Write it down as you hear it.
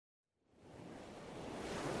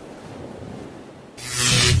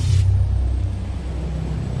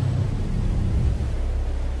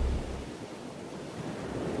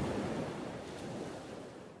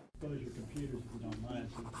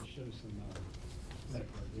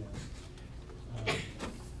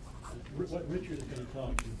What Richard is going to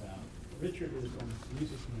talk to you about, Richard is on the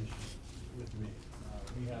music commission with me.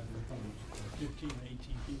 We have probably 15 or 18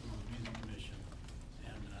 people on the music commission,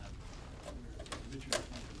 and Richard is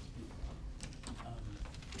one of those people.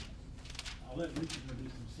 I'll let Richard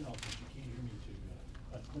introduce himself, but you can't hear me too good.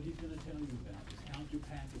 But what he's going to tell you about is how to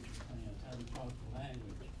package your plans, how to talk the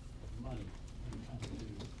language of money when it comes to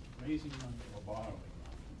raising money or borrowing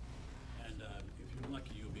money. And if you're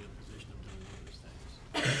lucky, you'll be in a position of doing one of those things.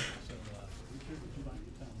 So, Richard, would you like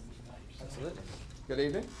to tell me about yourself? Absolutely. Good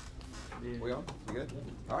evening. We on? You good?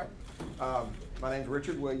 All right. My name's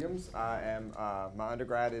Richard Williams. My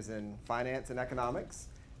undergrad is in finance and economics,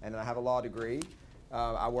 and I have a law degree.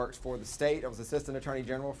 I worked for the state. I was assistant attorney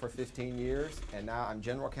general for 15 years, and now I'm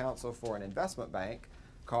general counsel for an investment bank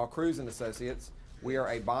called Cruz and Associates. We are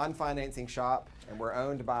a bond financing shop, and we're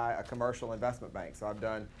owned by a commercial investment bank. So I've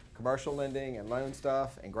done commercial lending and loan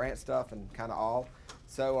stuff and grant stuff and kind of all.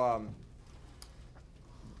 So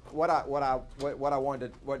what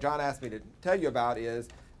John asked me to tell you about is,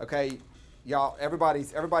 okay, y'all,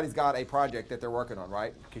 everybody's got a project that they're working on,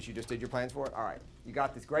 right? Because you just did your plans for it. All right, you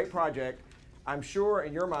got this great project. I'm sure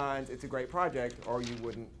in your minds it's a great project, or you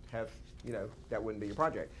wouldn't have, that wouldn't be your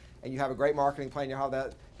project. And you have a great marketing plan, you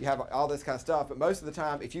have all this kind of stuff, but most of the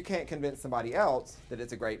time, if you can't convince somebody else that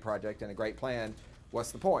it's a great project and a great plan,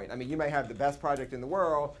 what's the point? I mean, you may have the best project in the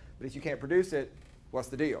world, but if you can't produce it, what's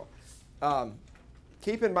the deal?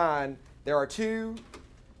 Keep in mind, there are two,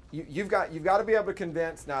 you've got to be able to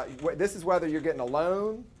convince, now this is whether you're getting a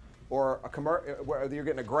loan or whether you're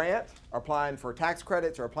getting a grant, or applying for tax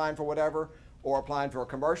credits, or applying for whatever, or applying for a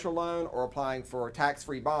commercial loan, or applying for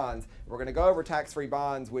tax-free bonds. We're going to go over tax-free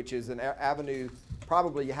bonds, which is an avenue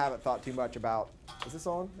probably you haven't thought too much about. Is this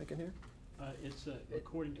on? They can hear? It's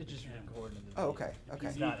recording. It's just recording. Oh, okay. Okay.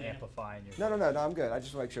 It's not amplifying your. No. I'm good. I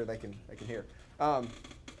just want to make sure they can hear. I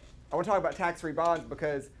want to talk about tax-free bonds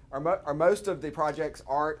because are most of the projects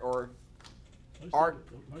art or art?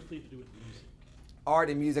 Mostly to do with music.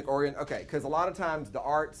 Art and music oriented. Okay, because a lot of times the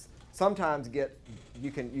arts sometimes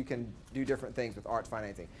you can do different things with arts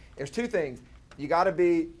financing. There's two things. You got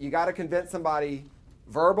to convince somebody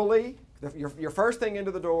verbally. Your first thing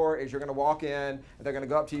into the door is you're going to walk in and they're going to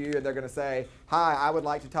go up to you and they're going to say, "Hi, I would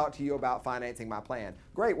like to talk to you about financing my plan."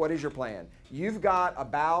 Great. What is your plan? You've got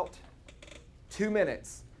about 2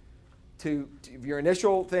 minutes to your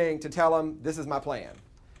initial thing to tell them this is my plan.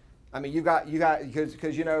 I mean, you got because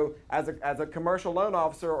as a commercial loan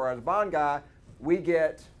officer or as a bond guy, we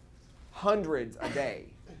get hundreds a day.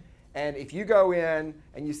 And if you go in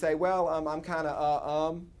and you say, well, I'm kind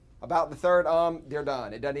of about the third they're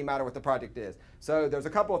done. It doesn't even matter what the project is. So there's a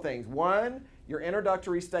couple of things. One, your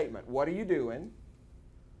introductory statement. What are you doing?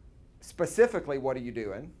 Specifically, what are you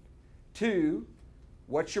doing? Two,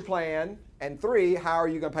 what's your plan? And three, how are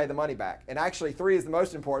you going to pay the money back? And actually, three is the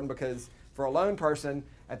most important because for a loan person,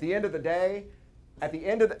 at the end of the day,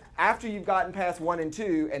 after you've gotten past 1 and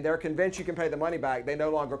 2 and they're convinced you can pay the money back, they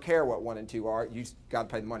no longer care what 1 and 2 are. You just got to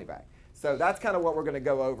pay the money back. So that's kind of what we're going to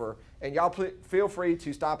go over. And y'all feel free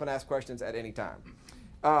to stop and ask questions at any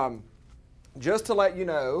time. Just to let you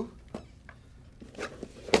know,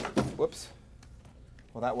 whoops.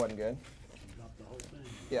 Well, that wasn't good.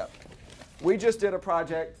 Yeah. We just did a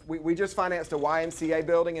project. We just financed a YMCA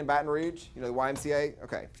building in Baton Rouge. You know the YMCA?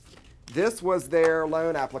 Okay. This was their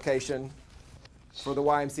loan application for the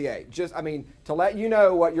YMCA. To let you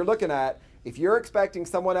know what you're looking at, if you're expecting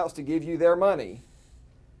someone else to give you their money,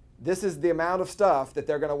 this is the amount of stuff that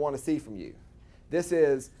they're going to want to see from you. This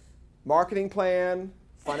is marketing plan,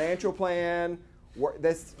 financial plan,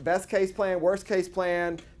 this best case plan, worst case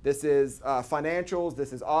plan. This is financials.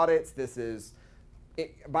 This is audits. This is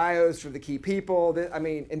bios for the key people.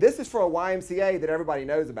 And this is for a YMCA that everybody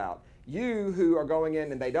knows about. You who are going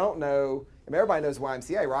in and they don't know, everybody knows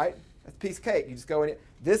YMCA, right? That's a piece of cake. You just go in.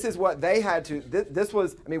 This is what they had to. This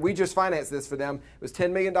was. We just financed this for them. It was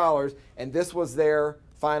 $10 million, and this was their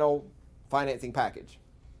final financing package.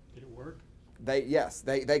 Did it work? They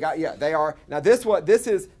got. Yeah, they are now.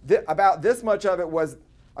 About this much of it was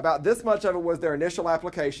their initial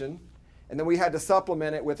application, and then we had to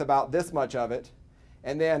supplement it with about this much of it,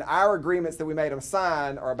 and then our agreements that we made them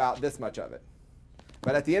sign are about this much of it.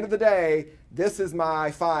 But at the end of the day, this is my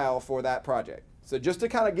file for that project. So just to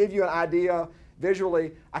kind of give you an idea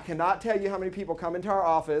visually, I cannot tell you how many people come into our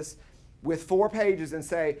office with 4 pages and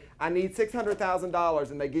say, I need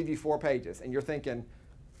 $600,000, and they give you 4 pages. And you're thinking,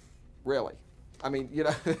 really?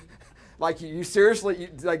 You seriously,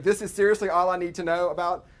 this is seriously all I need to know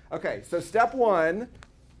about? Okay, so step 1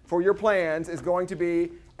 for your plans is going to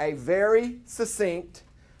be a very succinct,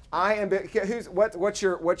 What's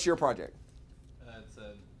your project? It's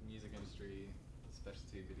a music industry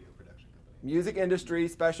specialty video production company. Music industry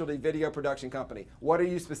specialty video production company. What are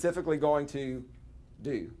you specifically going to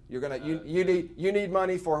do? You're gonna you need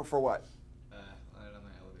money for what? I don't have my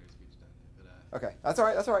elevator speech done yet, but Okay, that's all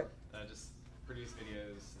right. That's all right. just produce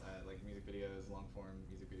videos, like music videos, long form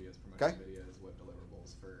music videos, promotion Okay. videos, web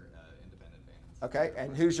deliverables for independent bands. Okay,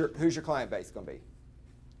 and who's your client base going to be?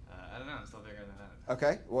 I don't know. I'm still figuring that out.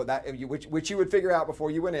 Okay, well which you would figure out before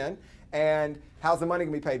you went in, and how's the money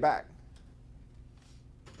going to be paid back?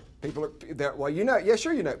 People are well, you know, yeah,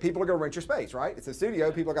 sure, you know, people are going to rent your space, right? It's a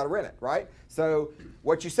studio, people got to rent it, right? So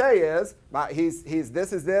what you say is, he's he's going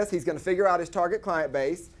to figure out his target client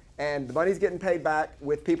base, and the money's getting paid back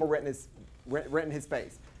with people renting his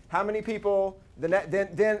space. How many people? Then,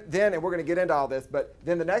 and we're going to get into all this, but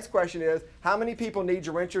then the next question is, how many people need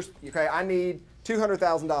to rent your? Okay, I need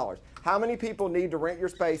 $200,000. How many people need to rent your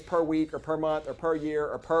space per week or per month or per year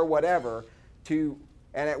or per whatever and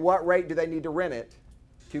at what rate do they need to rent it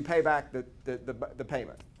to pay back the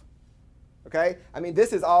payment? Okay? I mean,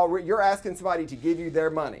 this is all, you're asking somebody to give you their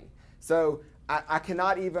money. So I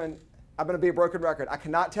cannot even, I'm going to be a broken record. I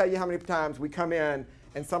cannot tell you how many times we come in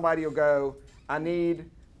and somebody will go, I need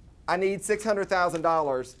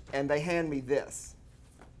 $600,000, and they hand me this.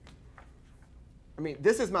 I mean,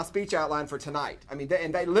 this is my speech outline for tonight. I mean,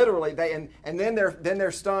 they literally, and then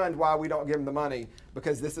they're stunned why we don't give them the money,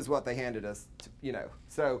 because this is what they handed us, you know.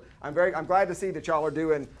 So I'm glad to see that y'all are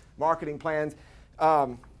doing marketing plans.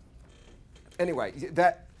 Anyway,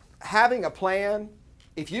 that having a plan,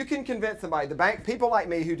 if you can convince somebody, the bank, people like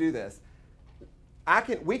me who do this,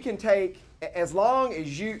 we can take, as long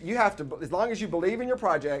as as long as you believe in your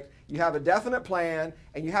project, you have a definite plan,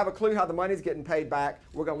 and you have a clue how the money's getting paid back,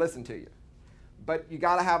 we're going to listen to you. But you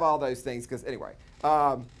got to have all those things, because anyway,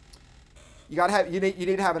 you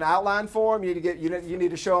need to have an outline for them. You need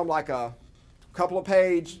to show them like a couple of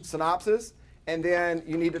page synopsis, and then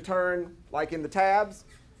you need to turn like in the tabs.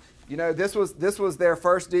 You know, this was their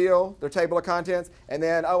first deal, their table of contents, and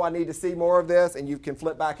then I need to see more of this, and you can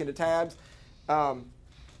flip back into tabs.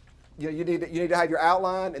 You need to have your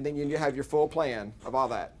outline, and then you need to have your full plan of all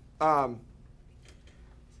that.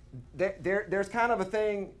 There's kind of a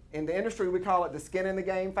thing in the industry, we call it the skin in the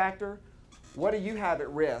game factor. What do you have at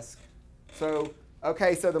risk? So,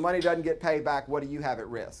 okay, so the money doesn't get paid back. What do you have at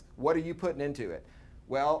risk? What are you putting into it?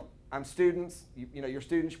 Well, I'm students. You know, you're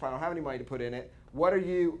students. You probably don't have any money to put in it. What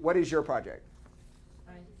is your project?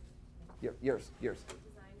 Yours. Design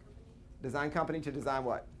company. Design company to design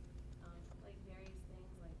what? Like various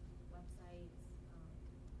things like websites,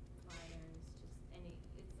 flyers,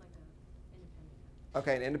 it's like an independent company.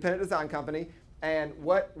 Okay, an independent design company. And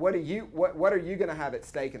what are you going to have at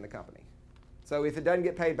stake in the company? So if it doesn't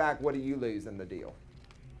get paid back, what do you lose in the deal?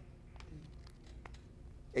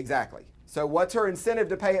 Exactly. So what's her incentive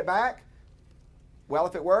to pay it back? Well,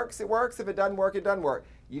 if it works, it works. If it doesn't work, it doesn't work.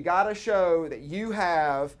 You got to show that you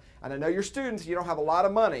have, and I know you're students, you don't have a lot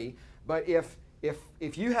of money, but if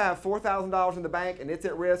you have $4,000 in the bank and it's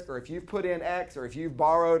at risk, or if you've put in X, or if you've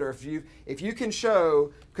borrowed, or if you can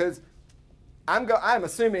show, because I'm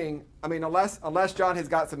assuming, I mean, unless John has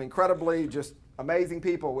got some incredibly just amazing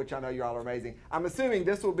people, which I know you all are amazing, I'm assuming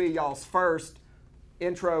this will be y'all's first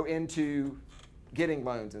intro into getting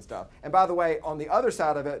loans and stuff. And by the way, on the other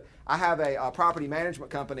side of it, I have a property management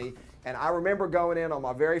company, and I remember going in on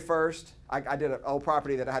my very first, I did an old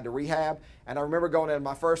property that I had to rehab, and I remember going in on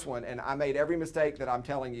my first one, and I made every mistake that I'm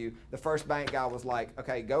telling you. The first bank guy was like,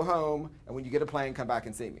 okay, go home, and when you get a plan, come back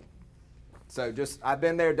and see me. So I've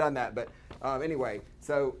been there, done that, but anyway,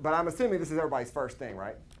 but I'm assuming this is everybody's first thing,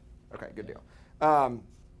 right? Okay, good deal.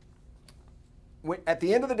 At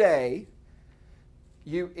the end of the day,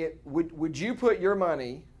 would you put your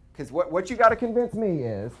money, because what you got to convince me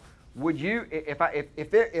is, would you,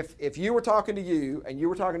 if you were talking to you and you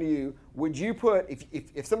were talking to you, would you put,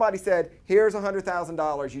 if somebody said, here's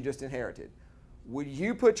 $100,000 you just inherited, would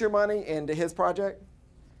you put your money into his project?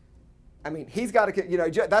 I mean, he's got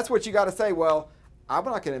to, that's what you got to say. Well, I'm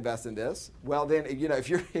not going to invest in this. Well, then, if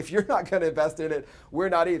you're not going to invest in it, we're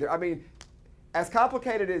not either. I mean, as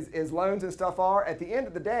complicated as loans and stuff are, at the end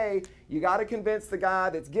of the day, you got to convince the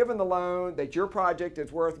guy that's given the loan that your project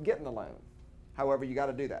is worth getting the loan. However, you got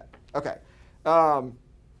to do that. Okay.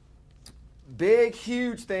 Big,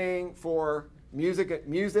 huge thing for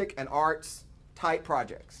music and arts type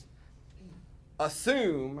projects.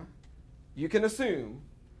 You can assume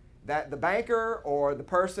that the banker or the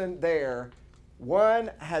person there,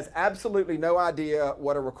 one, has absolutely no idea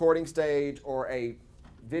what a recording stage or a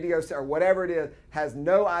video or whatever it is, has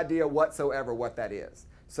no idea whatsoever what that is.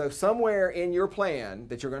 So somewhere in your plan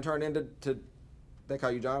that you're going to turn into, they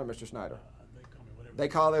call you John or Mr. Snyder? They call me whatever. They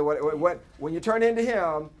call it what when you turn into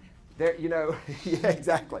him, there, you know, yeah,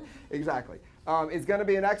 exactly. It's going to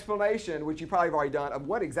be an explanation, which you probably have already done, of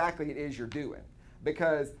what exactly it is you're doing.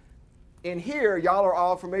 Because in here, y'all are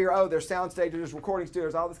all familiar. Oh, there's sound stages, there's recording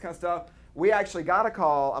studios, all this kind of stuff. We actually got a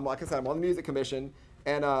call. Like I said, I'm on the music commission,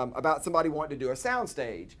 and about somebody wanting to do a sound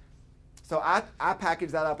stage. So I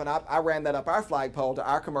packaged that up, and I ran that up our flagpole to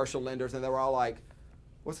our commercial lenders, and they were all like,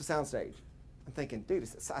 "What's a sound stage?" I'm thinking, dude,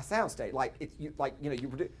 it's a sound stage. Had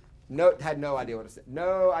no idea what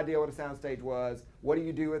a sound stage was. What do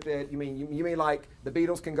you do with it? You mean like the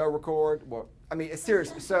Beatles can go record? Well, I mean, it's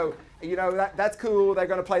serious. So that's cool. They're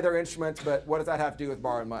going to play their instruments, but what does that have to do with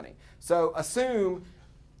borrowing money? So assume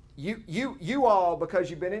you all, because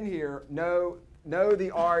you've been in here, know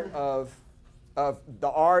the art of the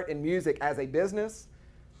art and music as a business.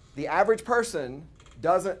 The average person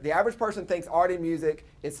doesn't. The average person thinks art and music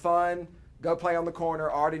is fun. Go play on the corner,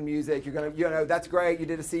 art and music. You're gonna, that's great. You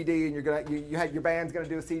did a CD, and your band's gonna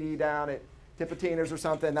do a CD down at Tipitina's or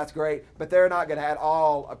something. That's great, but they're not gonna at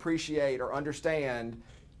all appreciate or understand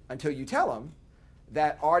until you tell them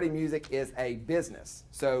that art and music is a business.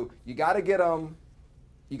 So you got to get them.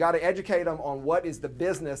 You got to educate them on what is the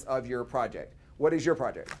business of your project. What is your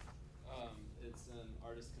project? It's an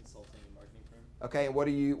artist consulting and marketing firm. Okay, and what are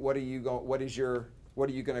you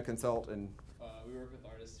going to consult and? We work with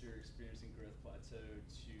artists who are experiencing growth plateau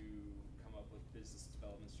to come up with business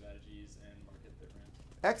development strategies and market their brand.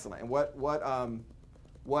 Excellent. And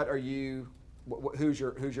what are you? Who's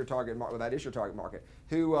your target market? Well, that is your target market.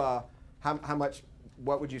 Who? How much?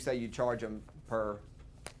 What would you say you charge them per?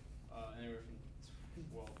 Anywhere from $1,200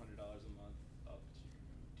 a month up to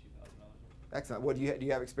 $2,000 a month. Excellent. What do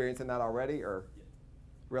you have experience in that already, or? Yeah.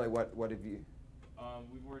 Really, what have you?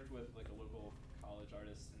 We've worked with like a local college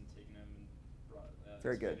artist and taken him and brought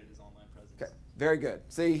Very good. expanded his online presence. Okay, very good.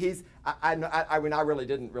 See, I mean, I really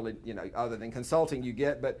didn't other than consulting you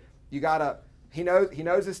get, but you gotta. He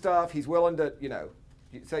knows his stuff. He's willing to,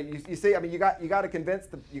 So you see, I mean, you got to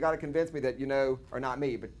convince me that or not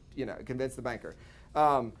me, but convince the banker.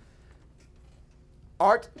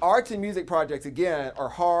 Arts and music projects, again, are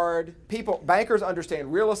hard. Bankers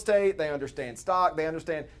understand real estate, they understand stock,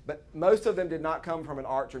 but most of them did not come from an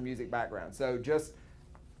arts or music background. So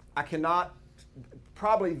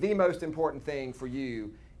probably the most important thing for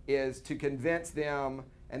you is to convince them,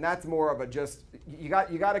 and that's more of you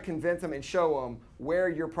got to convince them and show them where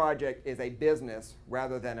your project is a business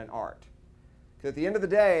rather than an art. Because at the end of the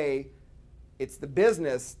day, it's the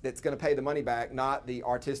business that's going to pay the money back, not the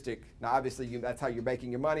artistic. Now, obviously, that's how you're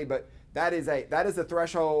making your money, but that is a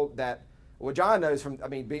threshold that, well, John knows from. I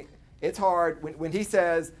mean, it's hard when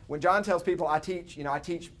John tells people I teach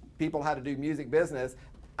people how to do music business.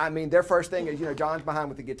 I mean, their first thing is, John's behind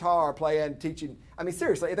with the guitar, playing, teaching. I mean,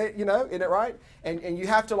 seriously, isn't it right? And you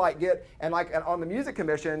have to on the music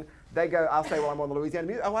commission, they go. I'll say, well, I'm on the Louisiana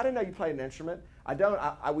music. Oh, I didn't know you played an instrument. I don't.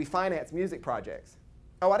 We finance music projects.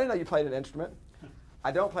 Oh, I didn't know you played an instrument.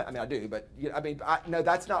 I don't play. I mean, I do, but no,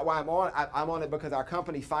 that's not why I'm on. I'm on it because our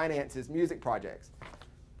company finances music projects.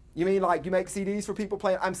 You mean like you make CDs for people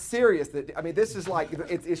playing? I'm serious. This is like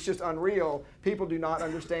it's just unreal. People do not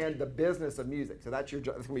understand the business of music. So that's going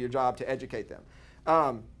to be your job to educate them.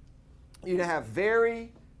 You have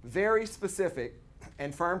very, very specific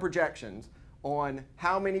and firm projections on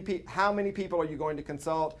how many people are you going to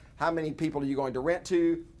consult, how many people are you going to rent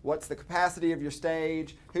to, what's the capacity of your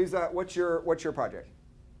stage, what's your project? Me?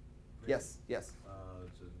 Yes. It's a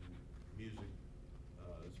music,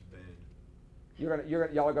 it's a band.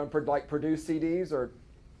 Y'all are going to produce CDs or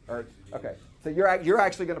CDs. Okay. So you're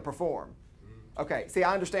actually going to perform. Mm-hmm. Okay. See,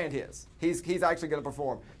 I understand his. He's actually going to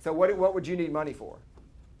perform. So what would you need money for?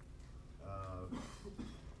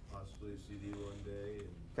 Possibly a CD one day and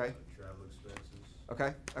Okay. Travel expenses.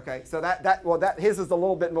 Okay. So that his is a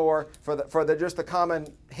little bit more for the just the common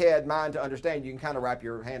head mind to understand. You can kind of wrap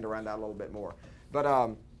your hand around that a little bit more.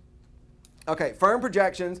 But okay, firm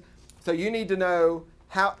projections. So you need to know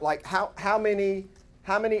how many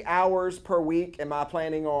hours per week am I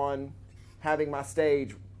planning on having my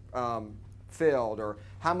stage filled, or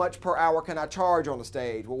how much per hour can I charge on the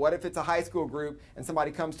stage? Well, what if it's a high school group and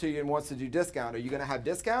somebody comes to you and wants to do discount? Are you going to have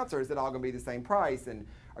discounts, or is it all going to be the same price? And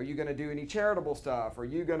are you going to do any charitable stuff? Are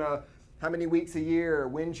you going to, how many weeks a year?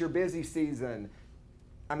 When's your busy season?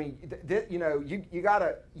 I mean,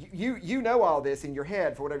 you know all this in your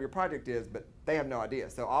head for whatever your project is, but they have no idea.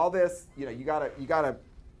 So all this, you gotta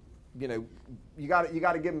give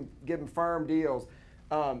them firm deals.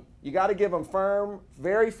 You got to give them firm,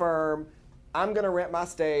 very firm. I'm going to rent my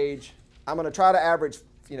stage. I'm going to try to average,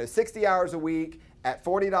 60 hours a week at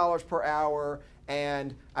 $40 per hour,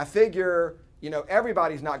 and I figure,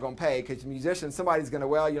 everybody's not going to pay because musicians, somebody's going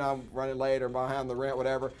to, I'm running late or behind the rent,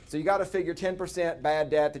 whatever. So you got to figure 10% bad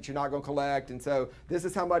debt that you're not going to collect. And so this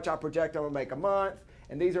is how much I project I'm going to make a month,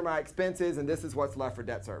 and these are my expenses, and this is what's left for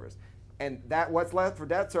debt service. And that what's left for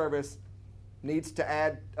debt service needs to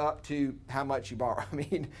add up to how much you borrow. I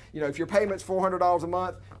mean, if your payment's $400 a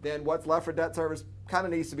month, then what's left for debt service kind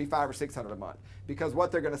of needs to be $500 or $600 a month. Because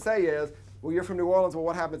what they're going to say is, well, you're from New Orleans. Well,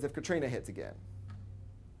 what happens if Katrina hits again?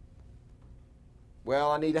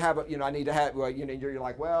 Well, I need to have, you're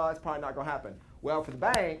like, well, that's probably not going to happen. Well, for the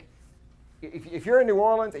bank, if you're in New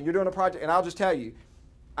Orleans and you're doing a project, and I'll just tell you,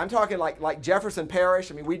 I'm talking like Jefferson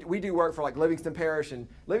Parish. I mean, we do work for like Livingston Parish, and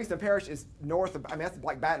Livingston Parish is north of, that's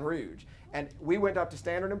like Baton Rouge. And we went up to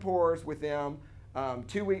Standard & Poor's with them about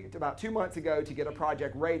 2 months ago to get a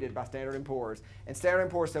project rated by Standard & Poor's. And Standard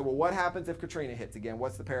 & Poor's said, well, what happens if Katrina hits again?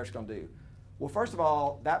 What's the parish going to do? Well, first of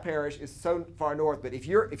all, that parish is so far north, but if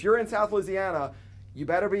you're in South Louisiana, you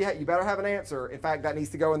better have an answer. In fact, that needs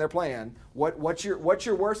to go in their plan. What's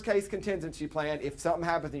your worst case contingency plan if something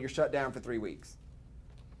happens and you're shut down for 3 weeks?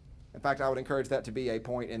 In fact, I would encourage that to be a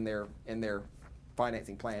point in their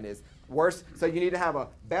financing plan is worst. So you need to have a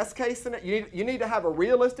best case scenario. You need to have a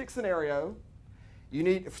realistic scenario.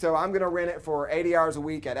 So I'm going to rent it for 80 hours a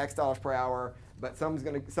week at X dollars per hour, but some's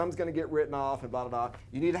going to get written off and blah blah blah.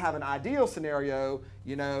 You need to have an ideal scenario.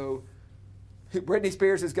 Britney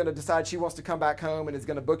Spears is going to decide she wants to come back home and is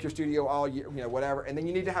going to book your studio all year, whatever. And then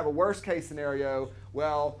you need to have a worst case scenario.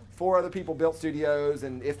 Well, 4 other people built studios,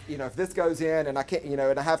 and if this goes in and I can't,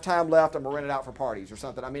 and I have time left, I'm gonna rent it out for parties or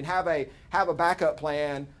something. I mean, have a backup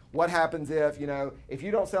plan. What happens if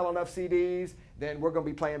you don't sell enough CDs, then we're going to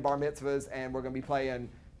be playing bar mitzvahs and we're going to be playing,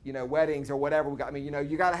 weddings or whatever.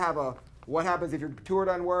 You got to have a. What happens if your tour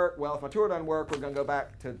doesn't work? Well, if my tour doesn't work, we're going to go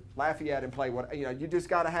back to Lafayette and play what. You just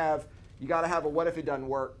got to have. You got to have a what if it doesn't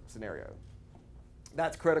work scenario.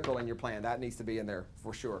 That's critical in your plan. That needs to be in there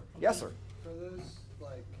for sure. Okay. Yes, sir. For those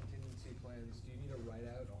contingency plans, do you need to write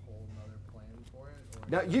out a whole nother plan for it? Or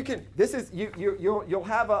no, you can. This is you'll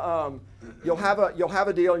have a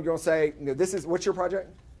deal, and you're gonna say, this is what's your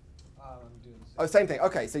project? I'm doing the same thing.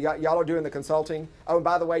 Okay, so y'all are doing the consulting. Oh, and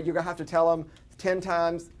by the way, you're gonna have to tell them 10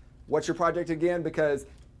 times what's your project again, because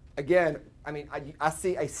again, I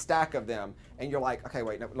see a stack of them, and you're like, okay,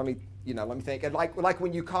 wait, no, let me think. And like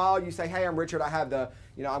when you call, you say, hey, I'm Richard. I have the,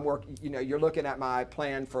 I'm working. You're looking at my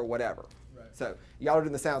plan for whatever. Right. So y'all are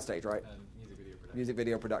doing the soundstage, right? Music video production. Music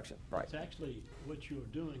video production, right? It's actually what you're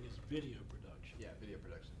doing is video production. Yeah, video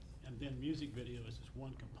production. And then music video is just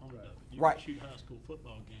one component of it. You Right. can shoot high school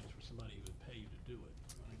football games for somebody who would pay you to do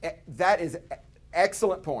it. Right? That is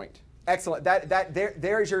excellent point. Excellent.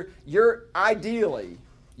 There's your ideally,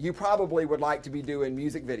 you probably would like to be doing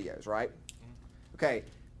music videos, right? Okay.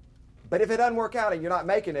 But if it doesn't work out and you're not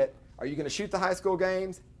making it, are you going to shoot the high school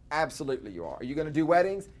games? Absolutely you are. Are you going to do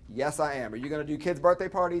weddings? Yes, I am. Are you going to do kids' birthday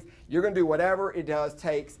parties? You're going to do whatever it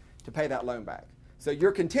takes to pay that loan back. So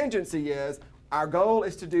your contingency is, our goal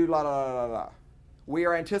is to do la la la la la. We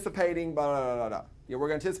are anticipating blah blah blah blah.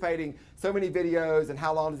 We're anticipating so many videos, and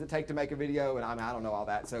how long does it take to make a video, and I don't know all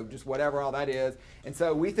that, so just whatever all that is. And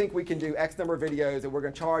so we think we can do X number of videos, and we're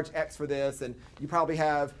going to charge X for this, and you probably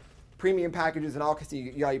have premium packages and all, because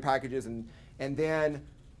you got your packages, and then,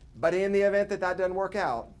 but in the event that doesn't work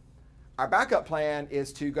out, our backup plan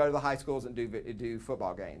is to go to the high schools and do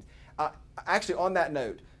football games. Actually, on that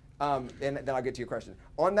note, and then I'll get to your question.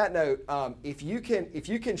 On that note, if you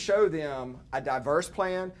can show them a diverse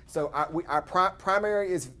plan, so our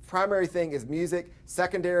primary thing is music,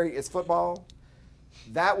 secondary is football.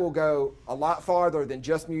 That will go a lot farther than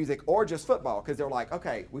just music or just football, because they're like,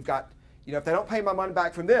 okay, we've got, if they don't pay my money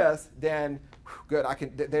back from this, then good,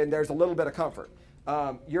 then there's a little bit of comfort.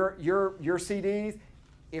 Your CDs,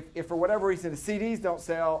 if for whatever reason the CDs don't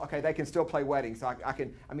sell, okay, they can still play weddings. So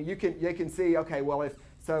you can see, okay, well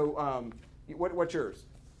what's yours?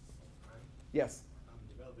 Yes. I'm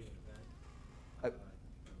developing an event, like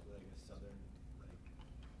a southern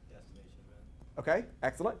destination event. Okay,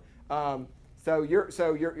 excellent. So you're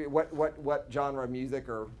what genre of music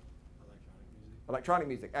or? Electronic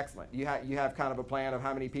music, excellent. You have kind of a plan of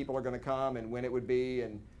how many people are going to come and when it would be,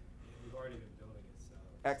 and we've already been building it. So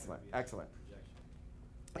excellent, excellent. Projection.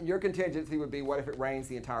 And your contingency would be, what if it rains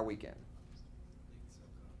the entire weekend?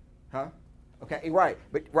 Huh? Okay, right.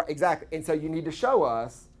 But right, exactly. And so you need to show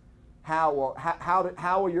us how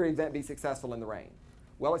will your event be successful in the rain?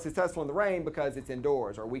 Well, it's successful in the rain because it's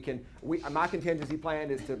indoors, or my contingency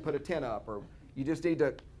plan is to put a tent up, or you just need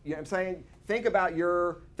to, you know what I'm saying? Think about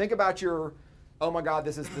your oh my God,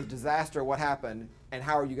 this is the disaster, what happened, and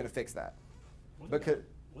how are you going to fix that? What's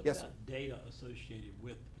yes, sir. that data associated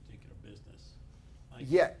with the particular business? Like,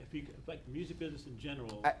 Yeah. Like the music business in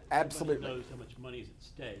general, Absolutely. everybody knows how much money is at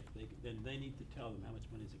stake. Then they need to tell them how much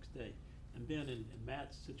money is at stake. And then in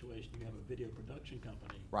Matt's situation, you have a video production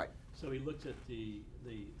company. Right. So he looks at the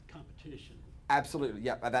competition. Absolutely,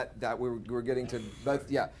 yeah. That we're getting to both.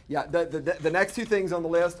 Yeah. The next two things on the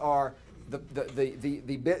list are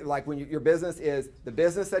the bit, like when your business is the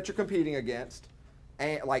business that you're competing against,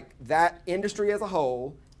 and like that industry as a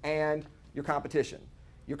whole, and your competition.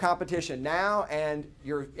 Your competition now and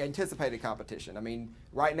your anticipated competition. I mean,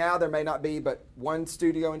 right now there may not be but one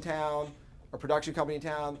studio in town or production company in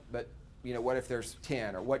town, but you know, what if there's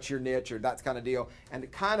 10, or what's your niche, or that kind of deal. And the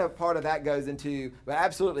kind of part of that goes into, but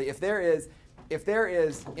absolutely, if there is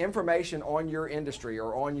information on your industry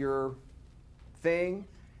or on your thing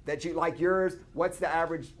that you like yours, what's the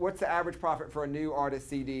average profit for a new artist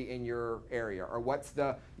CD in your area, or what's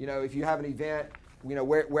the, you know, if you have an event, you know,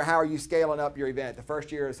 where how are you scaling up your event? The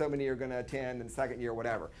first year, so many are going to attend, and the second year,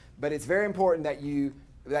 whatever. But it's very important that you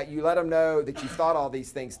let them know that you've thought all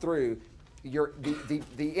these things through.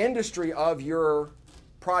 The industry of your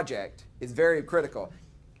project is very critical.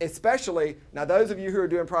 Especially, now those of you who are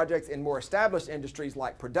doing projects in more established industries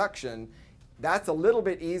like production, that's a little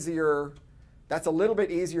bit easier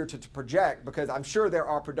to project, because I'm sure there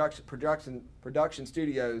are production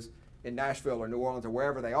studios in Nashville or New Orleans or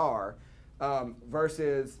wherever they are,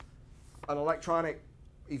 versus an electronic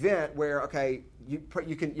event where, okay, you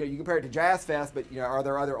compare it to Jazz Fest, but you know, are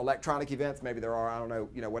there other electronic events? Maybe there are, I don't know,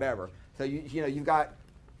 you know, whatever. So you've got,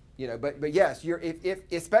 you know, but yes,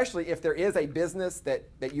 especially if there is a business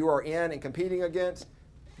that you are in and competing against,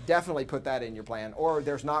 definitely put that in your plan. Or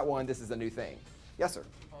there's not one, this is a new thing. Yes, sir.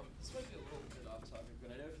 This might be a little bit off topic,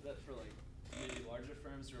 but I know that for like maybe larger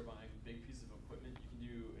firms who are buying big pieces of equipment, you can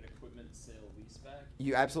do an equipment sale leaseback.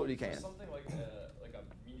 You absolutely can. For something like a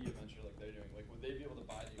media venture like they're doing, like would they be able to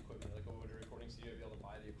buy the equipment? Like would a recording studio be able to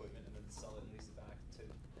buy the equipment and then sell it and lease it back to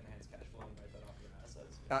enhance cash flow and write that off their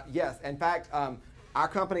assets? Yes, in fact, our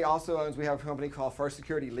company also owns, we have a company called First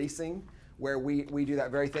Security Leasing, where we do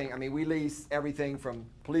that very thing. I mean, we lease everything from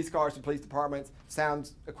police cars to police departments,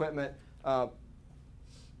 sound equipment.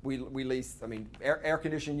 We lease, I mean, air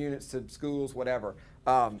conditioning units to schools, whatever.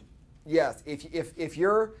 Yes, if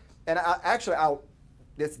you're, and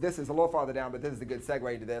this is a little farther down, but this is a good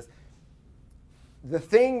segue into this. The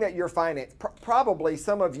thing that you're financing, probably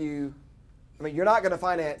some of you, I mean, you're not going to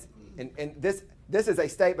finance, and this is a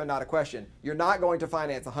statement, not a question. You're not going to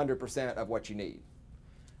finance 100% of what you need.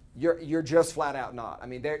 You're just flat out not. I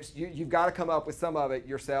mean, you've got to come up with some of it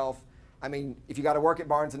yourself. I mean, if you got to work at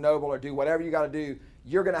Barnes & Noble or do whatever you got to do,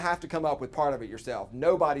 you're going to have to come up with part of it yourself.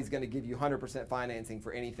 Nobody's going to give you 100% financing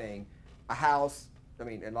for anything. A house, I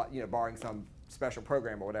mean, and you know, barring some special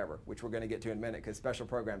program or whatever, which we're going to get to in a minute, because special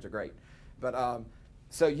programs are great. But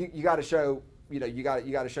so you got to show, you know, you got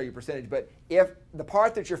to show your percentage. But if the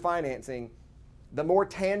part that you're financing, the more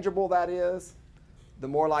tangible that is, the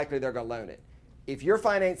more likely they're going to loan it. If you're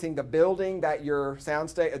financing the building that your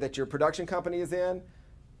that your production company is in,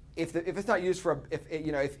 if it's not used for,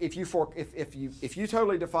 if you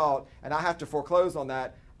totally default and I have to foreclose on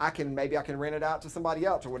that, maybe I can rent it out to somebody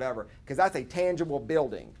else or whatever, because that's a tangible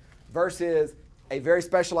building, versus a very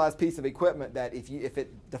specialized piece of equipment that if you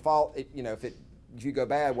go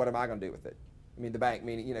bad, what am I going to do with it? I mean, the bank,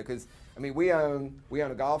 meaning, you know, because I mean, we own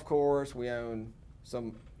a golf course, we own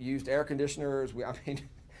some used air conditioners,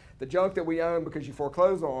 the junk that we own because you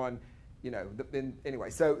foreclose on, you know,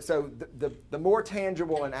 anyway. So the more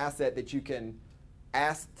tangible an asset that you can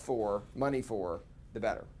ask for money for, the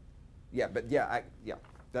better. Yeah, but yeah.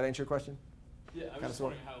 That answer your question? Yeah, I was just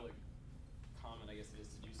wondering how like common I guess it is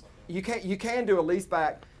to do something. You can do a lease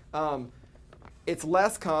back. It's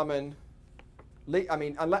less common. I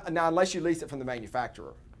mean, unless you lease it from the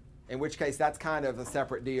manufacturer, in which case that's kind of a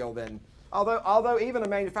separate deal than. Although even a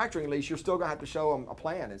manufacturing lease, you're still going to have to show them a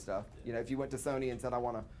plan and stuff. You know, if you went to Sony and said, I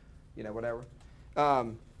want to, you know, whatever.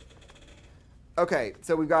 Okay,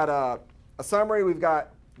 so we've got a summary. We've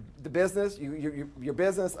got the business, your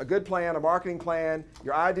business, a good plan, a marketing plan,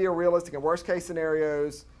 your ideal, realistic, and worst case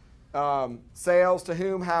scenarios, sales, to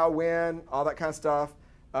whom, how, when, all that kind of stuff.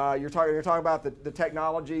 You're talking about the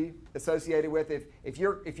technology associated with it. If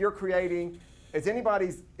you're creating. Is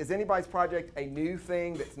anybody's project a new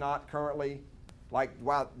thing that's not currently, like,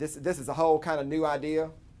 wow, this is a whole kind of new idea?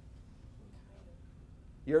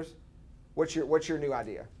 Yours? What's your new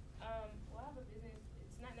idea? Well, I have a business.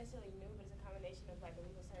 It's not necessarily new, but it's a combination of like a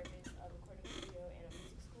legal service, a recording studio, and a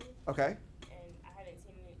music school. Okay. And I haven't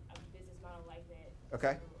seen a business model like that.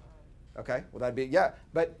 Okay. So, Okay, well that'd be, yeah,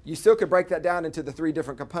 but you still could break that down into the 3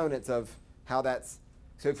 different components of how that's,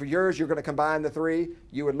 so for yours, you're going to combine the 3,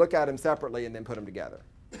 you would look at them separately and then put them together.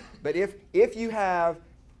 But if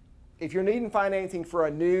you're needing financing for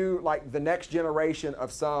a new, like the next generation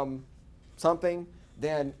of something,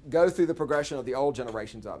 then go through the progression of the old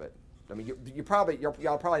generations of it. I mean,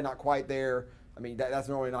 y'all probably not quite there. I mean, that's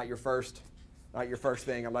normally not your first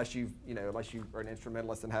thing unless you are an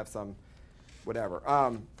instrumentalist and have some whatever.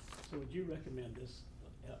 So would you recommend this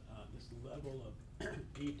level of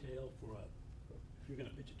detail for if you're going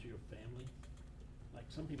to pitch it to your family? Like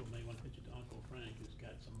some people may want to pitch it to Uncle Frank who's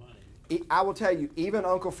got some money. I will tell you, even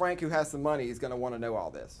Uncle Frank who has some money is going to want to know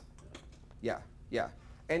all this. Yeah.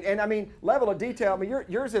 And I mean, level of detail, I mean,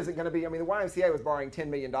 yours isn't going to be, I mean, the YMCA was borrowing $10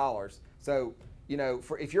 million. So,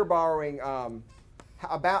 if you're borrowing,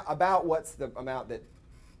 about what's the amount that,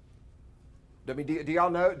 I mean, do y'all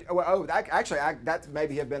know? That's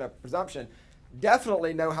maybe have been a presumption.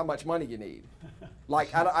 Definitely know how much money you need.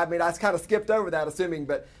 Like, I mean, I kind of skipped over that assuming,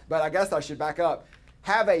 but I guess I should back up.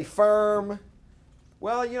 Have a firm,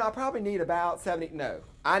 well, I probably need about I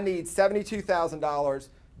need $72,000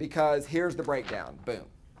 because here's the breakdown. Boom.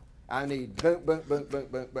 I need boom.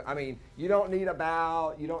 I mean, you don't need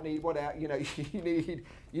whatever, you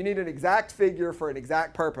need an exact figure for an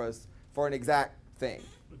exact purpose for an exact thing.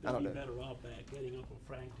 Would they be better off getting Uncle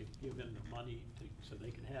Frank to give them the money so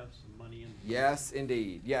they can have some money in? Yes,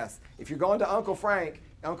 indeed. Yes. If you're going to Uncle Frank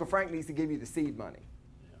needs to give you the seed money.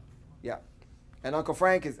 Yeah. And Uncle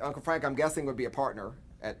Frank, I'm guessing, would be a partner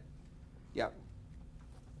at, yeah.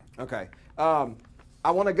 Okay. I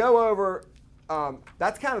want to go over,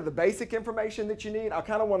 that's kind of the basic information that you need. I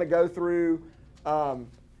kind of want to go through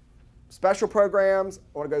special programs.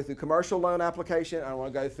 I want to go through commercial loan application. I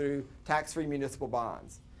want to go through tax-free municipal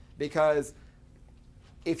bonds. Because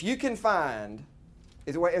if you can find,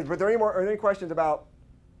 are there any questions about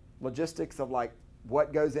logistics of like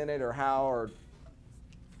what goes in it or how, or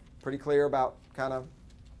pretty clear about kind of,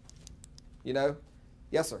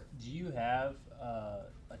 Yes, sir. Do you have a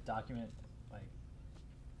document like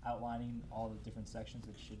outlining all the different sections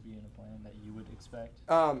that should be in a plan that you would expect?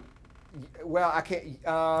 Well, I can't.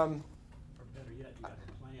 Or better yet, you got a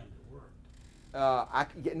plan that worked.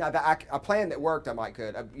 A plan that worked, I might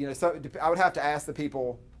could. So I would have to ask the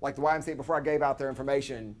people, like the YMCA, before I gave out their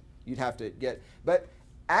information. You'd have to get. But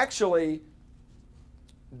actually,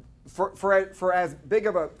 for as big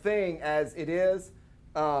of a thing as it is,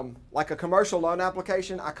 like a commercial loan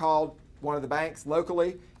application, I called one of the banks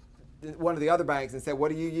locally, one of the other banks, and said,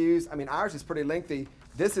 "What do you use?" I mean, ours is pretty lengthy.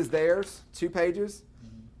 This is theirs, 2 pages.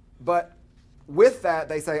 Mm-hmm. But with that,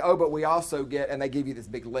 they say, "Oh, but we also get," and they give you this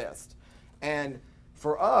big list. And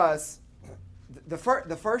for us, the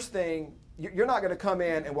first thing, you're not going to come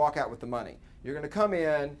in and walk out with the money. You're going to come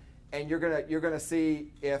in and you're going to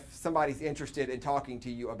see if somebody's interested in talking to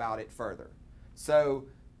you about it further. So,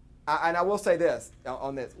 and I will say this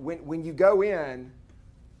on this: when you go in,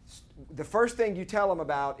 the first thing you tell them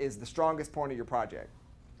about is the strongest point of your project.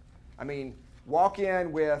 I mean, walk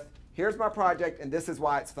in with, "Here's my project, and this is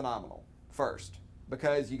why it's phenomenal." First,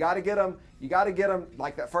 because you got to get them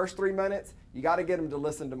like that first 3 minutes. You got to get them to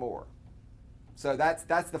listen to more. So that's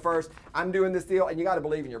the first. I'm doing this deal, and you got to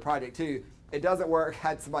believe in your project too. It doesn't work.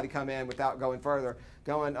 Had somebody come in without going further,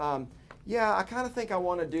 going, "Yeah, I kind of think I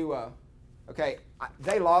want to do a." Okay,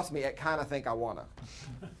 they lost me at kind of think I want to.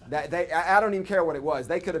 I don't even care what it was.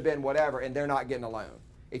 They could have been whatever, and they're not getting a loan.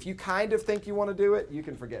 If you kind of think you want to do it, you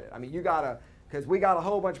can forget it. I mean, you gotta, because we got a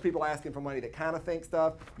whole bunch of people asking for money that kind of think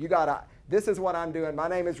stuff. You gotta. This is what I'm doing. My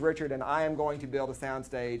name is Richard, and I am going to build a sound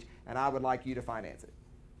stage, and I would like you to finance it.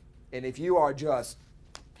 And if you are just,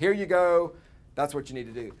 here you go, that's what you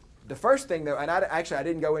need to do. The first thing, though, and I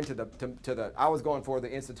didn't go into the I was going for the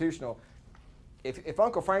institutional. If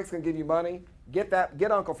Uncle Frank's going to give you money, get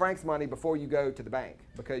Uncle Frank's money before you go to the bank,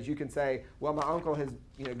 because you can say, "Well, my uncle has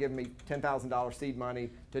given me $10,000 seed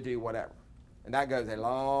money to do whatever," and that goes a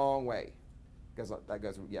long way. That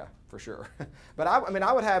goes, yeah, for sure. But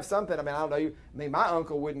I would have something. I mean, I don't know. I mean, my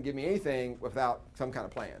uncle wouldn't give me anything without some kind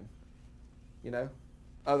of plan,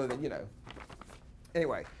 other than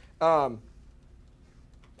Anyway,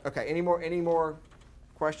 okay. Any more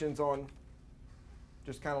questions on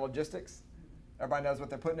just kind of logistics? Everybody knows what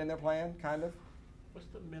they're putting in their plan, kind of. What's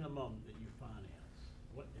the minimum that you finance?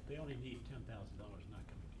 What if they only need $10,000? Not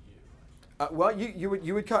coming to you, right? Well,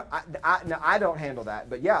 you would come. I don't handle that,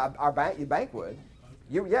 but yeah, your bank would.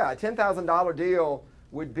 Okay. A $10,000 deal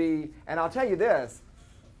would be, and I'll tell you this: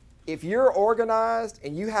 if you're organized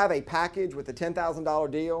and you have a package with a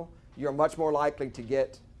 $10,000 deal, you're much more likely to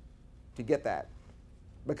get that,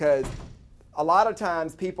 because a lot of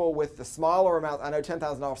times people with the smaller amount, I know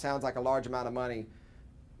 $10,000 sounds like a large amount of money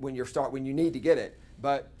when you need to get it,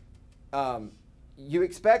 but you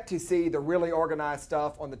expect to see the really organized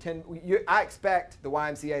stuff on the 10. I expect the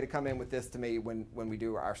YMCA to come in with this to me when we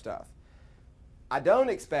do our stuff. I don't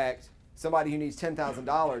expect somebody who needs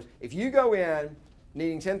 $10,000. If you go in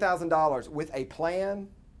needing $10,000 with a plan,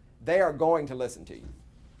 they are going to listen to you.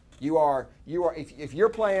 If your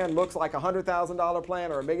plan looks like a $100,000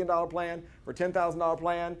 plan or a $1 million plan or $10,000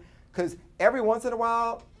 plan, because every once in a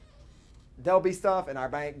while there'll be stuff in our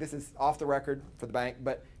bank. This is off the record for the bank,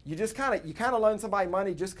 but you kind of loan somebody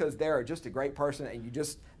money just because they're just a great person, and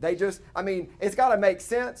it's got to make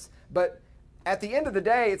sense. But at the end of the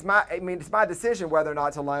day, it's my decision whether or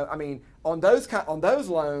not to loan. I mean, on those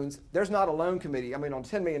loans, there's not a loan committee. I mean, on a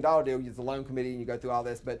 $10 million deal, you use the loan committee and you go through all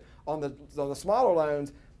this. But on the smaller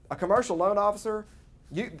loans, a commercial loan officer,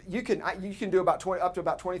 you can do up to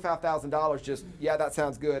about $25,000. Just that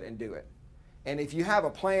sounds good, and do it. And if you have a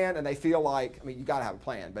plan and they feel like, you got to have a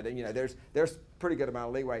plan, but there's pretty good amount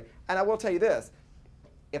of leeway. And I will tell you this: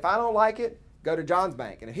 if I don't like it, go to John's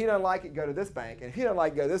bank, and if he doesn't like it, go to this bank, and if he doesn't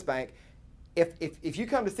like it, go to this bank. If you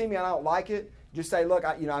come to see me and I don't like it, just say, look, may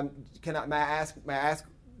I ask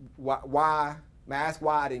why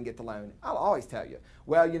I didn't get the loan? I'll always tell you.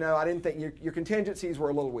 Well, I didn't think your contingencies were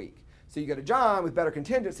a little weak. So you go to John with better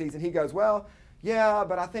contingencies, and he goes, well, yeah,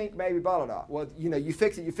 but I think maybe blah, blah, blah. Well, you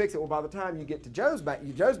fix it. Well, by the time you get to Joe's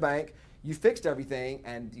bank, you fixed everything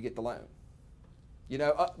and you get the loan.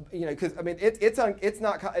 Because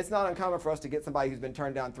it's not uncommon for us to get somebody who's been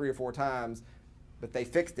turned down 3 or 4 times, but they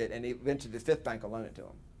fixed it, and eventually the 5th bank will loan it to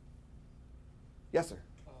them. Yes, sir.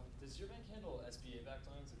 Does your bank handle SBA backed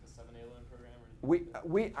loans, like the 7A loan program?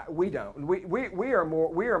 We don't.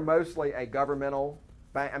 We are mostly a governmental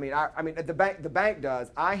bank. The bank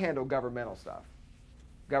does. I handle governmental stuff,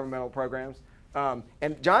 governmental programs.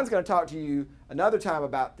 And John's going to talk to you another time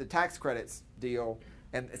about the tax credits deal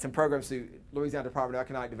and some programs through Louisiana Department of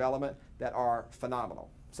Economic Development that are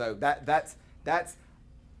phenomenal. So that's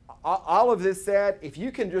all of this said. If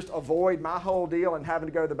you can just avoid my whole deal and having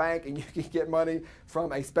to go to the bank, and you can get money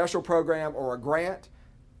from a special program or a grant,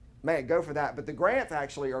 man, go for that. But the grants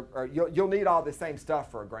actually you'll need all the same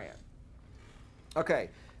stuff for a grant. Okay,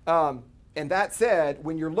 and that said,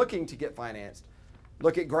 when you're looking to get financed,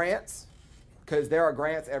 look at grants, because there are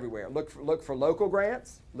grants everywhere. Look for local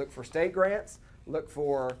grants, look for state grants, look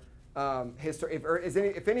for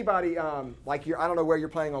if anybody I don't know where you're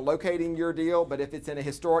planning on locating your deal, but if it's in a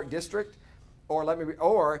historic district,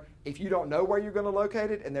 or if you don't know where you're going to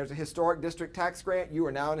locate it and there's a historic district tax grant, you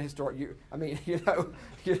are now in a historic.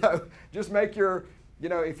 Just make your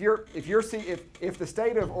if the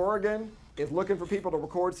state of Oregon is looking for people to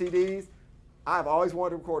record CDs, I've always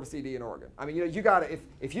wanted to record a CD in Oregon. You got to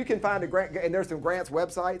if you can find a grant, and there's some grants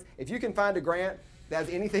websites. If you can find a grant that has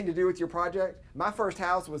anything to do with your project. My first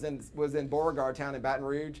house was in Beauregard Town in Baton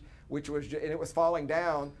Rouge, and it was falling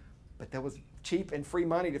down, but there was cheap and free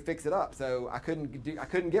money to fix it up. So I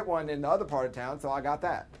couldn't get one in the other part of town, so I got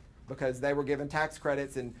that because they were giving tax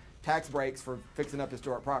credits and tax breaks for fixing up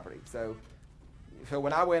historic property. So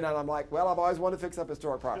when I went in, I'm like, well, I've always wanted to fix up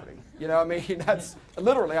historic property. That's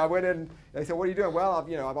literally, I went in, they said, what are you doing? Well,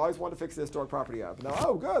 I've always wanted to fix the historic property up. And they're,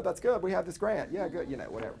 oh, good, that's good. We have this grant. Yeah, good,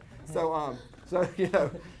 whatever. So,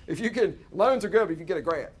 if you can, loans are good, but if you get a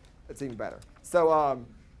grant, it's even better. So,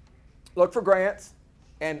 look for grants,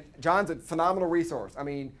 and John's a phenomenal resource.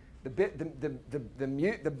 The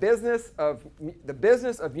business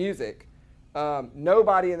of music,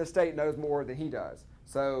 nobody in the state knows more than he does.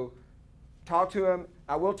 So, talk to him.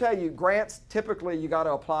 I will tell you, grants, typically you got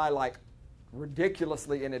to apply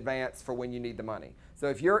ridiculously in advance for when you need the money. So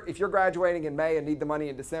if you're graduating in May and need the money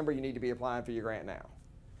in December, you need to be applying for your grant now.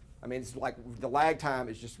 It's like the lag time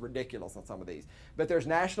is just ridiculous on some of these. But there's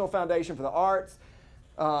National Foundation for the Arts.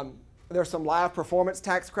 There's some live performance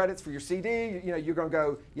tax credits for your CD. You're going to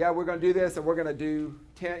go, yeah, we're going to do this, and we're going to do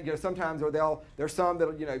 10. Sometimes there's some that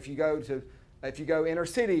if you go inner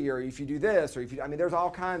city, or if you do this, or if you, there's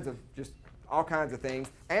all kinds of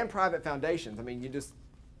things, and private foundations. You just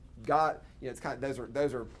got, it's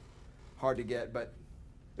those are hard to get, but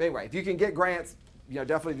anyway, if you can get grants,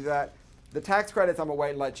 definitely do that. The tax credits, I'm gonna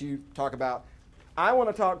wait and let you talk about. I want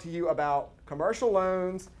to talk to you about commercial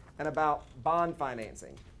loans and about bond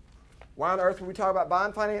financing. Why on earth would we talk about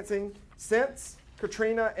bond financing? Since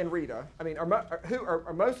Katrina and Rita,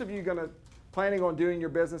 are most of you planning on doing your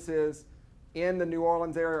businesses in the New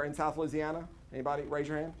Orleans area or in South Louisiana? Anybody? Raise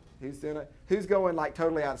your hand. Who's doing it? Who's going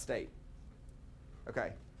totally out of state?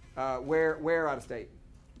 Okay. Where out of state?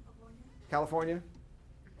 California?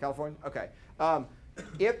 California? Okay.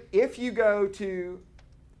 if you go to,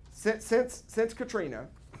 since Katrina,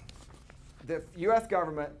 the U.S.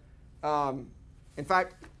 government, in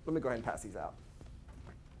fact, let me go ahead and pass these out.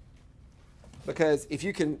 Because if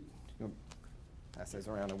you can, pass those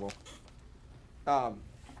around and we'll, just kind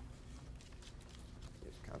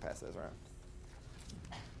of pass those around.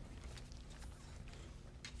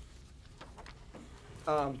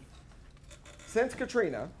 Since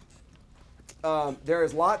Katrina, there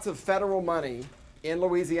is lots of federal money in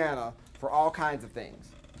Louisiana for all kinds of things.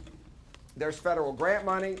 There's federal grant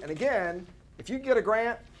money, and again, if you get a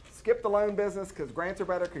grant, skip the loan business because grants are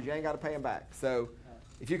better because you ain't got to pay them back. So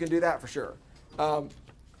if you can do that, for sure.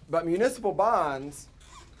 But municipal bonds,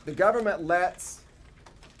 the government lets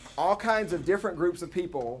all kinds of different groups of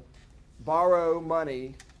people borrow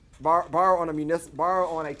money, borrow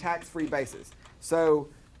on a tax-free basis. So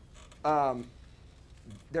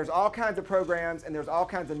there's all kinds of programs, and there's all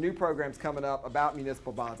kinds of new programs coming up about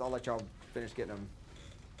municipal bonds. I'll let y'all finish getting them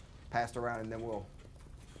passed around, and then we'll.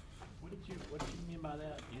 What did you mean by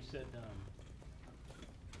that? You said,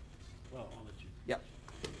 well, I'll let you. Yep.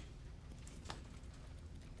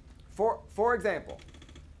 For example,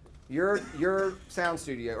 your sound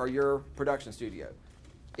studio or your production studio,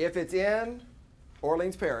 if it's in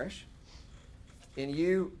Orleans Parish, and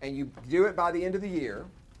you do it by the end of the year,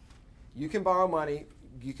 you can borrow money.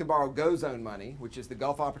 You can borrow GO Zone money, which is the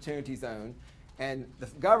Gulf Opportunity Zone, and the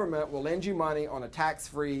government will lend you money on a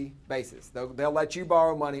tax-free basis. They'll let you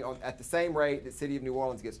borrow money at the same rate that City of New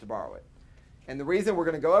Orleans gets to borrow it. And the reason we're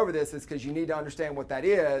going to go over this is because you need to understand what that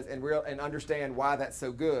is and understand why that's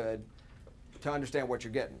so good to understand what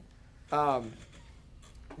you're getting.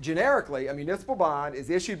 Generically, a municipal bond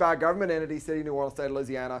is issued by a government entity, City of New Orleans, State of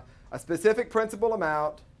Louisiana, a specific principal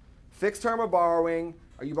amount, fixed term of borrowing.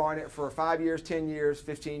 Are you borrowing it for 5 years, 10 years,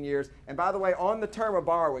 15 years? And by the way, on the term of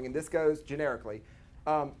borrowing, and this goes generically,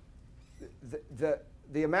 the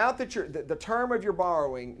amount that the term of your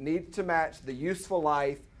borrowing needs to match the useful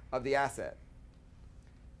life of the asset.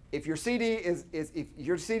 If your CD is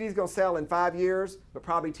going to sell in 5 years, but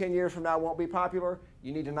probably 10 years from now won't be popular,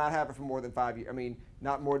 you need to not have it for more than 5 years. I mean,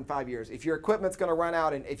 not more than 5 years. If your equipment's going to run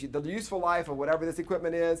out, and if the useful life of whatever this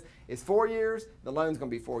equipment is 4 years, the loan's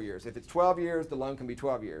going to be 4 years. If it's 12 years, the loan can be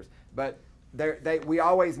 12 years. But we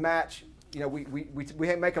always match. You know, we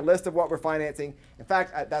make a list of what we're financing. In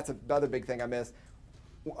fact, that's another big thing I missed.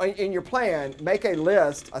 In your plan, make a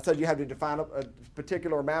list. I said you have to define a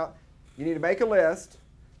particular amount. You need to make a list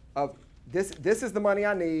of this is the money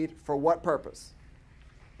I need for what purpose.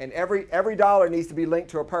 And every dollar needs to be linked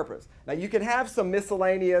to a purpose. Now you can have some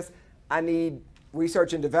miscellaneous, I need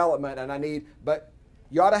research and development, but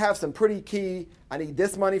you ought to have some pretty key, I need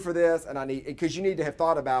this money for this, and because you need to have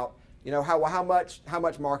thought about, you know, how much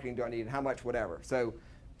marketing do I need and how much whatever. So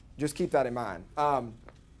just keep that in mind.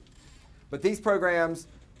 But these programs,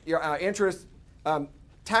 your interest,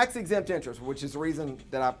 tax exempt interest, which is the reason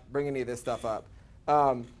that I bring any of this stuff up.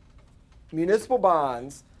 Municipal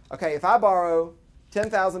bonds, okay, if I borrow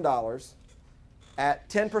 $10,000 at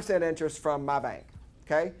 10% interest from my bank,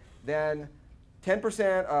 okay, then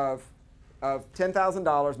 10% of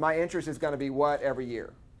 $10,000, my interest is going to be what every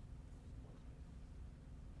year?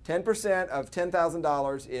 10% of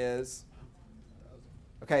 $10,000 is,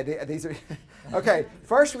 okay, these are, okay,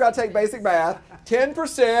 first we've got to take basic math.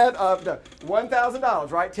 10% of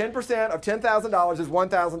 $1,000, right? 10% of $10,000 is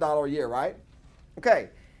 $1,000 a year, right? Okay.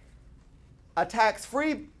 A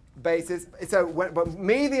tax-free basis, but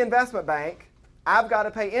me, the investment bank, I've got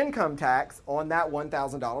to pay income tax on that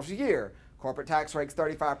 $1,000 a year. Corporate tax rate's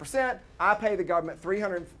 35%. I pay the government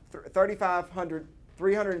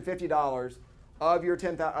 $350 of your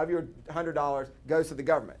 $100 goes to the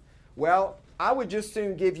government. Well, I would just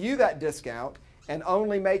soon give you that discount and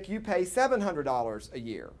only make you pay $700 a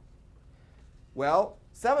year. Well,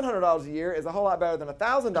 $700 a year is a whole lot better than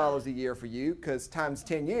 $1,000 a year for you, because times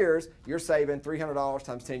 10 years, you're saving $300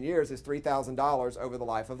 times 10 years is $3,000 over the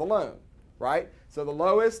life of the loan, right? So the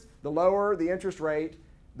lower the interest rate,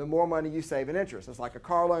 the more money you save in interest. It's like a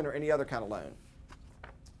car loan or any other kind of loan.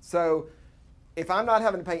 So if I'm not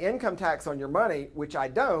having to pay income tax on your money, which I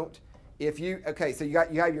don't, so you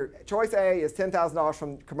have your choice A is $10,000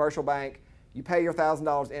 from commercial bank. You pay your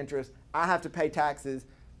 $1,000 interest. I have to pay taxes,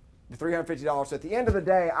 the $350. So at the end of the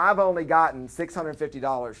day, I've only gotten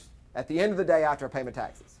 $650 at the end of the day after I pay my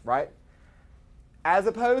taxes, right? As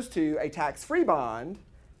opposed to a tax-free bond,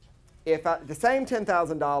 if the same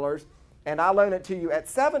 $10,000 and I loan it to you at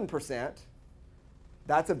 7%,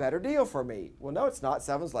 that's a better deal for me. Well, no, it's not.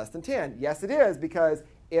 7's less than 10. Yes, it is, because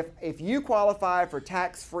if you qualify for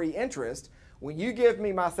tax-free interest, when you give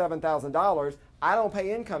me my $7,000, I don't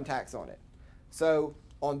pay income tax on it. So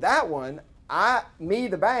on that one,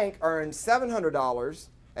 the bank, earns $700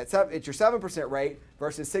 at your 7% rate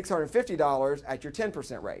versus $650 at your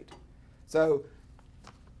 10% rate. So,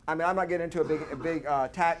 I mean, I'm not getting into a big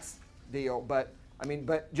tax deal, but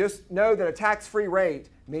just know that a tax-free rate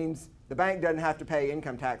means the bank doesn't have to pay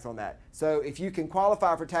income tax on that. So if you can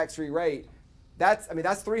qualify for tax-free rate, that's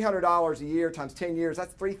 $300 a year times 10 years.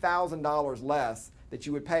 That's $3,000 less that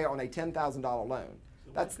you would pay on a $10,000 loan.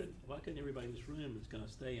 So why couldn't everybody in this room that's going to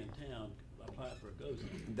stay in town apply for a GO zone?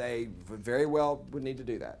 They very well would need to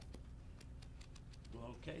do that.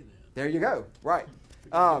 Well, okay then. There you go. Right.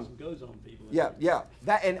 Some GO zone people. Yeah.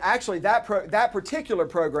 That particular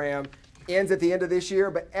program ends at the end of this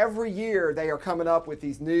year, but every year they are coming up with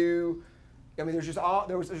these new. I mean, there's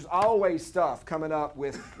always stuff coming up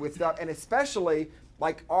with stuff, and especially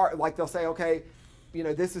like art. Like they'll say, okay,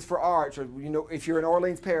 this is for arts, or if you're in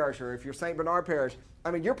Orleans Parish or if you're St. Bernard Parish. I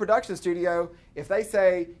mean, your production studio, if they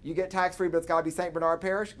say you get tax-free, but it's got to be St. Bernard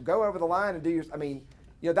Parish, go over the line and do your. I mean,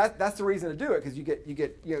 that's the reason to do it, because you get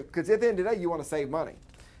because at the end of the day you want to save money.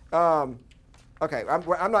 Okay,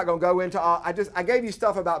 I'm not going to go into all. I gave you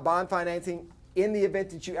stuff about bond financing. In the event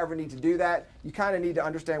that you ever need to do that, you kind of need to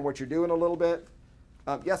understand what you're doing a little bit.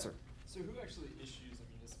 Yes, sir. So who actually issues a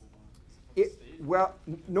municipal bond? Is it from the state? Well,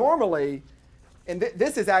 normally, and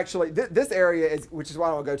this is actually this area is, which is why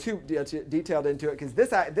I don't go too detailed into it, because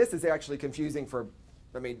this is actually confusing for.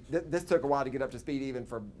 I mean, this took a while to get up to speed even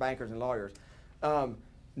for bankers and lawyers.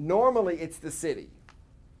 Normally, it's the city,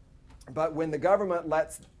 but when the government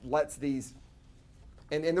lets these,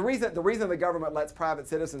 and the reason the government lets private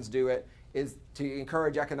citizens do it is to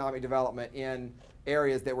encourage economic development in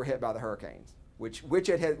areas that were hit by the hurricanes, which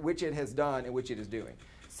it has done and which it is doing.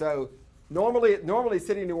 So normally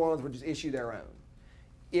City of New Orleans would just issue their own.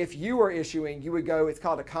 If you were issuing, you would go. It's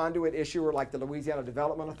called a conduit issuer, like the Louisiana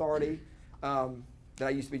Development Authority, that I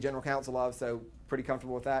used to be general counsel of, so pretty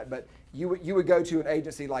comfortable with that. But you would go to an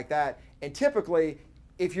agency like that, and typically,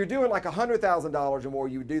 if you're doing like $100,000 or more,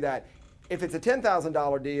 you would do that. If it's a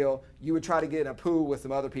 $10,000 deal, you would try to get in a pool with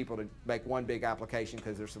some other people to make one big application,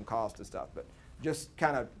 because there's some cost and stuff. But just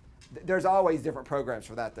kind of, there's always different programs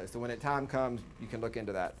for that though. So when time comes, you can look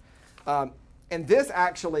into that. And this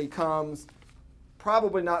actually comes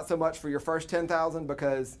probably not so much for your first 10,000,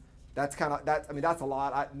 because that's a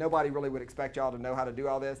lot. Nobody really would expect y'all to know how to do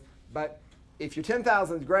all this. But if your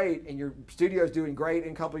 10,000 is great and your studio is doing great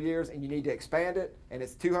in a couple of years and you need to expand it, and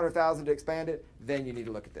it's 200,000 to expand it, then you need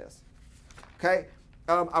to look at this. Okay,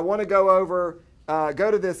 I want to go over,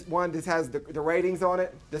 go to this one that has the ratings on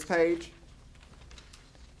it, this page.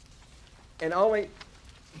 And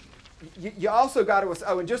you also got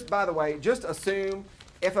to, and just by the way, just assume,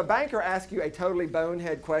 if a banker asks you a totally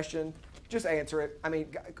bonehead question, just answer it. I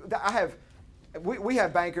mean, we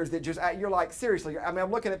have bankers that just, you're like, seriously, I mean,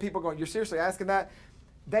 I'm looking at people going, you're seriously asking that?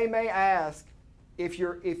 They may ask are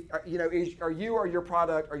you or your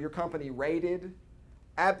product or your company rated?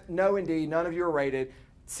 No, indeed, none of you are rated.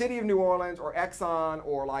 City of New Orleans or Exxon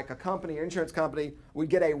or like a company, insurance company, would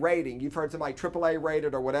get a rating. You've heard somebody AAA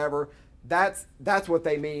rated or whatever. That's what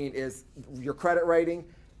they mean is your credit rating.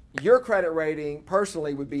 Your credit rating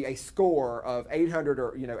personally would be a score of 800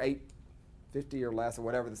 or 850 or less or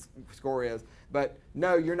whatever the score is. But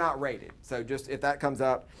no, you're not rated. So just if that comes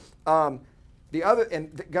up, the other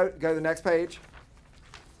go to the next page.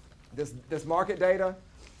 This market data.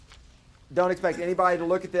 Don't expect anybody to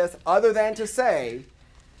look at this other than to say,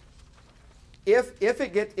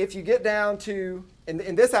 if you get down to, and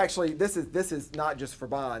this is not just for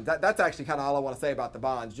bonds. That's actually kind of all I want to say about the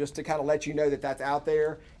bonds, just to kind of let you know that that's out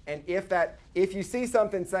there. And if you see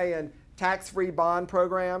something saying tax-free bond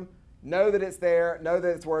program, know that it's there, know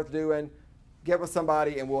that it's worth doing. Get with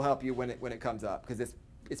somebody and we'll help you when it comes up, because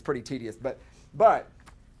it's pretty tedious. But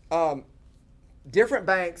different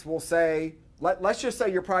banks will say, let's just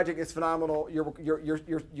say your project is phenomenal.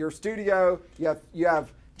 Your studio, you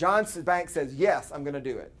have John's bank says, yes, I'm going to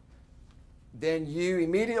do it. Then you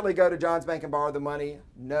immediately go to John's bank and borrow the money.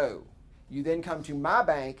 No. You then come to my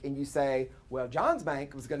bank and you say, well, John's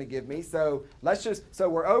bank was going to give me, so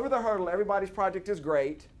we're over the hurdle. Everybody's project is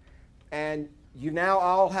great, and you now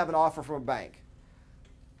all have an offer from a bank.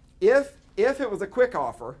 If it was a quick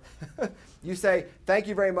offer, you say, thank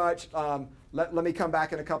you very much. Let me come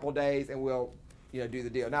back in a couple of days and we'll do the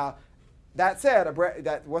deal. Now, that said,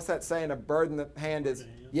 what's that saying? A bird in the hand is,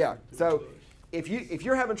 yeah. So if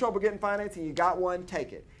you're having trouble getting financing, you got one,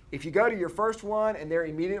 take it. If you go to your first one and they're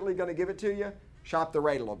immediately going to give it to you, shop the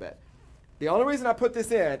rate a little bit. The only reason I put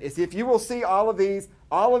this in is if you will see all of these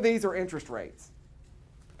are interest rates.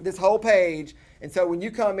 This whole page. And so when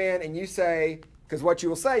you come in and you say, because what you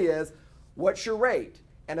will say is, what's your rate?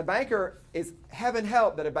 And a banker is, heaven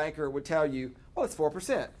help that a banker would tell you, well, it's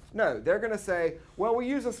 4%. No, they're going to say, well, we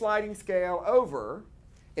use a sliding scale over,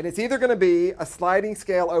 and it's either going to be a sliding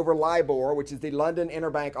scale over LIBOR, which is the London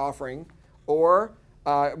Interbank Offering, or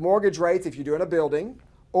mortgage rates if you're doing a building,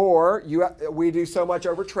 or we do so much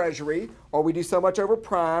over Treasury, or we do so much over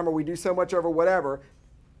Prime, or we do so much over whatever.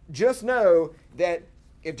 Just know that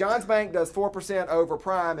if John's bank does 4% over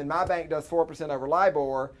Prime and my bank does 4% over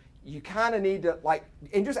LIBOR, you kind of need to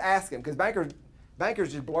and just ask them, because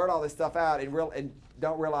bankers just blurt all this stuff out and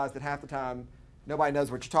don't realize that half the time nobody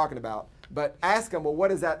knows what you're talking about. But ask them, well,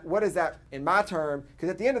 what is that in my term? Because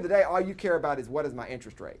at the end of the day, all you care about is what is my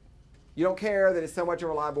interest rate. You don't care that it's so much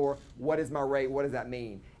over LIBOR. What is my rate? What does that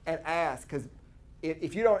mean? And ask, because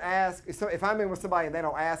if you don't ask, so if I'm in with somebody and they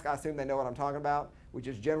don't ask, I assume they know what I'm talking about, which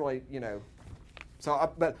is generally,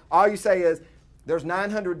 but all you say is there's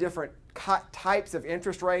 900 different types of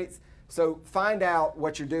interest rates, so find out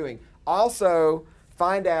what you're doing. Also,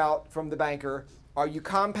 find out from the banker, are you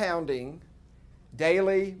compounding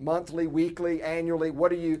daily, monthly, weekly, annually?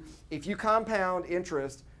 If you compound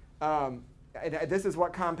interest, and this is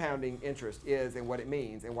what compounding interest is and what it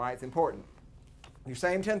means and why it's important. Your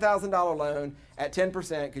same $10,000 loan at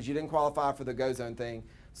 10% because you didn't qualify for the Go Zone thing,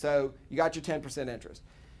 so you got your 10% interest.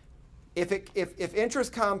 If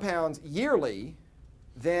interest compounds yearly,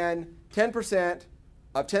 then 10%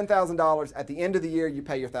 of $10,000 at the end of the year you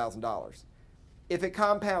pay your $1,000. If it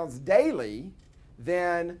compounds daily,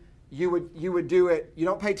 then you would do it. You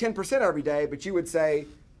don't pay 10% every day, but you would do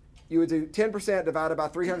 10% divided by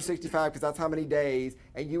 365 because that's how many days,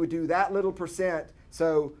 and you would do that little percent.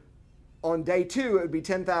 So on day 2 it would be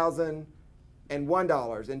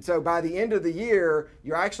 $10,001, and so by the end of the year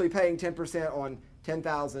you're actually paying 10% on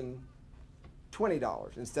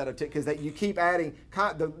 $10,020 instead of because you keep adding.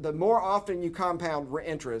 The more often you compound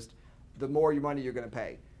interest, the more your money you're going to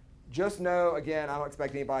pay. Just know, again, I don't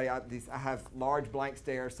expect anybody. I have large blank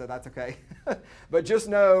stares, so that's okay. But just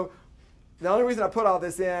know, the only reason I put all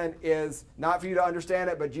this in is not for you to understand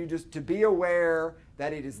it, but you just to be aware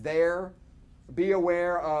that it is there. Be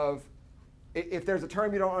aware of, if there's a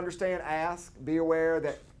term you don't understand, ask. Be aware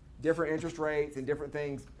that different interest rates and different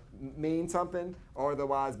things mean something, or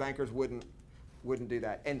otherwise bankers wouldn't do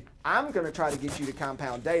that. And I'm going to try to get you to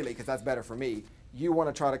compound daily because that's better for me. You want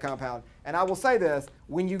to try to compound. And I will say this,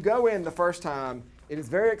 when you go in the first time, it is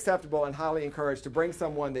very acceptable and highly encouraged to bring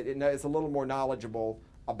someone that is a little more knowledgeable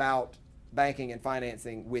about banking and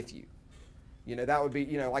financing with you. That would be,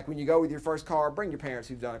 like when you go with your first car, bring your parents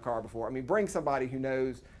who've done a car before. I mean, bring somebody who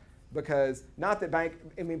knows, because not that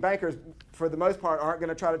bankers for the most part aren't going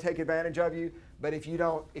to try to take advantage of you, but if you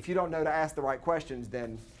don't know to ask the right questions,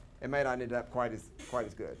 then it may not end up quite as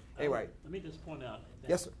good. Anyway. Let me just point out that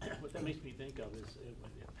yes, sir. What that makes me think of is if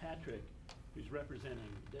Patrick, who's representing,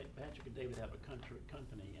 Patrick and David have a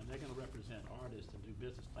company, and they're going to represent artists and do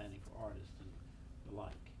business planning for artists and the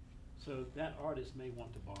like. So that artist may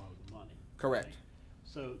want to borrow the money. Correct. Right?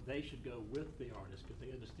 So they should go with the artist because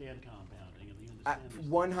they understand compounding and they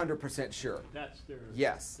understand. 100% sure. That's their.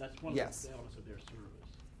 Yes. That's one of the elements of their service.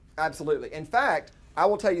 Absolutely. In fact, I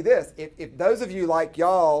will tell you this: if those of you like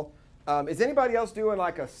y'all, is anybody else doing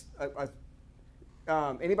like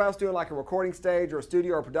anybody else doing like a recording stage or a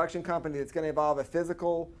studio or a production company that's going to involve a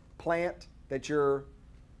physical plant that you're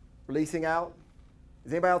leasing out?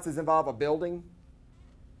 Is anybody else involved a building?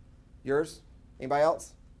 Yours? Anybody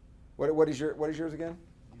else? What is yours again?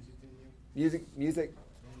 Music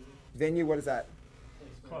venue. What is that?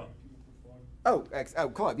 Club. Oh,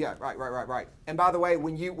 club. Yeah, right. And by the way,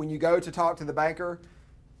 when you go to talk to the banker,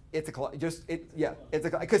 it's a club. It's a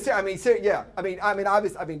club. Because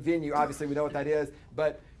venue. Obviously, we know what that is.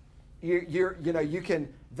 But you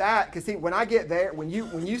can that because see when I get there, when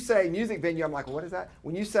you say music venue, I'm like, well, what is that?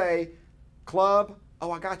 When you say club, oh,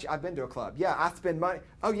 I got you. I've been to a club. Yeah, I spend money.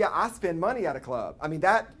 Oh yeah, I spend money at a club.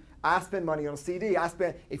 I spend money on a CD.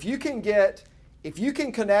 If you can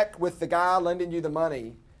connect with the guy lending you the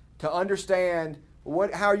money to understand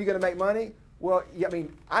how are you going to make money? Well,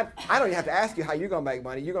 I don't even have to ask you how you're going to make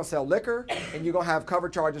money. You're going to sell liquor and you're going to have cover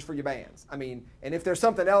charges for your bands. And if there's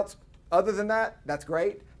something else other than that, that's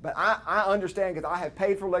great. But I understand because I have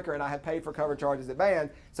paid for liquor and I have paid for cover charges at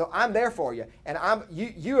bands. So I'm there for you. And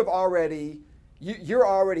you're already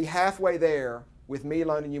halfway there with me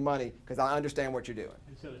loaning you money because I understand what you're doing.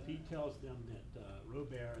 And so if he tells them that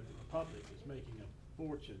Robert at the Republic is making a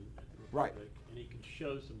fortune at the Right. Republic, and he can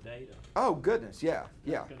show some data. Oh goodness, yeah.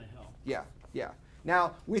 That's going to help. Yeah.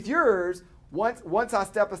 Now with yours, once I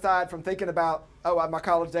step aside from thinking about, my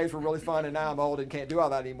college days were really fun and now I'm old and can't do all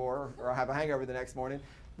that anymore, or I have a hangover the next morning.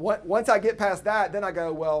 Once I get past that, then I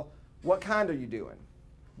go, well, what kind are you doing?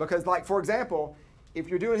 Because, like, for example, if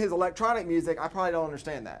you're doing his electronic music, I probably don't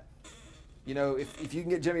understand that. You know, if you can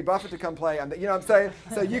get Jimmy Buffett to come play, you know what I'm saying?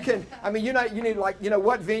 So you can, I mean, you need, like, you know,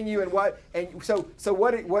 what venue and what, and so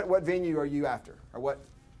what venue are you after? Or what,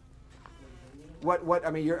 I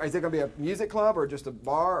mean, is it going to be a music club or just a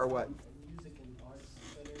bar or what? Music and arts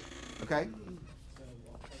center. Okay. So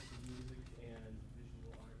all types of music and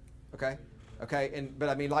visual art. Okay. Okay. But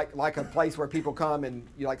I mean, like a place where people come and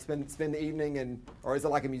you like spend the evening, or is it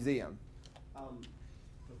like a museum? The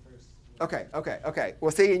first. Okay.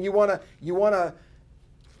 Well, see, and you wanna,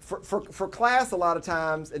 for class a lot of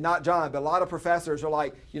times, and not John, but a lot of professors are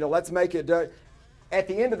like, you know, let's make it. At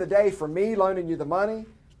the end of the day, for me loaning you the money,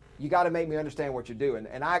 you got to make me understand what you're doing,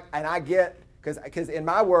 and I get, because in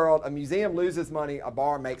my world, a museum loses money, a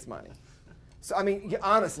bar makes money. So I mean,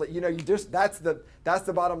 honestly, you know, that's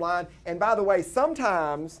the bottom line. And by the way,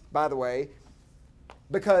 sometimes,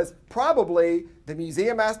 because probably the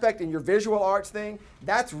museum aspect and your visual arts thing,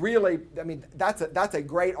 that's really, I mean, that's a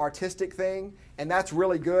great artistic thing, and that's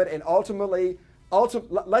really good. And ultimately,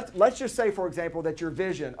 let's just say, for example, that your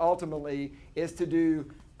vision ultimately is to do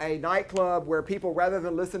a nightclub where people, rather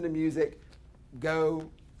than listen to music, go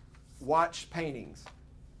watch paintings.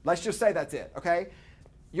 Let's just say that's it, okay?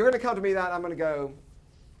 You're going to come to me that I'm going to go,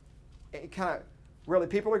 kind of, really,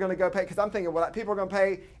 people are going to go pay, because I'm thinking, well, people are going to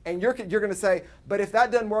pay, and you're going to say, but if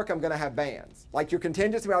that doesn't work, I'm going to have bands. Like your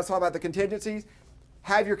contingency, when I was talking about the contingencies,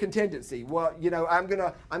 have your contingency. Well, you know, I'm going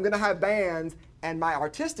to have bands, and my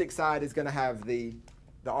artistic side is going to have the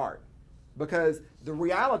art. Because the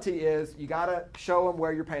reality is you got to show them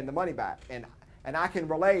where you're paying the money back. And I can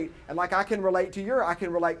relate, and like I can relate to I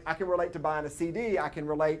can relate to buying a CD, I can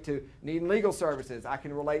relate to needing legal services, I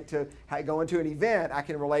can relate to going to an event, I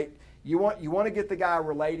can relate, you want to get the guy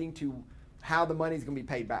relating to how the money's going to be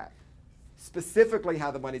paid back. Specifically how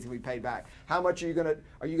the money's going to be paid back. How much are you going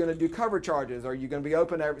to do cover charges? Are you going to be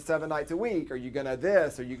open 7 nights a week? Are you going to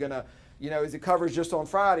this? Are you going to, you know, is it covers just on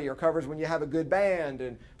Friday or covers when you have a good band?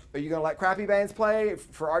 And are you going to let crappy bands play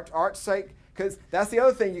for art's sake? Because that's the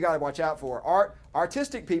other thing you got to watch out for.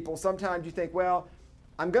 Artistic people, sometimes you think, well,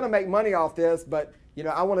 I'm going to make money off this, but you know,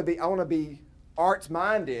 I want to be arts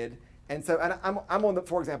minded, and so I'm on the,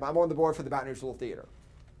 for example, I'm on the board for the Baton Rouge Little Theater.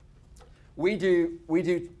 We do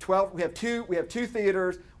 12. We have two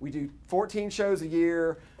theaters. We do 14 shows a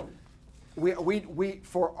year. We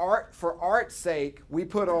for art's sake, we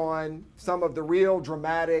put on some of the real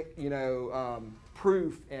dramatic, you know,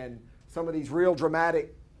 proof and some of these real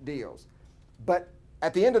dramatic deals. But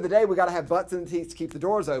at the end of the day, we got to have butts in the seats to keep the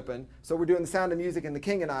doors open. So we're doing The Sound of Music and The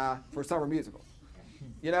King and I for summer musical.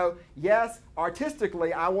 You know, yes,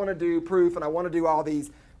 artistically, I want to do proof and I want to do all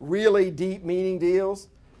these really deep meaning deals.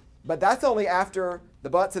 But that's only after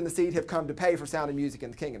the butts in the seat have come to pay for Sound of Music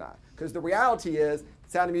and The King and I. Because the reality is,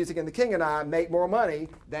 Sound of Music and The King and I make more money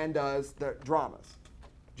than does the dramas.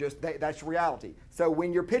 That's reality. So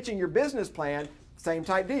when you're pitching your business plan, same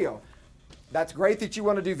type deal. That's great that you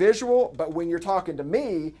want to do visual, but when you're talking to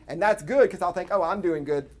me, and that's good because I'll think, oh, I'm doing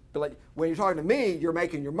good. But like, when you're talking to me, you're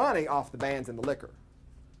making your money off the bands and the liquor.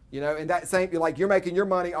 You know, and that same, like you're making your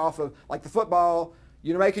money off of, like the football,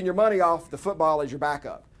 you're making your money off the football as your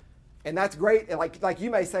backup. And that's great. And like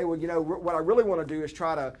you may say, well, you know, what I really want to do is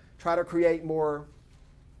try to create more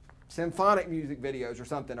symphonic music videos or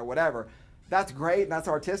something or whatever. That's great and that's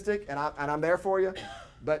artistic, and I'm there for you.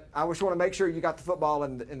 But I just want to make sure you got the football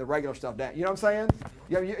and the regular stuff down. You know what I'm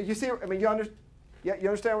saying? You see? I mean, you understand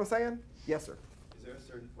what I'm saying? Yes, sir. Is there a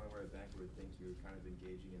certain point where a bank would think you're kind of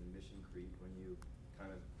engaging in mission creep when you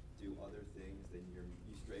kind of do other things than you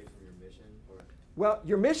stray from your mission? Or well,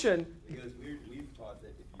 your mission. Because we've taught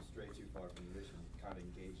that if you stray too far from your mission, you kind of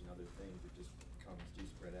engage in other things. It just becomes too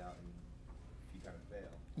spread out and you kind of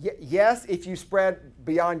fail. Yes, if you spread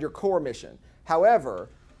beyond your core mission. However,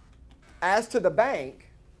 as to the bank.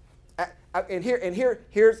 And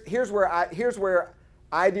here's where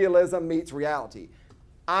idealism meets reality.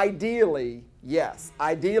 Ideally, yes.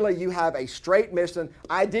 Ideally, you have a straight mission.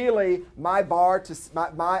 Ideally, my bar just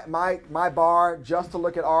to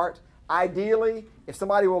look at art. Ideally, if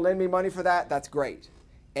somebody will lend me money for that, that's great,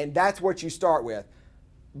 and that's what you start with.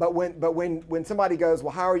 But when somebody goes,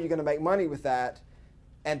 well, how are you going to make money with that,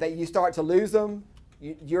 and that you start to lose them,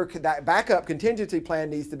 that backup contingency plan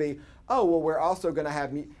needs to be, oh, well, we're also going to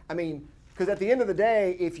have I mean. Because at the end of the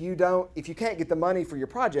day, if you can't get the money for your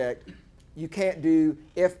project, you can't do,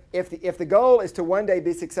 if the goal is to one day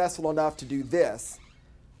be successful enough to do this,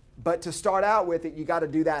 but to start out with it, you got to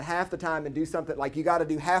do that half the time and do something like you got to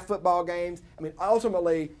do half football games. I mean,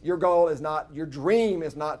 ultimately, your dream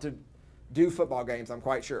is not to do football games, I'm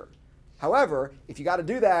quite sure. However, if you got to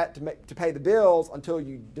do that to pay the bills until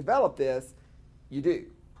you develop this, you do.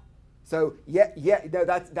 So no,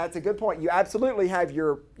 that's a good point. You absolutely have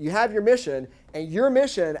your mission, and your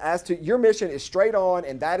mission is straight on,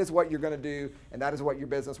 and that is what you're going to do, and that is what your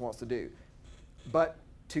business wants to do. But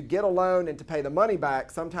to get a loan and to pay the money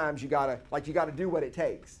back, sometimes you gotta do what it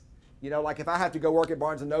takes. You know, like if I have to go work at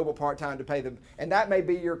Barnes & Noble part-time to pay them, and that may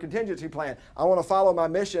be your contingency plan. I want to follow my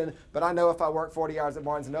mission, but I know if I work 40 hours at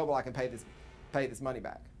Barnes & Noble, I can pay this money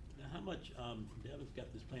back. Now, how much, Devin's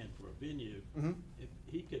got this plan for a venue. Mm-hmm.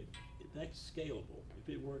 If that's scalable. If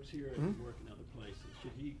it works here, it Mm-hmm. can work in other places.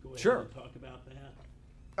 Should he go ahead Sure. and talk about that?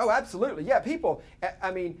 Oh, absolutely. Yeah, people, I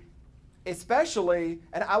mean, especially,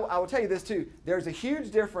 and I will tell you this too, there's a huge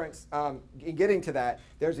difference in getting to that.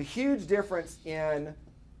 There's a huge difference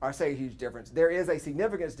I say a huge difference. There is a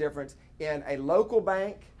significant difference in a local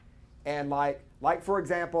bank and like for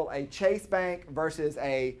example, a Chase Bank versus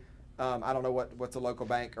I don't know what's a local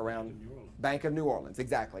bank around. Bank of New Orleans,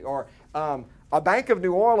 exactly. Or a Bank of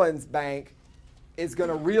New Orleans bank is going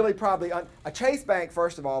to really probably, a Chase Bank,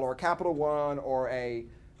 first of all, or a Capital One, or a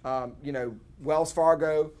Wells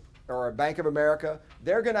Fargo, or a Bank of America,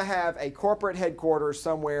 they're going to have a corporate headquarters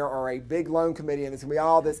somewhere or a big loan committee, and it's going to be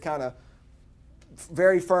all this kind of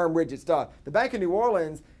very firm, rigid stuff. The Bank of New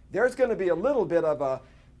Orleans, there's going to be a little bit of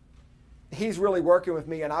he's really working with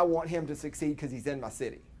me, and I want him to succeed because he's in my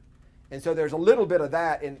city. And so there's a little bit of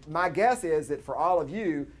that, and my guess is that for all of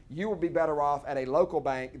you, you will be better off at a local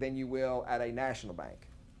bank than you will at a national bank,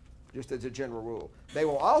 just as a general rule. They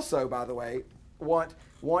will also, by the way, want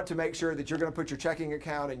to make sure that you're going to put your checking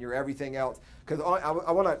account and your everything else. Because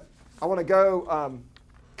I want to go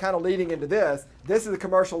kind of leading into this. This is a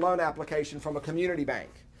commercial loan application from a community bank.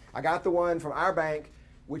 I got the one from our bank,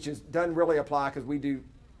 which doesn't really apply because we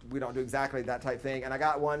don't do exactly that type thing. And I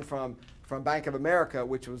got one from Bank of America,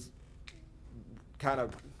 which was kind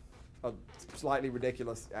of slightly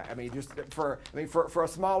ridiculous. I mean, just for a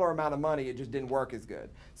smaller amount of money, it just didn't work as good.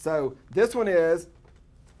 So this one is,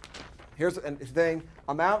 here's the thing,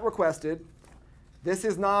 amount requested. This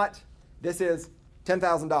is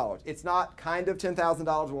 $10,000. It's not kind of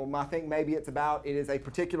 $10,000. Well, I think maybe it is a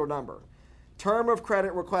particular number. Term of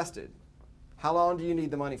credit requested. How long do you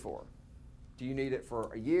need the money for? Do you need it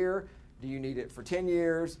for a year? Do you need it for 10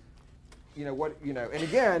 years? And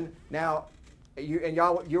again, now,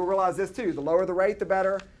 you'll realize this too. The lower the rate, the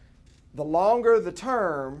better. The longer the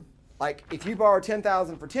term, like if you borrow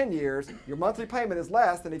 $10,000 for 10 years, your monthly payment is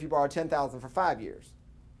less than if you borrow $10,000 for 5 years.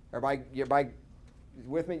 Everybody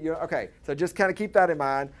with me? Okay, so just kind of keep that in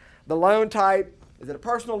mind. The loan type, is it a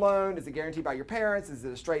personal loan? Is it guaranteed by your parents? Is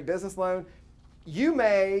it a straight business loan?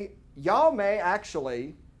 Y'all may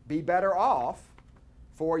actually be better off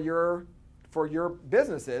for your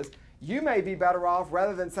businesses. You may be better off,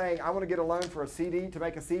 rather than saying, I want to get a loan for a CD, to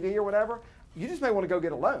make a CD or whatever, you just may want to go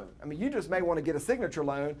get a loan. I mean, you just may want to get a signature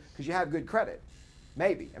loan because you have good credit.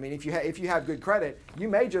 Maybe. I mean, if you have good credit, you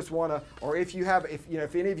may just want to, or if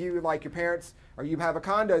any of you, like your parents, or you have a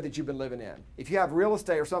condo that you've been living in, if you have real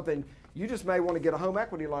estate or something, you just may want to get a home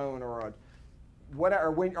equity loan or whatever,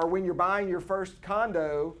 or when you're buying your first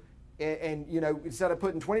condo, and instead of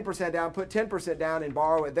putting 20% down, put 10% down and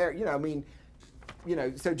borrow it there.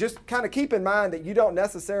 So just kind of keep in mind that you don't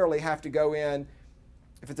necessarily have to go in.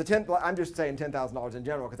 If it's I'm just saying $10,000 in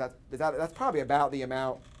general, because that's probably about the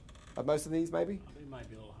amount of most of these, maybe. It might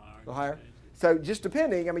be a little higher. A little higher. So just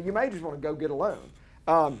depending, you may just want to go get a loan.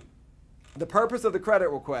 The purpose of the credit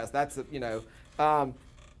request. That's Let me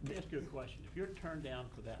ask you a question. If you're turned down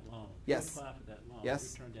for that loan, yes. you apply for that loan,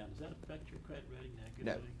 yes. You're turned down, does that affect your credit rating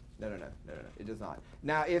negatively? No, it does not.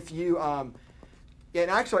 Now, if you and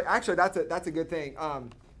actually, that's a good thing.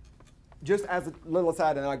 Just as a little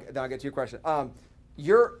aside, and then I'll get to your question.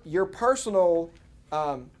 Your personal,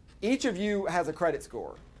 each of you has a credit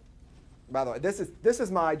score. By the way, this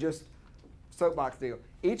is my just soapbox deal.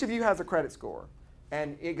 Each of you has a credit score,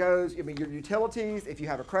 and it goes. Your utilities, if you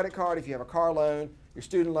have a credit card, if you have a car loan, your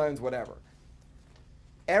student loans, whatever.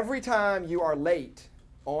 Every time you are late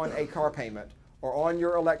on a car payment, or on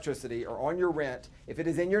your electricity, or on your rent, if it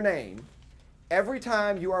is in your name, every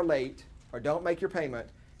time you are late or don't make your payment,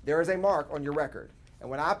 there is a mark on your record. And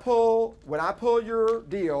when I pull your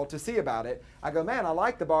deal to see about it, I go, man, I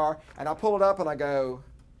like the bar, and I pull it up and I go,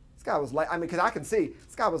 this guy was late. I mean, because I can see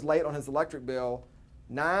this guy was late on his electric bill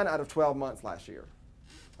 9 out of 12 months last year.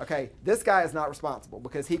 Okay, this guy is not responsible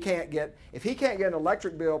because if he can't get an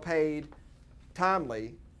electric bill paid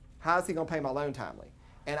timely, how is he going to pay my loan timely?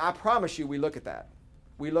 And I promise you, we look at that.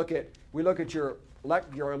 We look at your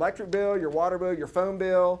electric bill, your water bill, your phone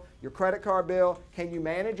bill, your credit card bill. Can you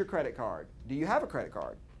manage your credit card? Do you have a credit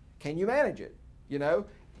card? Can you manage it? You know,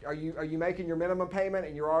 are you making your minimum payment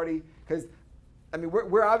and you're already, because I mean,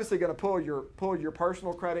 we're obviously going to pull your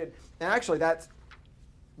personal credit, and actually that's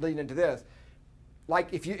leading into this.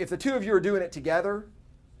 Like if the two of you are doing it together,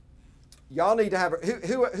 y'all need to have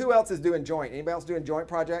who else is doing joint? Anybody else doing joint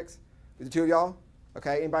projects? The two of y'all?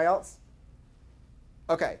 Okay. Anybody else?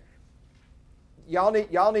 Okay. Y'all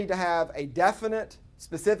need to have a definite,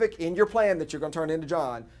 specific in your plan that you're going to turn into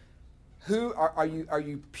John. Who are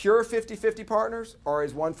you pure 50-50 partners, or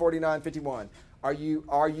is 149-51? Are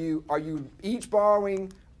you each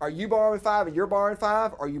borrowing? Are you borrowing 5 and you're borrowing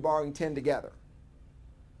 5? Or are you borrowing 10 together?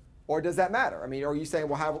 Or does that matter? I mean, are you saying,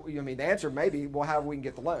 well, how? I mean, the answer may be, well, how we can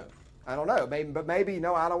get the loan? I don't know. Maybe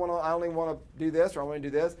no. I only want to do this, or I want to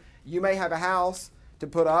do this. You may have a house to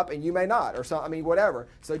put up, and you may not, or something. I mean, whatever.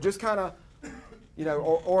 So just kind of, you know,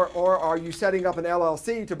 or are you setting up an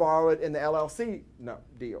LLC to borrow it in the LLC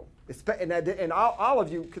deal? And all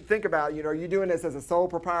of you could think about, you know, are you doing this as a sole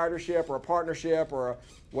proprietorship or a partnership or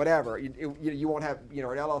whatever? You won't have, you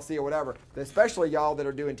know, an LLC or whatever. But especially y'all that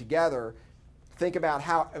are doing together, think about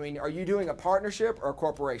how, I mean, are you doing a partnership or a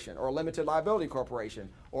corporation or a limited liability corporation?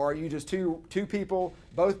 Or are you just two people,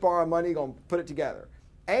 both borrowing money, going to put it together?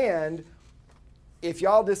 And if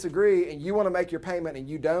y'all disagree and you want to make your payment and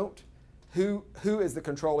you don't, who is the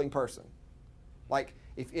controlling person? Like,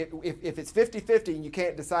 if it's 50-50 and you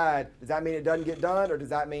can't decide, does that mean it doesn't get done, or does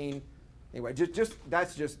that mean, anyway,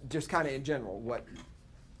 that's just kind of in general what.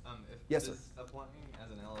 Yes, sir. Does applying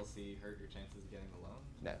as an LLC hurt your chances of getting the loan?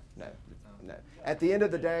 No. At the end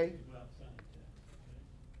of the day,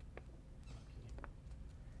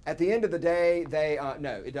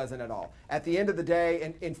 no, it doesn't at all. At the end of the day,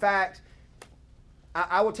 and in fact,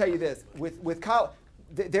 I will tell you this: with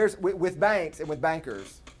banks and with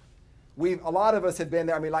bankers. A lot of us had been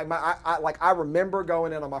there. I mean, I remember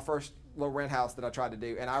going in on my first little rent house that I tried to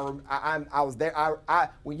do, and I was there.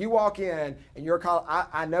 When you walk in and you're called,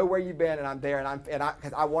 I know where you've been, and I'm there,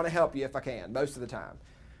 because I want to help you if I can most of the time.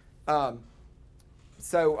 But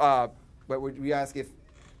you ask the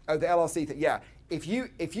LLC thing, yeah. If you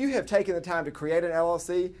have taken the time to create an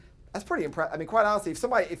LLC, that's pretty impressive. I mean, quite honestly,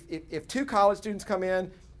 if two college students come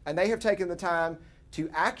in and they have taken the time to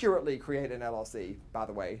accurately create an LLC, by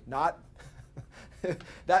the way, not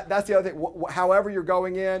that's the other thing. However you're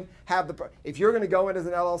going in, if you're going to go in as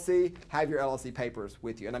an LLC, have your LLC papers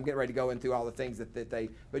with you. And I'm getting ready to go into all the things that they.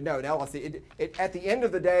 But no, an LLC. At the end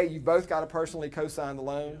of the day, you both got to personally co-sign the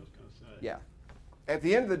loan. Yeah. At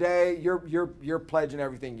the end of the day, you're pledging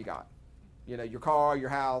everything you got. You know, your car, your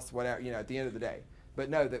house, whatever. You know, at the end of the day. But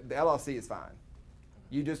no, the LLC is fine.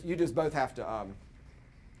 You just both have to,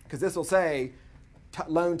 because this will say.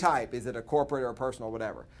 Loan type, is it a corporate or a personal,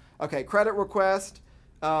 whatever. Okay, credit request,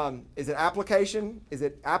 is it application? Is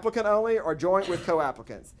it applicant only or joint with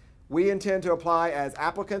co-applicants? We intend to apply as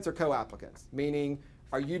applicants or co-applicants, meaning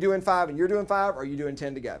are you doing 5 and you're doing 5, or are you doing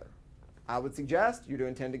 10 together? I would suggest you're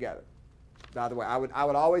doing 10 together. By the way, I would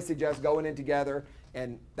always suggest going in together,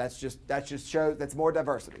 and that just shows that's more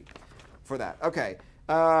diversity for that. Okay,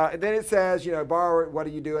 and then it says, you know, borrower, what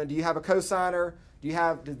are you doing? Do you have a co-signer?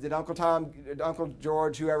 Did Uncle Tom, Uncle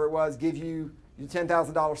George, whoever it was, give you your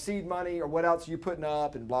 $10,000 seed money, or what else are you putting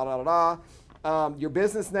up, and blah, blah, blah, blah. Your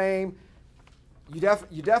business name, you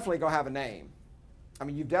definitely going to have a name. I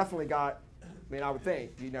mean, you've definitely got, I mean, I would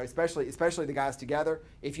think, you know, especially the guys together.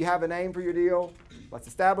 If you have a name for your deal, let's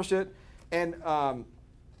establish it. And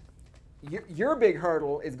your big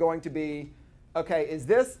hurdle is going to be, okay, is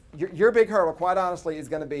this, your big hurdle, quite honestly, is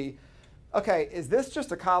going to be, okay, is this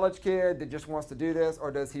just a college kid that just wants to do this,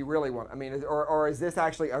 or does he really want, I mean, or is this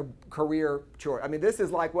actually a career choice? I mean, this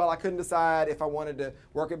is like, well, I couldn't decide if I wanted to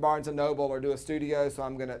work at Barnes & Noble or do a studio, so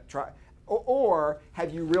I'm going to try. Or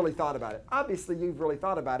have you really thought about it? Obviously, you've really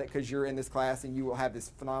thought about it because you're in this class and you will have this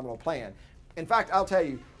phenomenal plan. In fact, I'll tell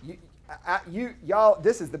you, y'all,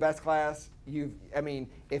 this is the best class. I mean,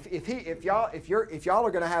 if y'all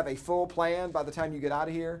are going to have a full plan by the time you get out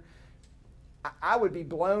of here, I would be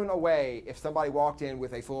blown away if somebody walked in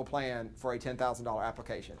with a full plan for a $10,000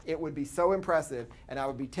 application. It would be so impressive, and I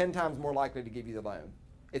would be 10 times more likely to give you the loan.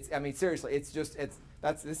 I mean, seriously, that's.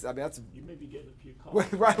 You may be getting a few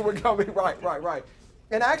calls. Right, we're going right.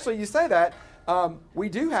 And actually, you say that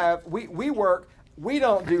we work. We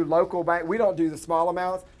don't do local bank. We don't do the small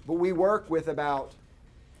amounts, but we work with about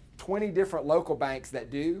 20 different local banks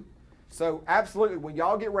that do. So absolutely, when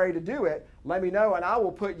y'all get ready to do it, let me know, and I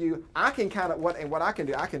will put you. I can kind of what I can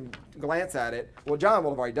do. I can glance at it. Well, John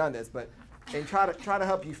will have already done this, but and try to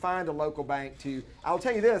help you find a local bank to. I'll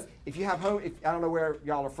tell you this: if you have home, I don't know where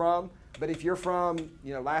y'all are from, but if you're from,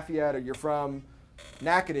 Lafayette, or you're from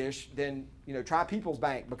Natchitoches, then, try People's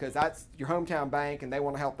Bank, because that's your hometown bank and they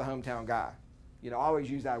want to help the hometown guy. Always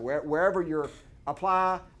use that. Wherever you're,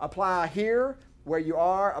 apply here where you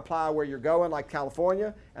are, apply where you're going, like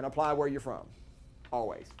California, and apply where you're from.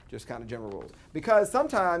 Always. Just kind of general rules. Because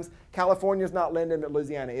sometimes California's not lending, but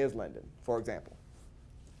Louisiana is lending, for example.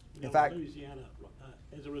 In fact, Louisiana,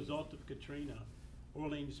 as a result of Katrina,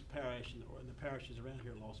 Orleans Parish and the parishes around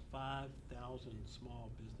here lost 5,000 small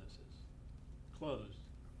businesses, closed,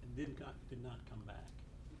 and did not come back.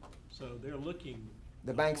 So they're looking.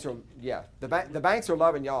 The banks are, the banks are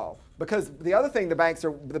loving y'all, because the other thing the banks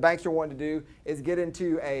are wanting to do is get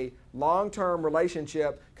into a long-term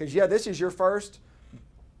relationship. Because this is your first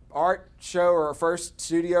art show or first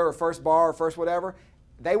studio or first bar or first whatever.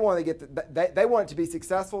 They want to they want it to be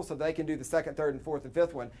successful so they can do the second, third, and fourth and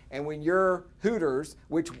fifth one. And when you're Hooters,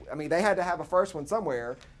 which they had to have a first one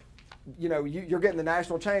somewhere. You're getting the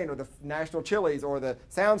national chain or the national Chili's or the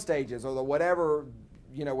sound stages or the whatever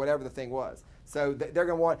the thing was. So they're going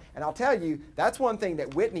to want, and I'll tell you, that's one thing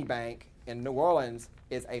that Whitney Bank in New Orleans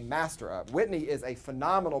is a master of. Whitney is a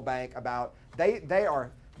phenomenal bank about,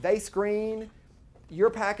 they screen, your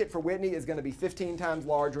packet for Whitney is going to be 15 times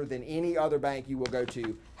larger than any other bank you will go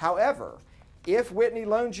to. However, if Whitney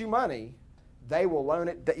loans you money, they will loan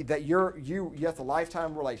it, that's a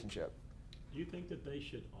lifetime relationship. Do you think that they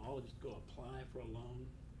should all just go apply for a loan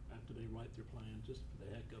after they write their plan, just for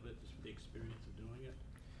the heck of it, just for the experience of doing it?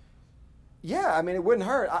 Yeah, it wouldn't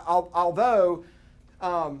hurt. Although,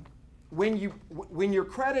 when your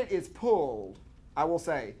credit is pulled, I will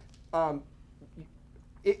say,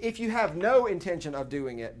 if you have no intention of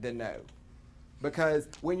doing it, then no. Because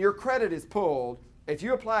when your credit is pulled, if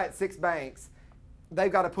you apply at 6 banks,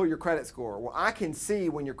 they've got to pull your credit score. Well, I can see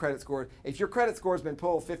when your credit score, if your credit score has been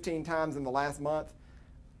pulled 15 times in the last month,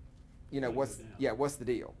 what's the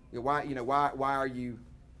deal? Why are you,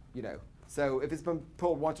 So if it's been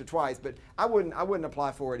pulled once or twice, but I wouldn't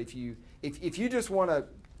apply for it if you just want to.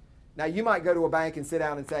 Now you might go to a bank and sit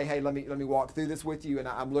down and say, hey, let me walk through this with you, and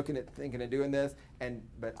I'm looking at thinking of doing this,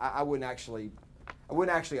 but I wouldn't actually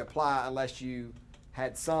apply unless you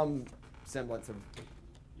had some semblance of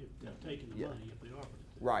taking the money if they offered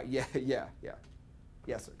it. Right. Yes,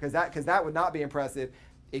 sir. Because that would not be impressive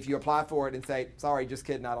if you apply for it and say, sorry, just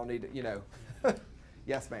kidding, I don't need it.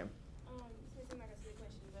 Yes, ma'am. This might not be a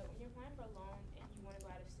question, but when you're applying for a loan and you want to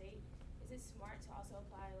go out of state, is it smart to also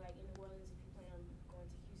apply like in New Orleans if you plan on going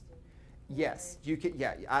to Houston? Yes, you can.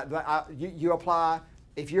 Yeah, you apply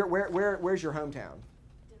if you're where's your hometown?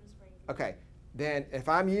 Denham Springs. Okay, then if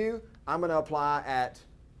I'm you, I'm going to apply at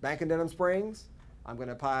Bank of Denham Springs. I'm going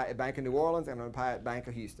to apply at Bank of New Orleans. I'm going to apply at Bank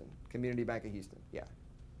of Houston, Community Bank of Houston. Yeah,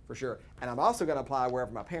 for sure. And I'm also going to apply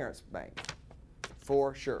wherever my parents bank,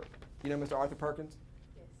 for sure. You know Mr. Arthur Perkins?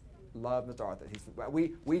 Yes, I do. Love Mr. Arthur.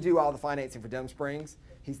 We do all the financing for Denham Springs.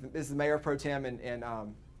 This is the mayor pro tem,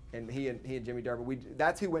 and he and Jimmy Durban.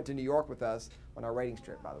 That's who went to New York with us on our ratings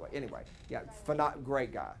trip, by the way. Anyway, yeah,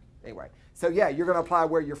 great guy. Anyway, so yeah, you're going to apply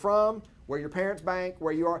where you're from, where your parents bank,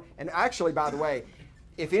 where you are. And actually, by the way,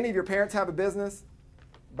 if any of your parents have a business,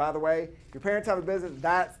 that's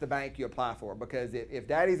the bank you apply for, because if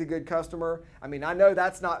daddy's a good customer, I know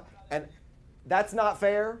that's not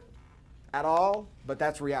fair at all, but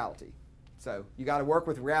that's reality. So you got to work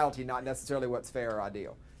with reality, not necessarily what's fair or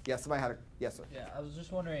ideal. Yes, somebody had a, yes, sir. Yeah, I was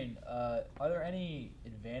just wondering, are there any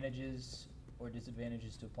advantages or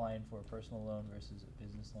disadvantages to applying for a personal loan versus a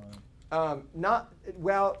business loan?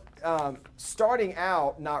 Starting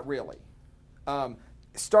out, not really.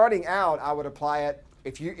 Starting out, I would apply it,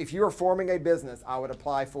 if you are forming a business, I would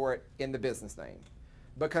apply for it in the business name,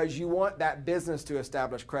 because you want that business to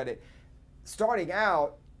establish credit. Starting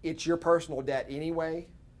out, it's your personal debt anyway,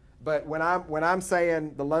 but when I'm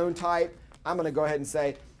saying the loan type, I'm going to go ahead and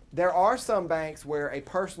say there are some banks where a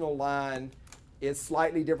personal line is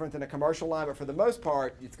slightly different than a commercial line, but for the most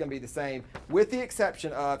part, it's going to be the same, with the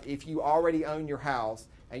exception of if you already own your house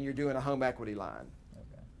and you're doing a home equity line.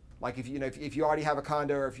 Okay. Like if you already have a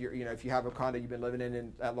condo, or if you have a condo you've been living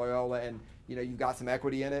in at Loyola, and you've got some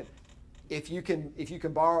equity in it, if you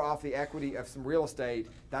can borrow off the equity of some real estate,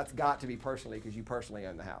 that's got to be personally, because you personally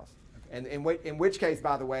own the house. Okay. And in which case,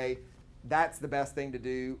 by the way, that's the best thing to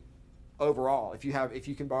do overall. If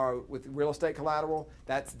you can borrow with real estate collateral,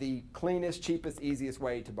 that's the cleanest, cheapest, easiest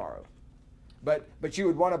way to borrow. But you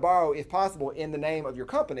would want to borrow, if possible, in the name of your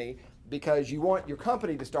company, because you want your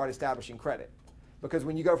company to start establishing credit. Because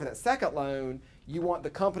when you go for that second loan, you want the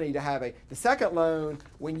company to have the second loan.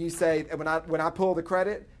 When you say, when I pull the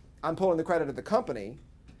credit, I'm pulling the credit of the company,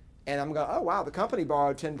 and I'm going, oh wow, the company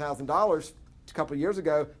borrowed $10,000 a couple of years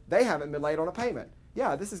ago. They haven't been late on a payment.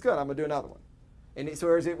 Yeah, this is good. I'm going to do another one. So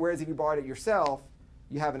whereas if you borrowed it yourself,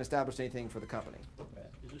 you haven't established anything for the company.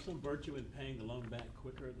 Is there some virtue in paying the loan back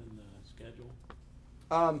quicker than the schedule?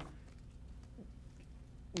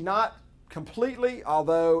 Not completely,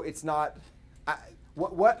 although it's not.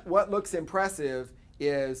 What looks impressive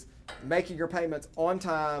is making your payments on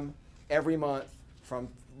time every month from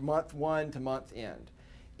month 1 to month end.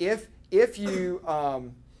 If you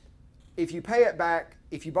pay it back,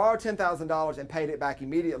 if you borrow $10,000 and paid it back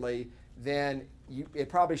immediately, then it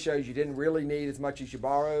probably shows you didn't really need as much as you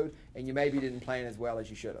borrowed, and you maybe didn't plan as well as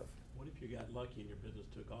you should have. What if you got lucky and your business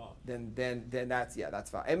took off? Then that's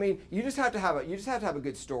fine. I mean, you just have to have a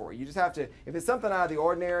good story. You just have to, if it's something out of the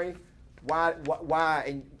ordinary, why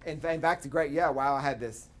and back to great, why I had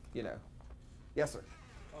this, Yes, sir.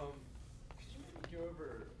 Could you maybe go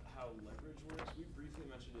over how leverage works? We briefly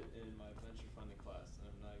mentioned it in my venture funding class,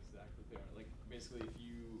 and I'm not exactly clear on it. Like, basically, if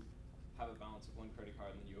you have a balance of one credit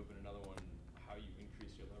card and then you open another one, how you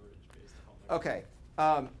increase your leverage based on leverage. Okay.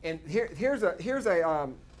 And here's a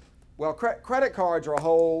well, credit cards are a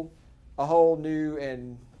whole new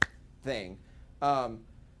thing.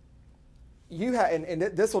 You have, and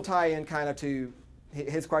this will tie in kind of to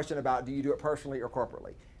his question about do you do it personally or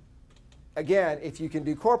corporately. Again, if you can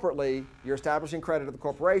do corporately, you're establishing credit of the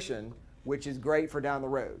corporation, which is great for down the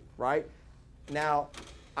road, right? Now,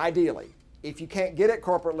 ideally, if you can't get it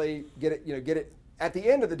corporately, get it at the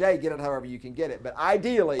end of the day, get it however you can get it. But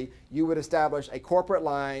ideally, you would establish a corporate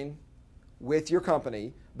line with your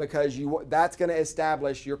company because that's going to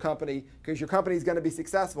establish your company, because your company is going to be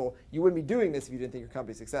successful. You wouldn't be doing this if you didn't think your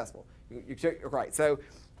company is successful. Right. So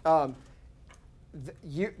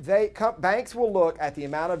banks will look at the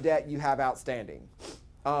amount of debt you have outstanding.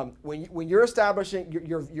 When you're establishing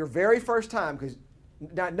your very first time, because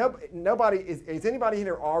nobody is anybody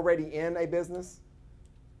here already in a business?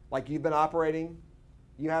 Like you've been operating?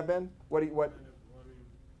 You have been? What? Unofficially,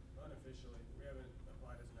 we haven't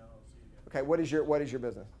applied as an LLC yet. Okay, what is your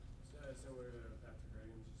business? Similar to Patrick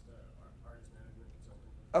Reagan's, just artist management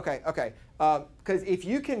consulting. Okay. Because if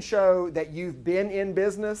you can show that you've been in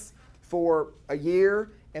business for a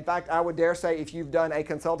year, in fact, I would dare say if you've done a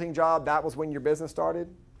consulting job, that was when your business started.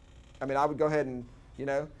 I mean, I would go ahead and,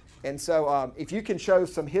 and so if you can show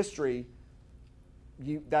some history,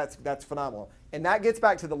 that's phenomenal. And that gets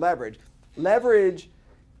back to the leverage. Leverage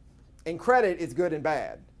in credit is good and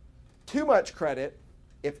bad. Too much credit,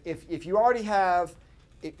 if you already have,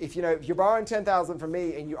 if you're borrowing $10,000 from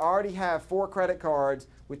me and you already have 4 credit cards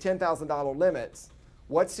with $10,000 limits,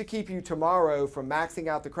 what's to keep you tomorrow from maxing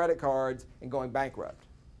out the credit cards and going bankrupt?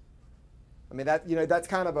 I mean, that's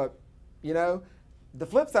kind of a, the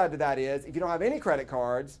flip side to that is if you don't have any credit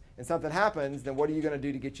cards and something happens, then what are you going to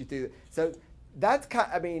do to get you through it? So that's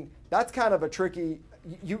kind of a tricky.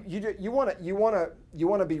 You want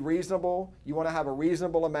to be reasonable. You want to have a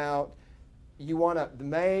reasonable amount. You want to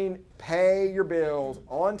pay your bills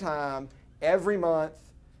on time every month,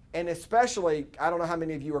 and especially I don't know how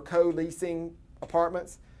many of you are co-leasing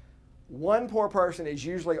apartments. One poor person is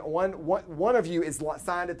usually one of you is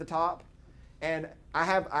signed at the top, and I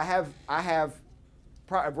have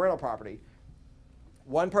rental property.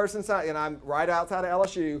 One person signs, and I'm right outside of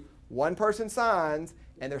LSU. One person signs,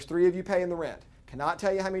 and there's 3 of you paying the rent. Cannot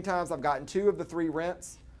tell you how many times I've gotten 2 of the 3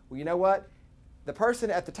 rents. Well, you know what? The person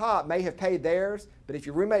at the top may have paid theirs, but if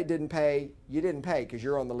your roommate didn't pay, you didn't pay because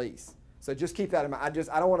you're on the lease. So just keep that in mind.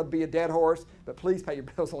 I don't want to be a dead horse, but please pay your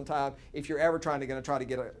bills on time if you're ever try to get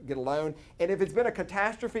a loan. And if it's been a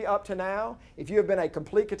catastrophe up to now, if you have been a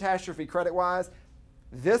complete catastrophe credit-wise,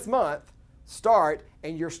 this month start,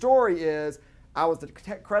 and your story is, I was the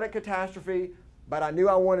credit catastrophe, but I knew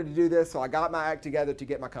I wanted to do this, so I got my act together to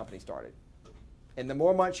get my company started. And the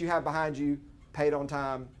more months you have behind you, paid on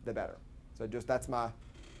time, the better. So just that's my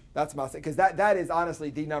because that is honestly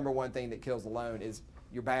the number one thing that kills the loan is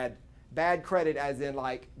your bad credit, as in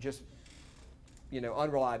like just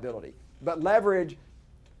unreliability. But leverage,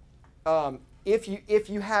 if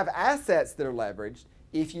you have assets that are leveraged,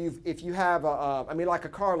 if you have like a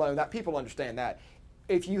car loan, that people understand that.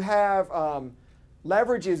 If you have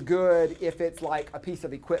leverage is good if it's like a piece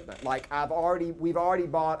of equipment, like we've already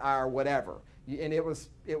bought our whatever, and it was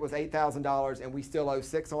 $8,000 and we still owe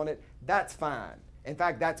 6 on it. That's fine. In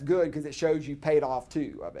fact, that's good because it shows you paid off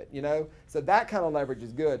 2 of it. So that kind of leverage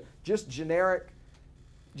is good. Just generic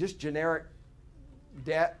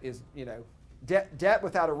debt is debt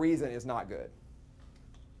without a reason is not good.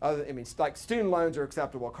 Like student loans are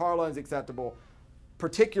acceptable, car loans acceptable,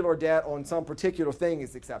 particular debt on some particular thing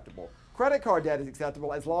is acceptable. Credit card debt is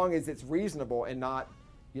acceptable as long as it's reasonable and not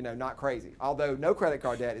crazy. Although no credit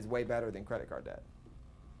card debt is way better than credit card debt.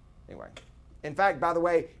 Anyway, in fact, by the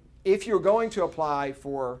way, if you're going to apply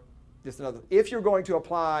for if you're going to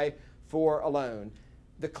apply for a loan,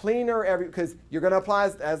 the cleaner because you're going to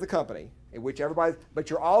apply as a company, in which but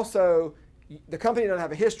you're also, the company doesn't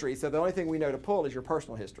have a history, so the only thing we know to pull is your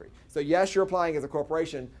personal history. So yes, you're applying as a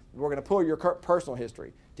corporation. We're going to pull your personal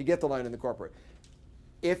history to get the loan in the corporate.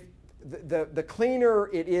 If the cleaner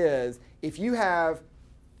it is, if you have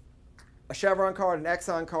a Chevron card, an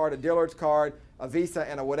Exxon card, a Dillard's card, a Visa,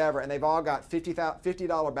 and a whatever, and they've all got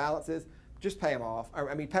 $50 balances, just pay them off.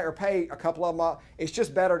 Pay a couple of them off. It's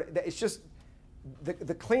just better. It's just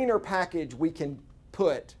the cleaner package we can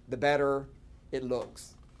put, the better it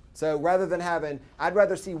looks. So rather than I'd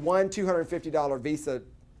rather see one $250 Visa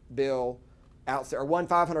bill out, or one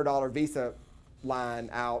 $500 Visa line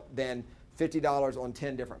out than $50 on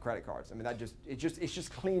 10 different credit cards. I mean, it's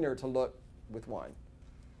just cleaner to look with one.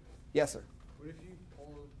 Yes, sir. What if you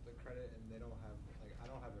pull the credit and they don't have, I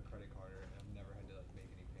don't have a credit card, and I've never had to make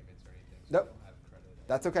any payments or anything, so Nope. I don't have credit.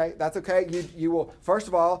 That's okay. That's okay. You will, first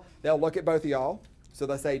of all, they'll look at both of y'all. So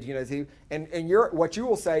they'll say, what you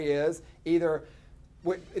will say is either,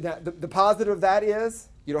 the positive of that is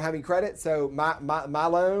you don't have any credit, so my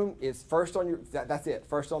loan is first on that's it,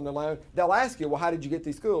 first on the loan. They'll ask you, well, how did you get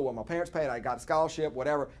through school? Well, my parents paid, I got a scholarship,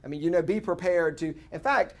 whatever. I mean, be prepared to, in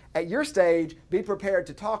fact, at your stage, be prepared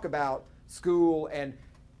to talk about school and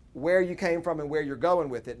where you came from and where you're going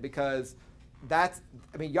with it, because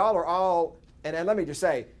y'all are all, and let me just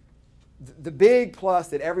say, the big plus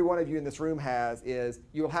that every one of you in this room has is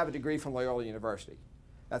you will have a degree from Loyola University.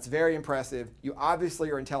 That's very impressive. You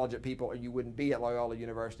obviously are intelligent people, or you wouldn't be at Loyola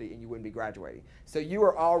University and you wouldn't be graduating. So you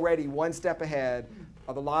are already one step ahead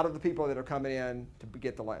of a lot of the people that are coming in to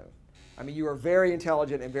get the loan. I mean, you are very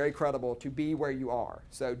intelligent and very credible to be where you are.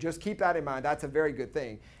 So just keep that in mind. That's a very good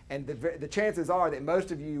thing. And the chances are that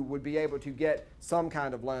most of you would be able to get some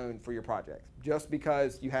kind of loan for your project just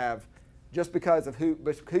because of who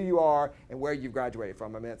you are and where you've graduated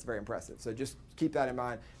from. I mean, that's very impressive. So just keep that in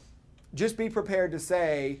mind. Just be prepared to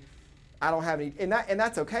say, I don't have any, and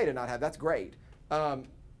that's okay to not have. That's great.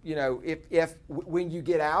 If when you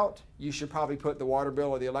get out, you should probably put the water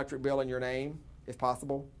bill or the electric bill in your name, if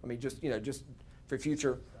possible. I mean, just for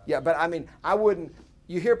future. Yeah, but I mean, I wouldn't.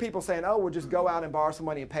 You hear people saying, "Oh, we'll just go out and borrow some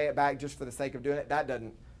money and pay it back just for the sake of doing it." That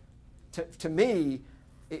doesn't. To me,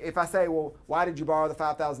 if I say, well, why did you borrow the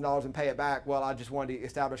 $5,000 and pay it back? Well, I just wanted to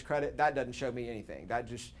establish credit. That doesn't show me anything.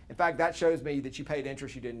 In fact, that shows me that you paid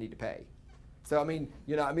interest you didn't need to pay. So,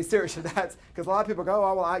 seriously, that's because a lot of people go,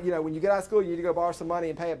 oh, well, when you get out of school, you need to go borrow some money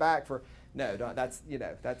and pay it back for. No, that's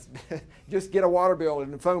just get a water bill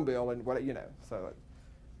and a phone bill and what, so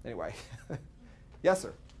anyway. Yes,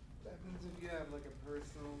 sir. That means if you have a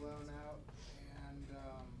personal loan out and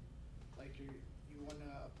you want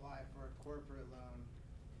to apply for a corporate loan,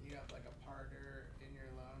 you have a partner in your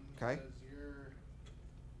loan. Okay. Does your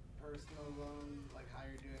personal loan, how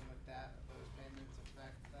you're doing with that, those payments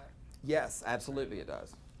affect that? Yes, absolutely it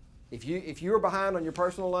does. If you are behind on your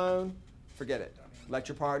personal loan, forget it. Let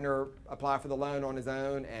your partner apply for the loan on his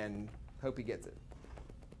own and hope he gets it.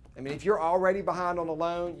 I mean, if you're already behind on a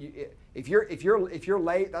loan, if you're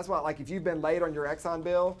late, that's why, if you've been late on your Exxon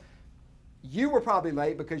bill, you were probably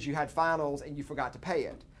late because you had finals and you forgot to pay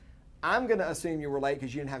it. I'm going to assume you were late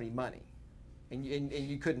because you didn't have any money and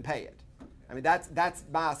you couldn't pay it. I mean, that's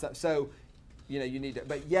my stuff. So, you need to.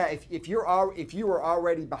 But yeah, if you are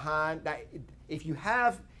already behind, if you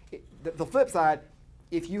have the flip side,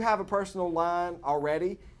 if you have a personal line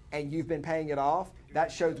already and you've been paying it off,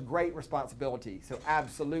 that shows great responsibility. So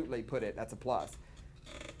absolutely put it. That's a plus.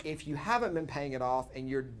 If you haven't been paying it off and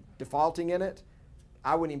you're defaulting in it,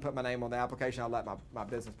 I wouldn't even put my name on the application. I'll let my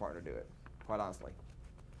business partner do it, quite honestly.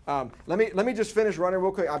 Let me just finish running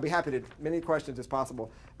real quick. I'll be happy to many questions as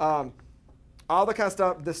possible. All the kind of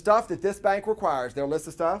stuff, the stuff that this bank requires, they'll list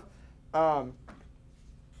the stuff.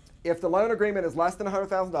 If the loan agreement is less than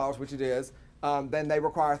 $100,000, which it is, then they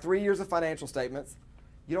require 3 years of financial statements.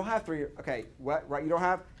 You don't have 3 years. Okay, what? Right? You don't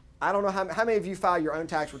have. I don't know how many of you file your own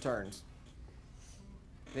tax returns.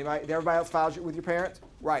 Everybody else files it with your parents?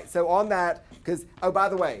 Right. So on that, because, oh, by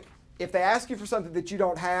the way, if they ask you for something that you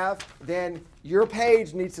don't have, then your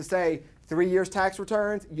page needs to say 3 years tax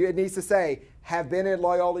returns. It needs to say, have been at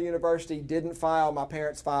Loyola University, didn't file, my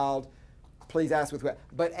parents filed, please ask with.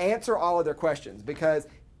 But answer all of their questions, because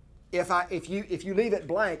if you leave it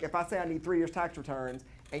blank, if I say I need 3 years tax returns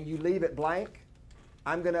and you leave it blank,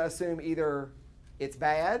 I'm going to assume either it's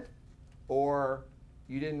bad or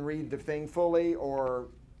you didn't read the thing fully, or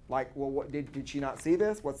what, did she not see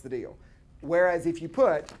this? What's the deal? Whereas if you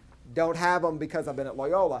put, don't have them because I've been at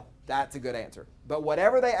Loyola, that's a good answer. But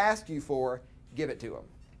whatever they ask you for, give it to them,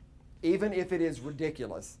 even if it is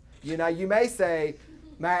ridiculous. You know, you may say,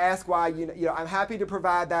 may I ask why, I'm happy to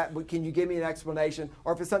provide that, but can you give me an explanation?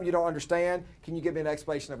 Or if it's something you don't understand, can you give me an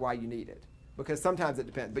explanation of why you need it? Because sometimes it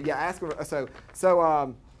depends. But yeah, ask them.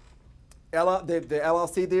 The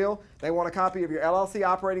LLC deal, they want a copy of your LLC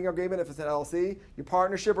operating agreement if it's an LLC, your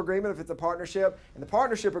partnership agreement if it's a partnership, and the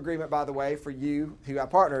partnership agreement, by the way, for you who have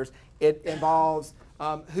partners, it involves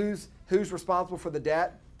who's responsible for the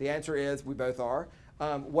debt. The answer is we both are.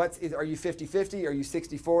 Are you 50-50? Are you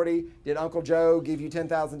 60-40? Did Uncle Joe give you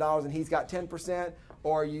 $10,000 and he's got 10%?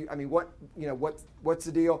 Or what's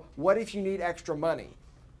the deal? What if you need extra money?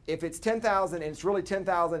 If it's $10,000 and it's really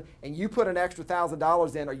 $10,000 and you put an extra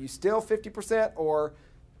 $1,000 in, are you still 50% or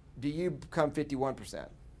do you become 51%? I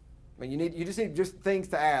mean, you just need things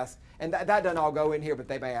to ask, and that doesn't all go in here, but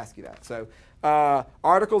they may ask you that. So,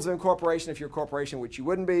 articles of incorporation if you're a corporation, which you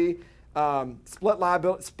wouldn't be. The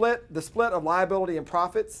split of liability and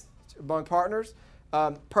profits among partners.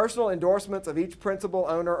 Personal endorsements of each principal,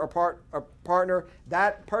 owner, or partner.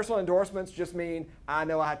 That personal endorsements just mean I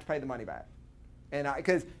know I have to pay the money back. And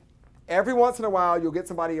because every once in a while you'll get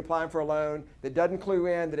somebody applying for a loan that doesn't clue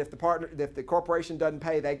in that if the corporation doesn't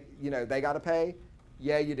pay, they got to pay.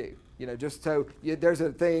 Yeah, you do. Just so there's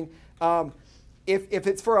a thing. If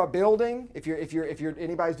it's for a building, if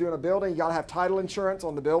anybody's doing a building, you got to have title insurance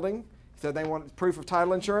on the building. So they want proof of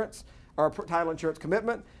title insurance or title insurance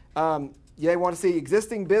commitment. They want to see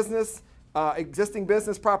existing business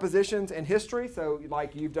propositions and history. So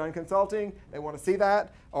like you've done consulting, they want to see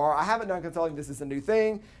that. Or I haven't done consulting, this is a new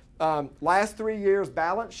thing. Last 3 years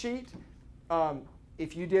balance sheet.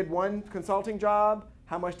 If you did one consulting job,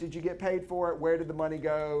 how much did you get paid for it? Where did the money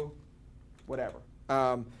go? Whatever.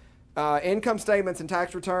 Income statements and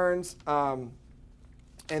tax returns. And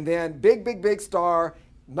then big star,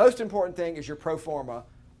 most important thing is your pro forma.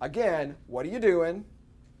 Again, what are you doing?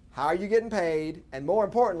 How are you getting paid? And more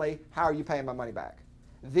importantly, how are you paying my money back?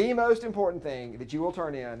 The most important thing that you will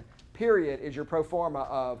turn in, period, is your pro forma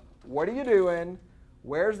of what are you doing,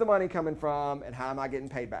 where's the money coming from, and how am I getting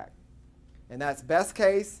paid back? And that's best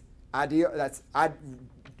case, ideal, that's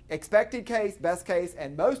expected case, best case,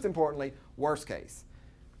 and most importantly, worst case.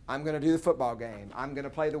 I'm going to do the football game. I'm going to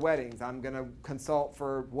play the weddings. I'm going to consult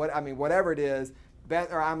for whatever it is.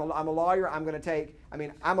 Or I'm a lawyer. I'm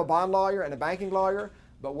a bond lawyer and a banking lawyer.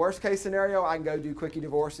 But worst case scenario, I can go do quickie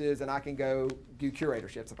divorces and I can go do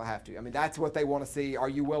curatorships if I have to. I mean, that's what they want to see. Are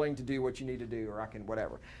you willing to do what you need to do, or I can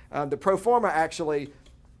whatever. The pro forma actually,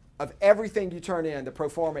 of everything you turn in, the pro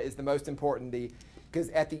forma is the most important. Because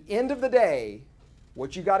at the end of the day,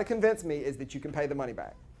 what you got to convince me is that you can pay the money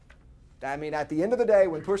back. I mean, at the end of the day,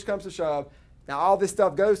 when push comes to shove, now all this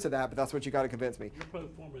stuff goes to that, but that's what you got to convince me. Your pro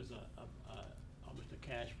forma is almost a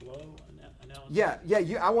cash flow analysis. Yeah.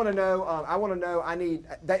 I want to know. I need.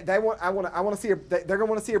 I want to see. They're going to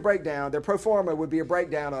want to see a breakdown. Their pro forma would be a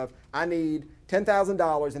breakdown of I need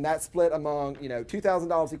 $10,000, and that's split among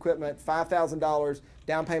 $2,000 equipment, $5,000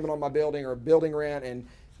 down payment on my building or building rent, and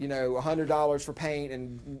 $100 for paint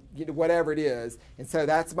and whatever it is. And so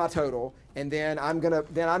that's my total. And then I'm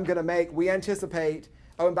gonna make. We anticipate.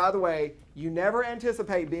 Oh, and by the way, you never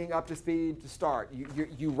anticipate being up to speed to start.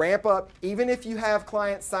 You ramp up. Even if you have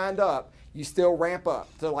clients signed up, you still ramp up.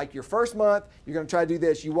 So like your first month, you're going to try to do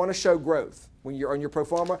this. You want to show growth when you're on your pro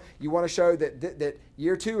forma. You want to show that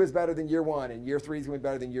year 2 is better than year 1 and year 3 is going to be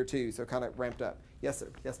better than year 2. So kind of ramped up. Yes, sir.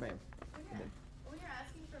 Yes, ma'am. When you're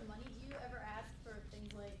asking for money, do you ever ask for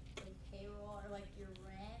things like payroll or like your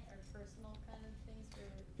rent or personal kind of things?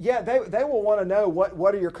 Yeah, they will want to know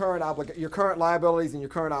what are your current liabilities and your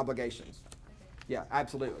current obligations. Okay. Yeah,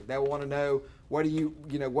 absolutely. They will want to know what do you.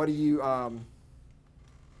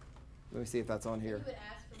 Let me see if that's on here. You would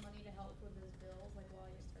ask for money to help with those bills, like while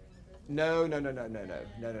you're starting the business.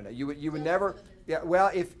 No. You would never. Yeah.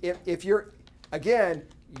 Well, if you're again,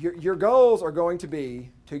 your goals are going to be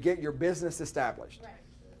to get your business established. Right.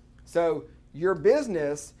 So your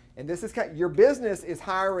business, and your business is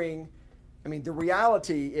hiring. I mean, the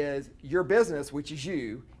reality is your business, which is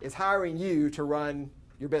you, is hiring you to run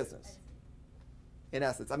your business. In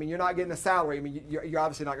essence, I mean, you're not getting a salary. I mean, you're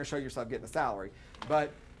obviously not going to show yourself getting a salary,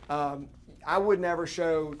 but I would never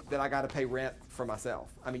show that I got to pay rent for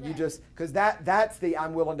myself. I mean, because that's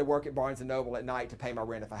I'm willing to work at Barnes & Noble at night to pay my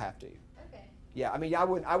rent if I have to. Okay. Yeah, I mean, I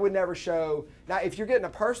would never show. Now, if you're getting a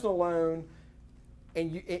personal loan,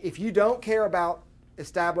 and if you don't care about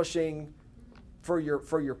establishing for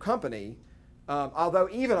your company, although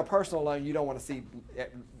even a personal loan, you don't want to see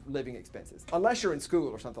living expenses unless you're in school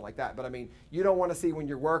or something like that. But I mean, you don't want to see when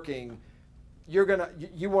you're working. You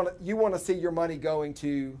want to see your money going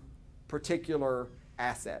to particular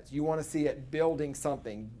assets. You want to see it building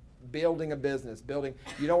something, building a business,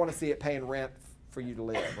 you don't want to see it paying rent for you to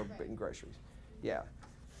live or getting groceries. Yeah.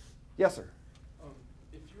 Yes, sir.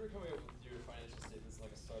 If you were coming up with your financial statements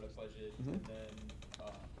like a startup budget Mhm. and then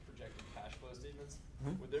projected cash flow statements,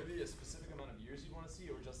 Mhm. would there be a specific amount of years you'd want to see,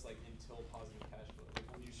 or just like until positive cash flow? Like,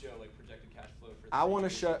 would you show like projected cash flow for? I 3 want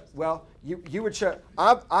to years show, or well, you would show,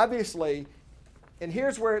 obviously, and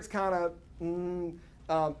here's where it's kind of, and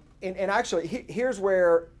actually, here's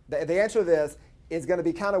where the answer to this is going to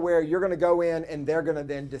be kind of where you're going to go in and they're going to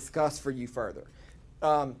then discuss for you further.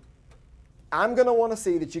 I'm going to want to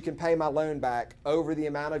see that you can pay my loan back over the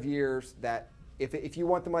amount of years that, if you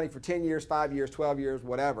want the money for 10 years, 5 years, 12 years,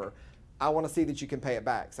 whatever, I want to see that you can pay it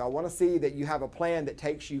back. So I want to see that you have a plan that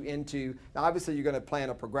takes you into, now obviously you're going to plan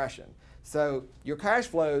a progression. So your cash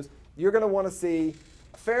flows, you're going to want to see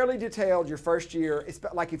fairly detailed your first year. It's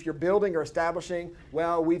like if you're building or establishing,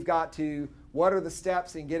 well, we've got to, what are the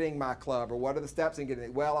steps in getting my club, or what are the steps in getting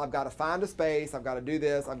it? Well, I've got to find a space, I've got to do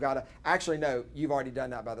this, I've got to, actually no, you've already done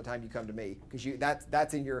that by the time you come to me, because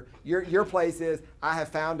that's in your place is, I have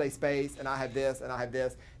found a space and I have this and I have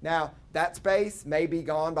this. Now, that space may be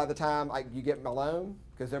gone by the time you get my loan,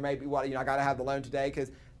 because there may be, I got to have the loan today,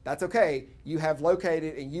 because that's okay. You have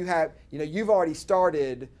located and you have, you've already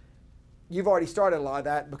started a lot of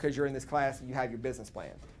that because you're in this class and you have your business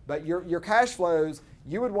plan. But your cash flows,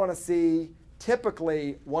 you would want to see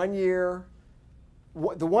typically 1 year.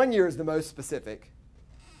 The 1 year is the most specific.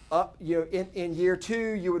 In year 2,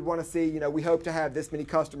 you would want to see, we hope to have this many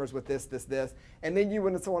customers with this, and then you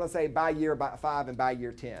would want to say by year 5 and by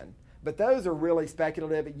year 10. But those are really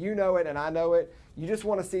speculative. You know it and I know it. You just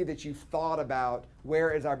want to see that you've thought about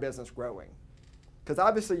where is our business growing. Because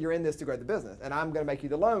obviously you're in this to grow the business, and I'm going to make you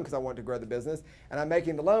the loan because I want to grow the business, and I'm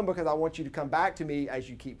making the loan because I want you to come back to me as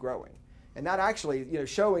you keep growing. And that actually,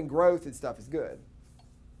 showing growth and stuff is good.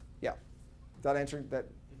 Yeah. Is that answering that?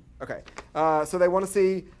 Okay. So they want to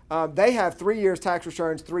see, they have 3 years tax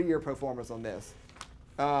returns, 3-year pro formas on this.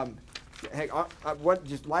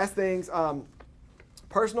 Just last things,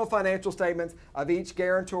 personal financial statements of each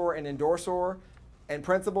guarantor and endorsor and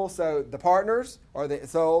principal. So the partners or the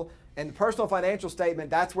sole. And the personal financial statement,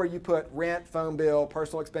 that's where you put rent, phone bill,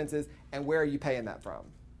 personal expenses, and where are you paying that from?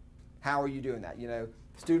 How are you doing that?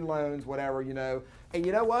 Student loans, whatever, And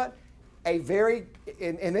you know what? And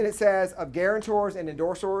then it says of guarantors and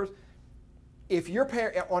endorsers, if your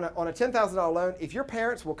on a $10,000 loan, if your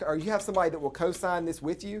parents or you have somebody that will co-sign this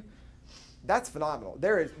with you, that's phenomenal.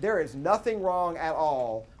 There is nothing wrong at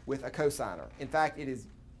all with a co-signer. In fact, it is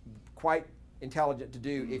quite intelligent to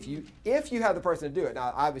do if you have the person to do it.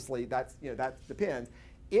 Now, obviously, that depends.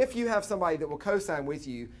 If you have somebody that will co-sign with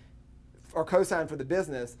you or co-sign for the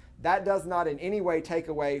business, that does not in any way take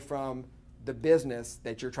away from the business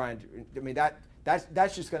that you're trying to. I mean,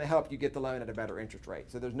 that's just going to help you get the loan at a better interest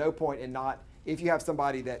rate. So there's no point in not, if you have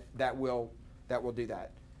somebody that will do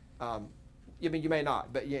that. You may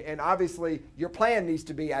not, but and obviously your plan needs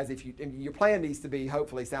to be your plan needs to be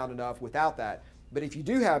hopefully sound enough without that. But if you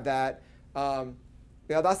do have that.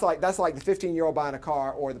 That's like the 15-year-old buying a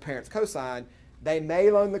car or the parents co-sign. They may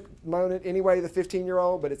loan it anyway to the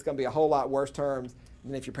 15-year-old, but it's going to be a whole lot worse terms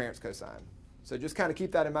than if your parents co-sign. So just kind of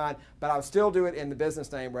keep that in mind. But I would still do it in the business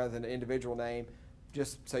name rather than the individual name,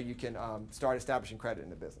 just so you can start establishing credit in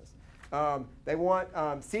the business. They want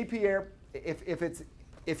CPA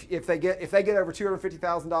if they get over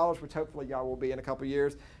 $250,000, which hopefully y'all will be in a couple of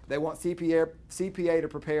years. They want CPA to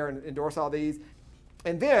prepare and endorse all these,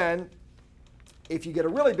 and then. If you get a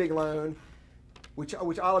really big loan, which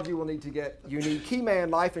all of you will need to get, you need key man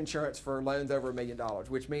life insurance for loans over $1 million.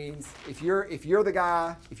 Which means if you're the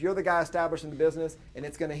guy establishing the business and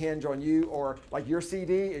it's going to hinge on you, or like your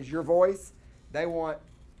CD is your voice, they want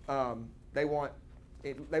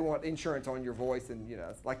insurance on your voice, and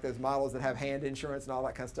it's like those models that have hand insurance and all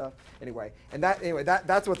that kind of stuff. Anyway,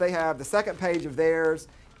 that's what they have. The second page of theirs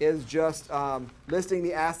is just listing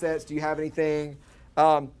the assets. Do you have anything?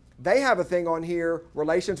 They have a thing on here,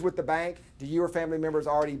 relations with the bank. Do you or family members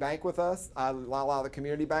already bank with us? A lot of the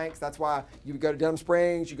community banks. That's why you go to Denham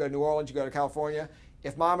Springs, you go to New Orleans, you go to California.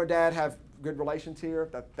 If mom or dad have good relations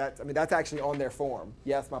here, that's actually on their form.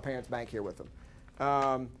 Yes, my parents bank here with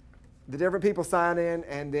them. The different people sign in,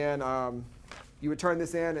 and then you would turn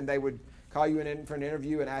this in, and they would call you in for an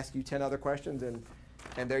interview and ask you 10 other questions, and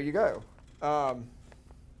there you go. All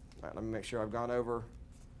right, let me make sure I've gone over.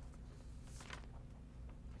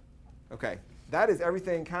 Okay, that is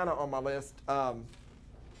everything kind of on my list.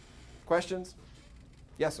 Questions?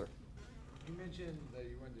 Yes, sir. You mentioned that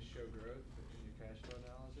you wanted to show growth in your cash flow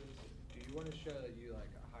analysis. Do you want to show that you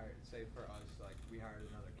hired, say for us, we hired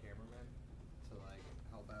another cameraman to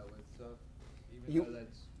help out with stuff, even though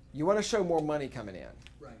that's You want to show more money coming in.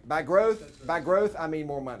 Right. By growth, I mean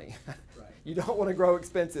more money. Right. You don't want to grow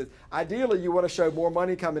expenses. Ideally, you want to show more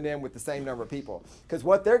money coming in with the same number of people. Because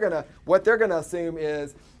what they're gonna assume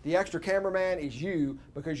is the extra cameraman is you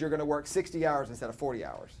because you're gonna work 60 hours instead of 40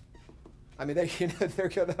 hours. I mean, they're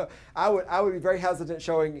gonna. I would be very hesitant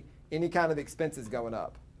showing any kind of expenses going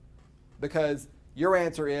up, because your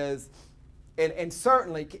answer is, and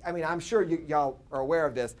certainly, I mean, I'm sure y'all are aware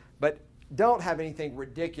of this, but don't have anything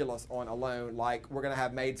ridiculous on a loan like we're going to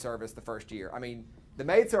have maid service the first year. I mean, the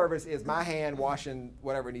maid service is my hand washing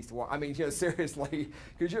whatever it needs to wash. I mean, seriously,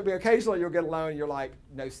 because occasionally you'll get a loan and you're like,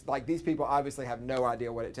 no, like these people obviously have no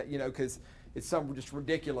idea what it takes, because it's some just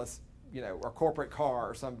ridiculous, or corporate car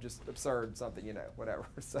or some just absurd something, whatever.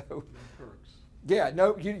 So, No perks. yeah,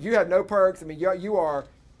 no, you have no perks. I mean, you are,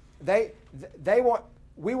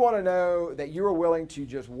 we want to know that you are willing to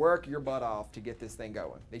just work your butt off to get this thing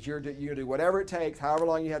going. That you do whatever it takes, however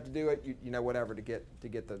long you have to do it, whatever to get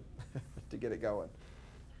the to get it going.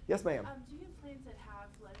 Yes, ma'am. Do you have plans that have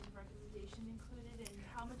letters of recommendation included, and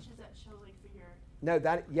how much does that show, like, for your? No,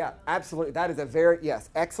 absolutely. That is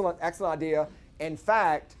excellent idea. In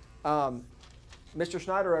fact, Mr.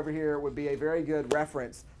 Schneider over here would be a very good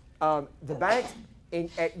reference. The banks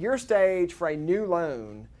at your stage for a new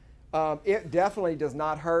loan. It definitely does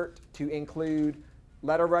not hurt to include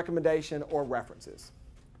letter of recommendation or references.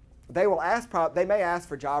 They will they may ask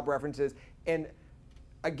for job references, and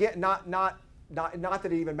again, not that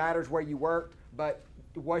it even matters where you worked, but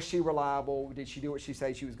was she reliable? Did she do what she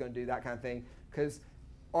said she was going to do? That kind of thing. Because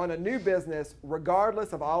on a new business,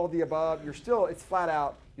 regardless of all of the above, it's flat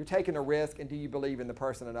out, you're taking a risk, and do you believe in the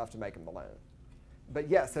person enough to make them the loan? But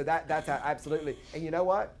yes, so that's absolutely. And you know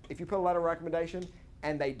what? If you put a letter of recommendation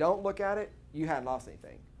and they don't look at it, you haven't lost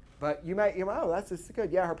anything. But you may, that's just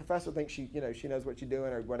good. Yeah, her professor thinks she knows what she's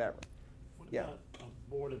doing or whatever. What Yeah. about a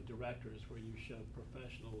board of directors where you show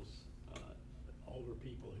professionals, older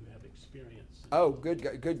people who have experience? Oh,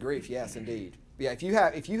 good grief, yes, indeed. Yeah, if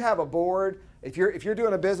you have a board, if you're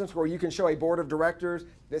doing a business where you can show a board of directors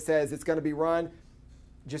that says it's going to be run,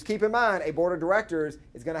 just keep in mind a board of directors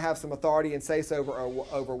is going to have some authority and say so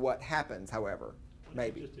over what happens. However,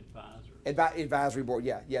 maybe Just advisory. Advisory board,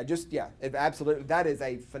 absolutely. That is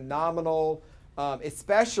a phenomenal,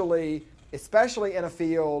 especially in a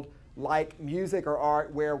field like music or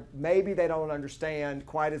art, where maybe they don't understand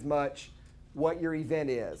quite as much what your event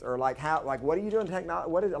is, or what are you doing?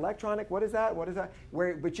 What is electronic? What is that?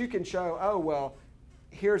 But you can show, oh well,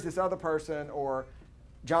 here's this other person, or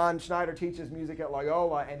John Schneider teaches music at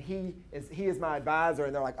Loyola, and he is my advisor,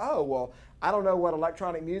 and they're like, oh well, I don't know what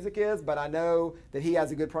electronic music is, but I know that he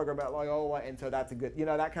has a good program at Loyola, and so that's a good,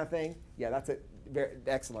 that kind of thing. Yeah, that's a very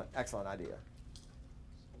excellent idea.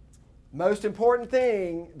 Most important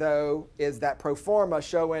thing, though, is that pro forma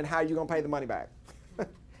showing how you're going to pay the money back.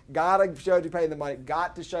 Got to show you paying the money.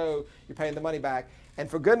 Got to show you're paying the money back. And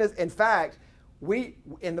for goodness, in fact,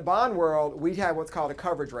 in the bond world, we have what's called a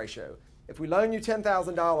coverage ratio. If we loan you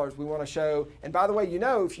 $10,000, we want to show. And by the way,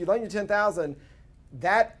 if you loan you $10,000,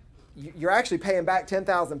 that you're actually paying back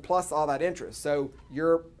 $10,000 plus all that interest. So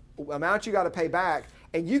your amount you got to pay back,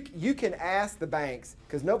 and you can ask the banks,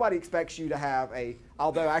 because nobody expects you to have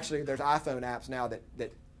although actually there's iPhone apps now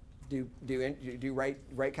that do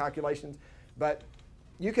rate calculations, but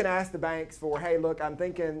you can ask the banks for, hey, look, I'm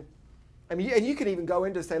thinking. I mean, and you can even go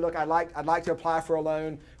into say, look, I'd like to apply for a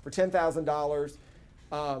loan for $10,000.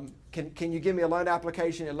 Can you give me a loan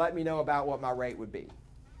application and let me know about what my rate would be?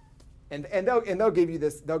 And they'll give you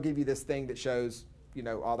this thing that shows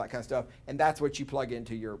all that kind of stuff, and that's what you plug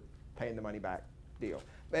into your paying the money back deal.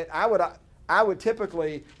 But we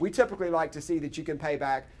typically like to see that you can pay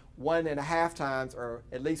back 1.5 times or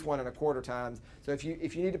at least 1.25 times. So if you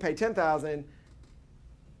need to pay $10,000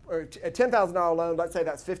 or a $10,000 loan, let's say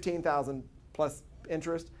that's $15,000 plus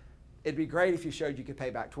interest, it'd be great if you showed you could pay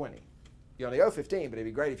back 20. You only owe 15, but it'd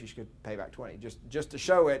be great if you could pay back 20, just to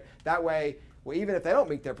show it. That way, well, even if they don't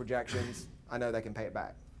meet their projections, I know they can pay it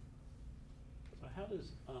back. So how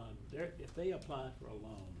does if they apply for a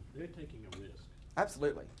loan, they're taking a risk.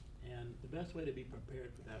 Absolutely. And the best way to be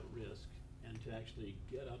prepared for that risk and to actually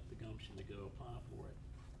get up the gumption to go apply for it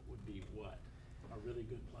would be what? A really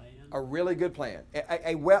good plan? A really good plan.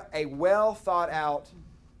 A well thought out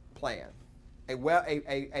plan.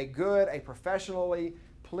 A professionally,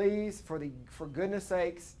 please, for goodness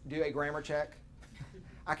sakes, do a grammar check.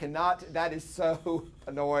 I cannot, that is so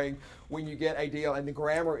annoying when you get a deal and the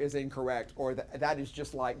grammar is incorrect, or that is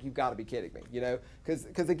just like, you've got to be kidding me,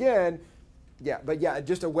 because again,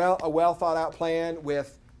 just a well thought out plan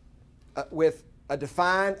with a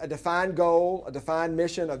defined goal, a defined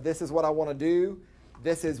mission of this is what I want to do.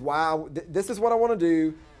 This is why. This is what I want to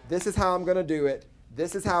do. This is how I'm going to do it.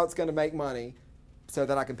 This is how it's going to make money, so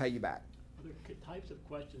that I can pay you back. Are there types of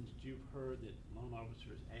questions you've heard that loan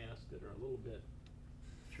officers ask that are a little bit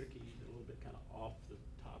tricky, a little bit kind of off the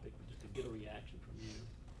topic, but just to get a reaction from you?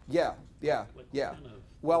 Yeah. What Yeah. kind of-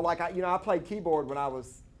 Well, like I played keyboard when I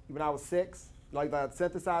was 6, like the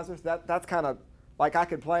synthesizers. That's kind of like I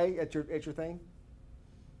could play at your thing.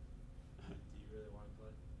 Do you really want to play?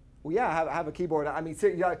 Well, yeah, I have a keyboard. I mean,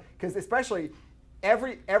 because especially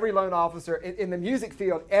every loan officer in the music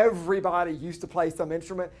field, everybody used to play some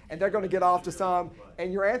instrument, and they're going to get off to some.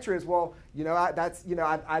 And your answer is, well,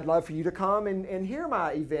 I'd love for you to come and hear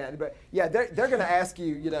my event. But yeah, they're going to ask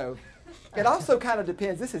you, It also kind of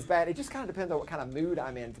depends. This is bad. It just kind of depends on what kind of mood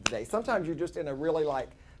I'm in for the day. Sometimes you're just in a really like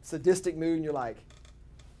sadistic mood, and you're like,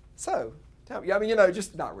 so tell me. I mean,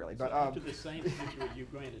 just not really. But So after the Saints victory, you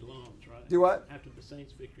granted loans, right? Do what? After the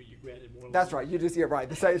Saints victory, you granted more loans. That's right. Right.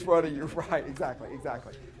 The Saints won, and you're right.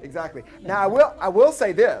 Exactly. Now I will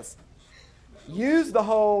say this. Use the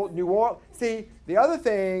whole New Orleans. See, the other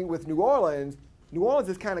thing with New Orleans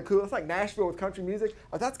is kind of cool. It's like Nashville with country music.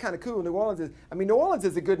 Oh, that's kind of cool. New Orleans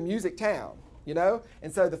is a good music town,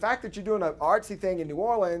 And so the fact that you're doing an artsy thing in New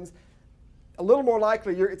Orleans, a little more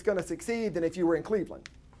likely it's going to succeed than if you were in Cleveland,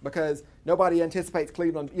 because nobody anticipates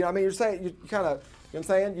Cleveland. You're saying you kind of, what I'm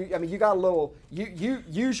saying? You got a little. You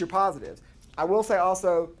use your positives. I will say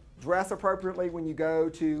also, dress appropriately when you go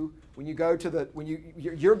to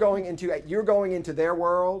you're going into their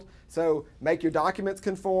world. So make your documents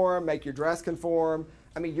conform, make your dress conform.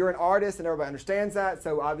 I mean, you're an artist and everybody understands that.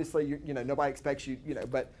 So obviously, nobody expects you,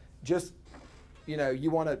 but just, you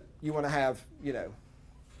want to have,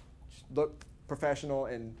 look professional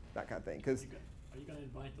and that kind of thing. Because Are you going to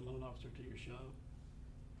invite the loan officer to your show?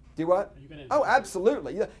 do what? Are you gonna Oh, invite-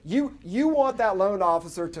 absolutely. You want that loan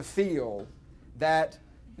officer to feel that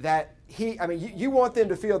you want them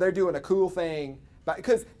to feel they're doing a cool thing,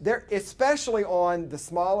 because they're, especially on the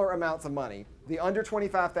smaller amounts of money, the under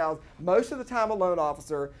 $25,000. Most of the time, a loan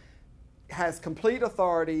officer has complete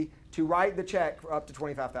authority to write the check for up to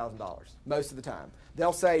 $25,000. Most of the time,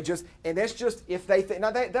 they'll say and that's just if they think.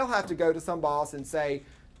 Now they'll have to go to some boss and say,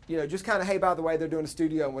 just kind of, hey, by the way, they're doing a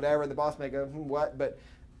studio and whatever, and the boss may go, what? But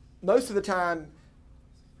most of the time,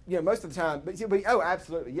 but oh,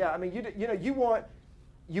 absolutely, yeah. I mean, you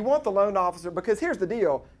want the loan officer, because here's the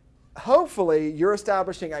deal. Hopefully, you're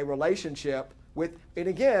establishing a relationship with, and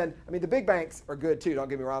again, I mean, the big banks are good too. Don't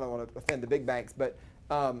get me wrong, I don't want to offend the big banks, but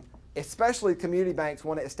especially community banks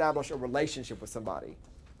want to establish a relationship with somebody,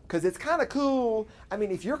 because it's kind of cool. I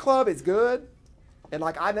mean, if your club is good, and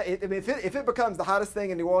like if it becomes the hottest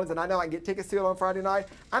thing in New Orleans, and I know I can get tickets to it on Friday night,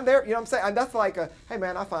 I'm there. What I'm saying? And that's like hey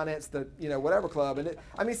man, I financed the whatever club, and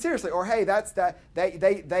seriously, or hey, that's that they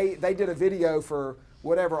did a video for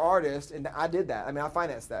whatever artist, and I did that. I mean, I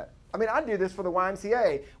financed that. I mean, I do this for the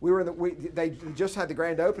YMCA. They just had the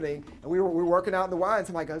grand opening, and we were working out in the Y, and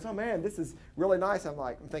somebody goes, "Oh man, this is really nice." I'm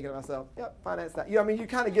thinking to myself, "Yep, finance that." I mean, you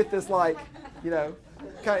kind of get this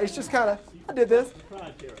it's just kind of, I did this.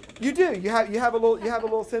 You do. You have a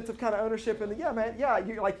little sense of kind of ownership, and yeah, man, yeah.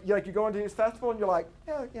 You're going to this festival, and you're like,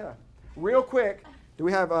 yeah. Real quick, do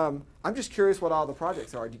we have? I'm just curious what all the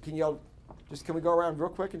projects are. Can we go around real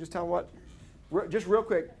quick and just tell them just real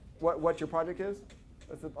quick what your project is?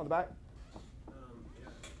 That's on the back.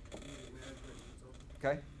 Music management consultant.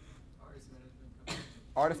 Okay. Artist management.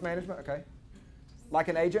 Artist management. Okay. Like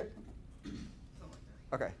an agent. Something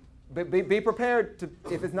like that. Okay. But be prepared to,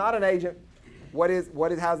 if it's not an agent,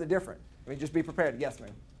 how's it different? I mean, just be prepared. Yes, ma'am.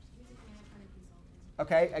 Music management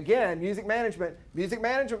consultant. Okay. Again, music management. Music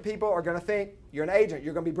management people are going to think you're an agent.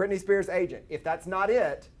 You're going to be Britney Spears' agent. If that's not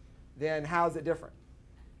it, then how's it different?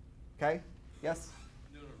 Okay. Yes.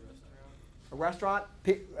 A restaurant,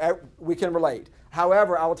 we can relate.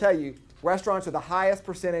 However, I will tell you, restaurants are the highest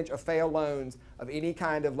percentage of failed loans of any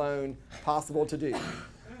kind of loan possible to do.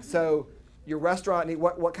 So your restaurant,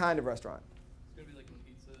 what kind of restaurant? It's going to be like a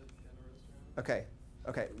pizza kind of restaurant.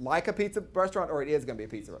 Okay. Like a pizza restaurant, or it is going to be a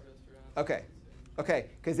pizza restaurant? Okay.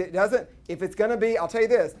 Because it doesn't, if it's going to be, I'll tell you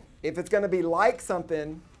this, if it's going to be like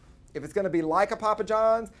something, if it's going to be like a Papa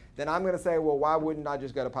John's, then I'm going to say, well, why wouldn't I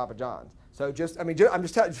just go to Papa John's? So I'm just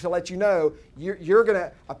telling you to let you know, you're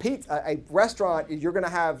gonna a restaurant, you're gonna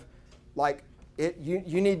have like it. You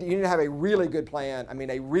need to have a really good plan. I mean,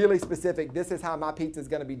 a really specific. This is how my pizza is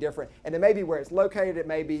going to be different, and it may be where it's located. It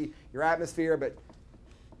may be your atmosphere, but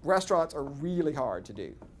restaurants are really hard to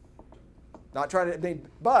do. Not trying to,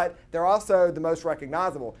 but they're also the most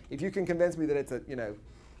recognizable. If you can convince me that it's if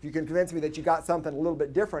you can convince me that you got something a little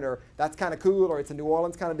bit different, or that's kind of cool, or it's a New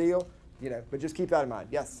Orleans kind of deal, but just keep that in mind.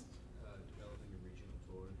 Yes. Developing a regional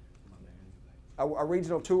A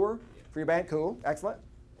regional tour for your band? Cool. Excellent.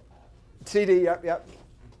 CD, yep.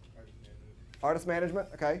 Artist management,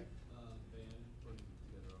 okay. Band, putting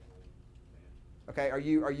together a whole band. Okay,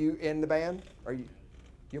 are you in the band?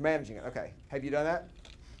 You're managing it, okay. Have you done that?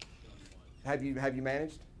 Have you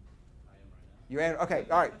managed? I am right now. You okay,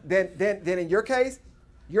 all right. Then in your case,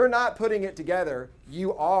 you're not putting it together.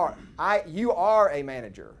 You are a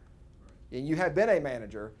manager. And you have been a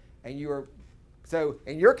manager, and you are so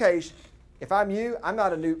in your case, if I'm you, I'm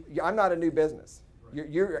not a new business. Right.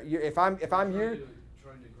 If I'm you,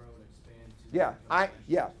 Trying to grow and expand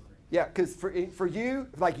to yeah, because for you,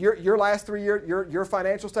 like your last 3 years, your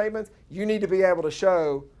financial statements, you need to be able to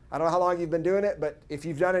show. I don't know how long you've been doing it, but if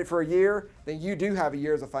you've done it for a year, then you do have a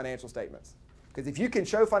year's of financial statements. Because if you can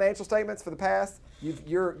show financial statements for the past,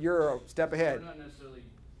 you're a step ahead. We're not necessarily,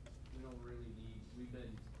 we don't really need, we've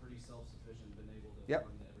been pretty self-sufficient, been able to Yep.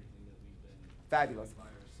 fund everything that we've been Fabulous. doing by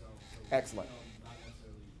ourselves. So Excellent. not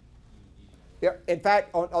necessarily needing it. Yep. In fact,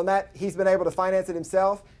 on that, he's been able to finance it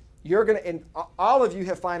himself. You're going to, and all of you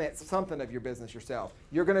have financed something of your business yourself.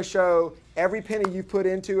 You're going to show every penny you've put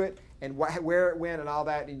into it and where it went and all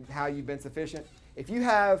that and how you've been sufficient. If you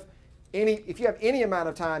have any amount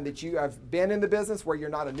of time that you have been in the business where you're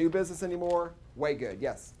not a new business anymore, way good.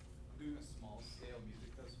 Yes. Doing a small-scale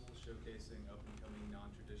music festival showcasing up-and-coming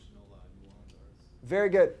non-traditional New Orleans artists. Very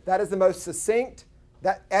good. That is the most succinct,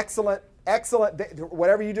 excellent.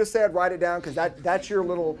 Whatever you just said, write it down because that's your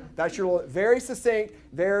little very succinct,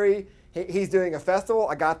 very. He's doing a festival.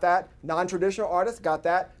 I got that. Non-traditional artists, got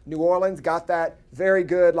that. New Orleans, got that. Very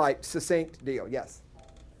good, like succinct deal. Yes.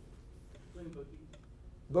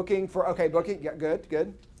 Booking. Yeah,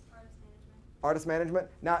 good. Artist management.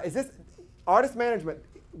 Now, is this artist management?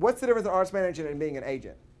 What's the difference in artist management and being an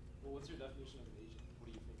agent? Well, what's your definition of an agent? What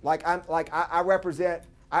do you think? I represent.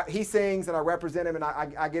 He sings and I represent him and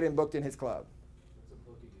I get him booked in his club.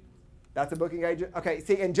 That's a booking agent. Okay.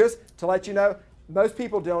 See, and just to let you know, most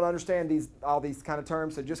people don't understand all these kind of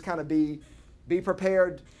terms. So just kind of be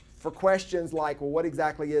prepared for questions like, well, what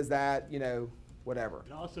exactly is that? Whatever.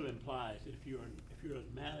 It also implies that if you're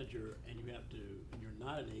a manager and you're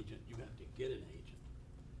not an agent, you have to get an agent.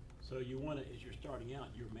 So you want to, as you're starting out,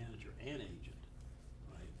 you're a manager and agent,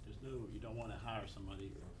 right? You don't want to hire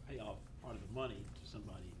somebody or pay off part of the money to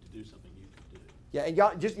somebody to do something you could do. Yeah, and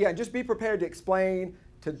y'all just be prepared to explain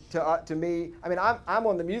to me. I mean, I'm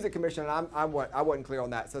on the music commission and I wasn't clear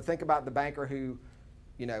on that. So think about the banker who,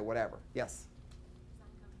 whatever. Yes.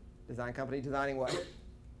 Design company designing what? Websites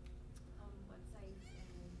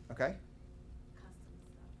and Okay. custom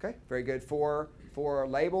stuff. Okay, very good. For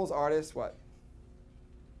labels, artists, what?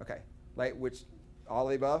 Okay, which all of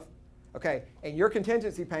the above? Okay, and your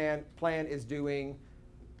contingency plan is doing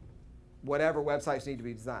whatever websites need to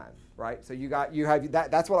be designed, right? So you have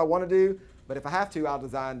that. That's what I want to do. But if I have to, I'll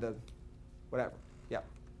design the whatever. Yeah.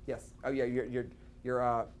 Yes. Oh yeah.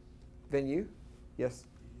 Your venue. Yes.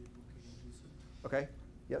 Okay.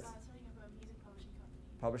 Yes. Setting up a music publishing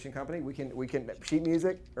company. Publishing company. We can sheet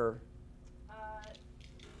music or. That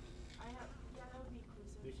would be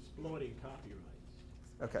inclusive. Exploiting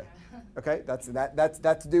copyrights. Okay.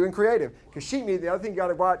 That's doing creative. Because sheet music, the other thing you got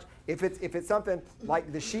to watch, if it's something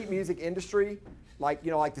like the sheet music industry, like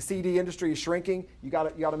the CD industry is shrinking, you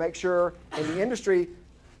got to make sure in the industry,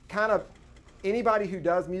 kind of anybody who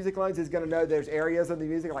does music loans is going to know there's areas of the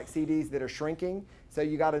music like CDs that are shrinking. So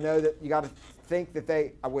you got to know that you got to think that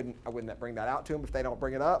I wouldn't bring that out to them if they don't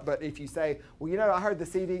bring it up. But if you say, well, I heard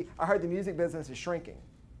the music business is shrinking.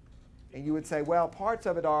 And you would say, well, parts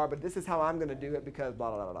of it are, but this is how I'm going to do it because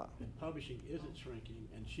blah, blah, blah, blah. And publishing isn't shrinking,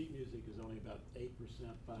 and sheet music is only about 8%,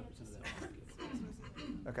 5% of that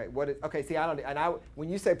market. Okay, see, when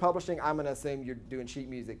you say publishing, I'm going to assume you're doing sheet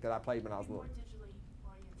music that I played when I was little. More digitally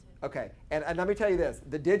oriented. Okay, and let me tell you this,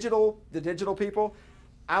 the digital people,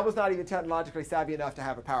 I was not even technologically savvy enough to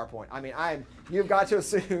have a PowerPoint. I mean, you've got to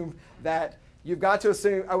assume, oh,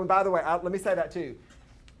 and by the way, let me say that too.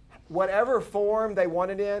 Whatever form they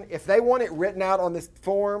want it in, if they want it written out on this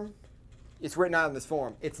form, it's written out on this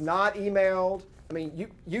form. It's not emailed. I mean,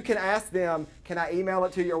 you can ask them, can I email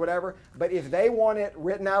it to you or whatever, but if they want it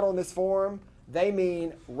written out on this form, they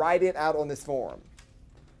mean write it out on this form.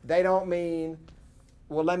 They don't mean,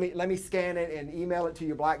 well, let me scan it and email it to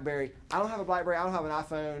your BlackBerry. I don't have a BlackBerry. I don't have an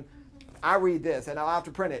iPhone. I read this, and I'll have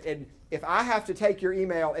to print it. And if I have to take your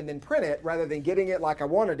email and then print it rather than getting it like I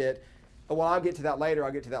wanted it, well, I'll get to that later.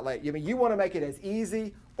 I mean, you want to make it as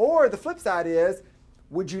easy. Or the flip side is,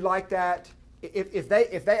 would you like that? If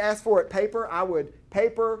they ask for it paper, I would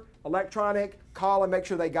paper, electronic, call and make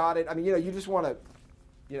sure they got it. I mean, you just want to,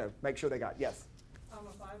 make sure they got it. Yes. A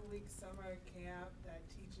 5-week summer camp that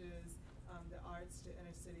teaches the art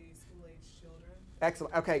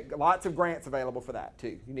Excellent. Okay, lots of grants available for that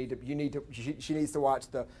too. She needs to watch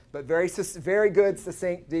but very good,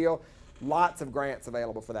 succinct deal. Lots of grants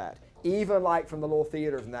available for that. Even like from the little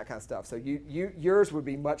theaters and that kind of stuff. So yours would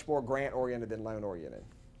be much more grant oriented than loan oriented,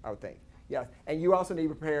 I would think. Yeah, and you also need to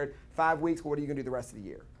be prepared 5 weeks. What are you going to do the rest of the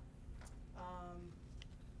year?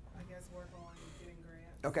 I guess work on getting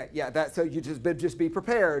grants. Okay, yeah. So you just be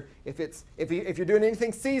prepared. If you're doing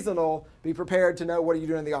anything seasonal, be prepared to know what are you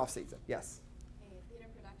doing in the off season. Yes. A theater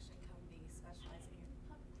production company specializing in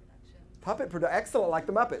puppet production. Puppet production, excellent, like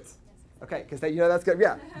the Muppets. Okay, because that's good.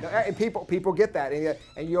 Yeah, no, and people get that,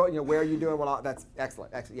 and you where are you doing? Well, that's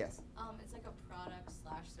excellent. Excellent. Yes. It's like a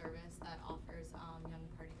product/service that offers young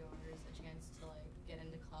partygoers a chance to get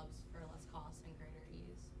into clubs for less cost and greater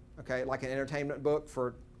ease. Okay, like an entertainment book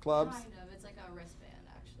for clubs. Kind of. It's like a wristband,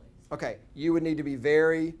 actually. Okay, you would need to be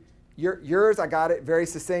yours. I got it. Very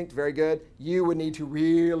succinct. Very good. You would need to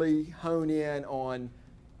really hone in on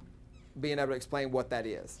being able to explain what that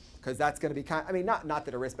is. Because that's going to be not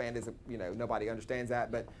that a wristband isn't, nobody understands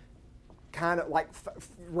that, but kind of like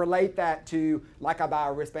relate that to like I buy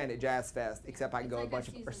a wristband at Jazz Fest, except I can go a bunch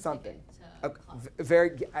of, or something.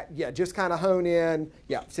 Just kind of hone in.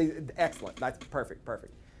 Yeah, see, excellent. That's perfect.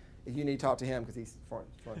 You need to talk to him because he's foreign.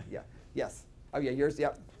 Yeah, yes. Oh yeah, yours.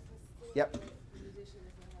 Yep.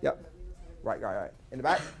 Right. In the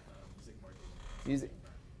back. Music.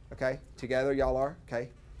 Okay. Together, y'all are okay.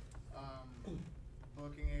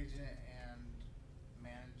 Booking agent and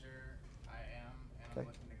manager I am, and I'm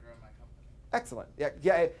looking to grow my company. Excellent.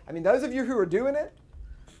 Yeah. I mean, those of you who are doing it,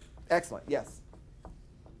 excellent. Yes.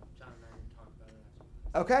 John and I talked about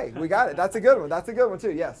it. Okay, we got it. That's a good one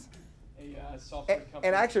too. Yes. A software company.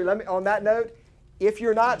 And actually, on that note, if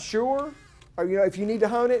you're not sure, or if you need to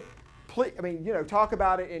hone it, please. Talk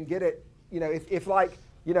about it and get it. Or if you're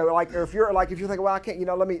thinking, well, I can't.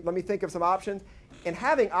 Let me think of some options. And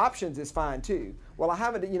having options is fine too. Well, I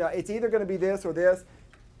haven't. It's either going to be this or this.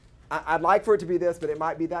 I'd like for it to be this, but it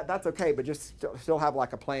might be that. That's okay. But just still have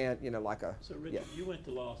like a plan. So Richard, you went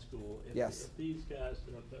to law school. Yes. If these guys,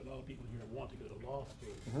 a lot of people here want to go to law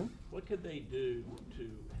school. What could they do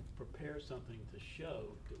to prepare something to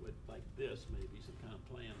show that would, like this, maybe some kind of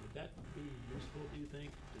plan? Would that be useful, do you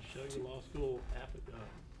think, to show your law school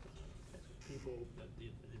people,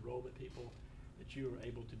 the enrollment people, that you are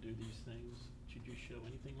able to do these things? Should you show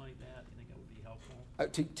anything like that? You think that would be helpful?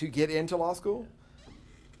 To get into law school?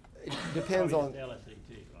 It depends on.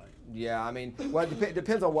 LSAT, right? Yeah, it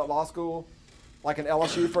depends on what law school. Like an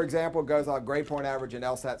LSU, for example, goes on grade point average and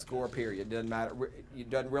LSAT score. Period. Doesn't matter. It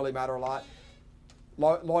doesn't really matter a lot.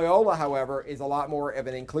 Loyola, however, is a lot more of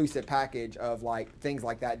an inclusive package of things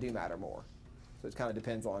like that do matter more. So it kind of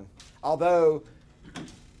depends on. Although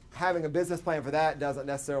having a business plan for that doesn't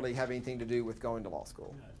necessarily have anything to do with going to law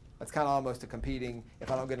school. Right. That's kind of almost a competing.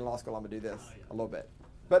 If I don't get into law school, I'm gonna do this a little bit.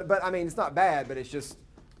 But it's not bad. But it's just,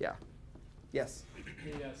 yeah. Yes.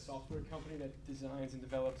 A software company that designs and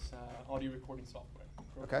develops audio recording software.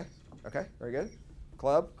 Okay. Very good.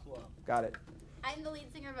 Club. Got it. I'm the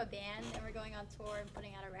lead singer of a band, and we're going on tour and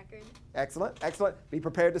putting out a record. Excellent. Be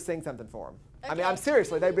prepared to sing something for them. Okay. I'm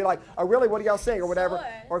seriously. They'd be like, "Oh, really? What do y'all sing or whatever?"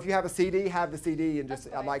 Sure. Or if you have a CD, have the CD and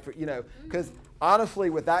just I'd like for because honestly,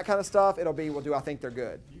 with that kind of stuff, it'll be, well, do I think they're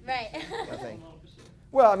good? Right. I think.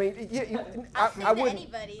 Well, I mean, I wouldn't.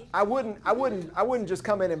 Anybody. I wouldn't just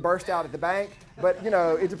come in and burst out at the bank. But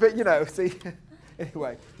it depends. See.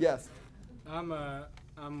 Anyway, yes.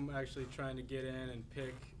 I'm actually trying to get in and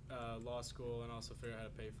pick law school and also figure out how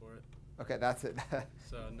to pay for it. Okay, that's it.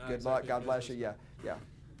 So not good luck. God bless you. Yeah.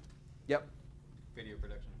 Yep. Video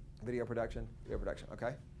production. Video production.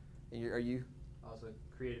 Okay. And are you? Also,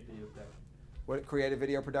 creative video production. What, creative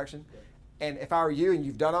video production? Yep. And if I were you and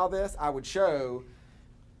you've done all this, I would show.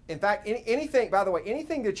 In fact, anything. By the way,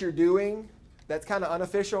 anything that you're doing that's kind of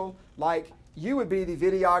unofficial, like you would be the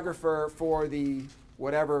videographer for the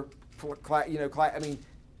whatever.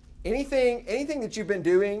 Anything that you've been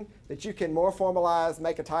doing that you can more formalize,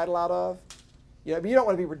 make a title out of. You don't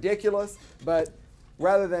want to be ridiculous, but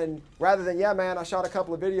rather than yeah, man, I shot a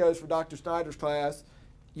couple of videos for Dr. Snyder's class,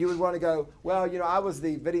 you would want to go, well, I was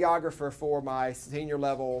the videographer for my senior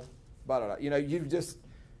level, you just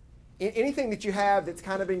anything that you have that's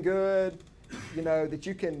kind of been good, that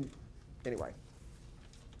you can anyway.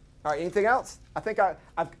 All right, anything else? I think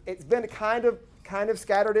it's been kind of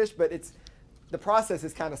scatteredish, but the process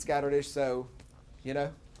is kind of scatteredish, so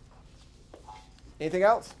anything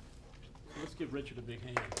else? Let's give Richard a big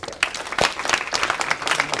hand.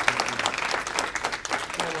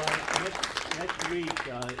 So next week,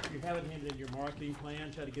 if you haven't handed in your marketing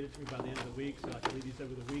plan, try to get it to me by the end of the week so I can leave these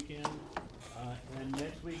over the weekend. And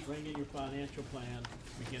next week, bring in your financial plan,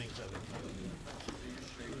 beginning 7:30.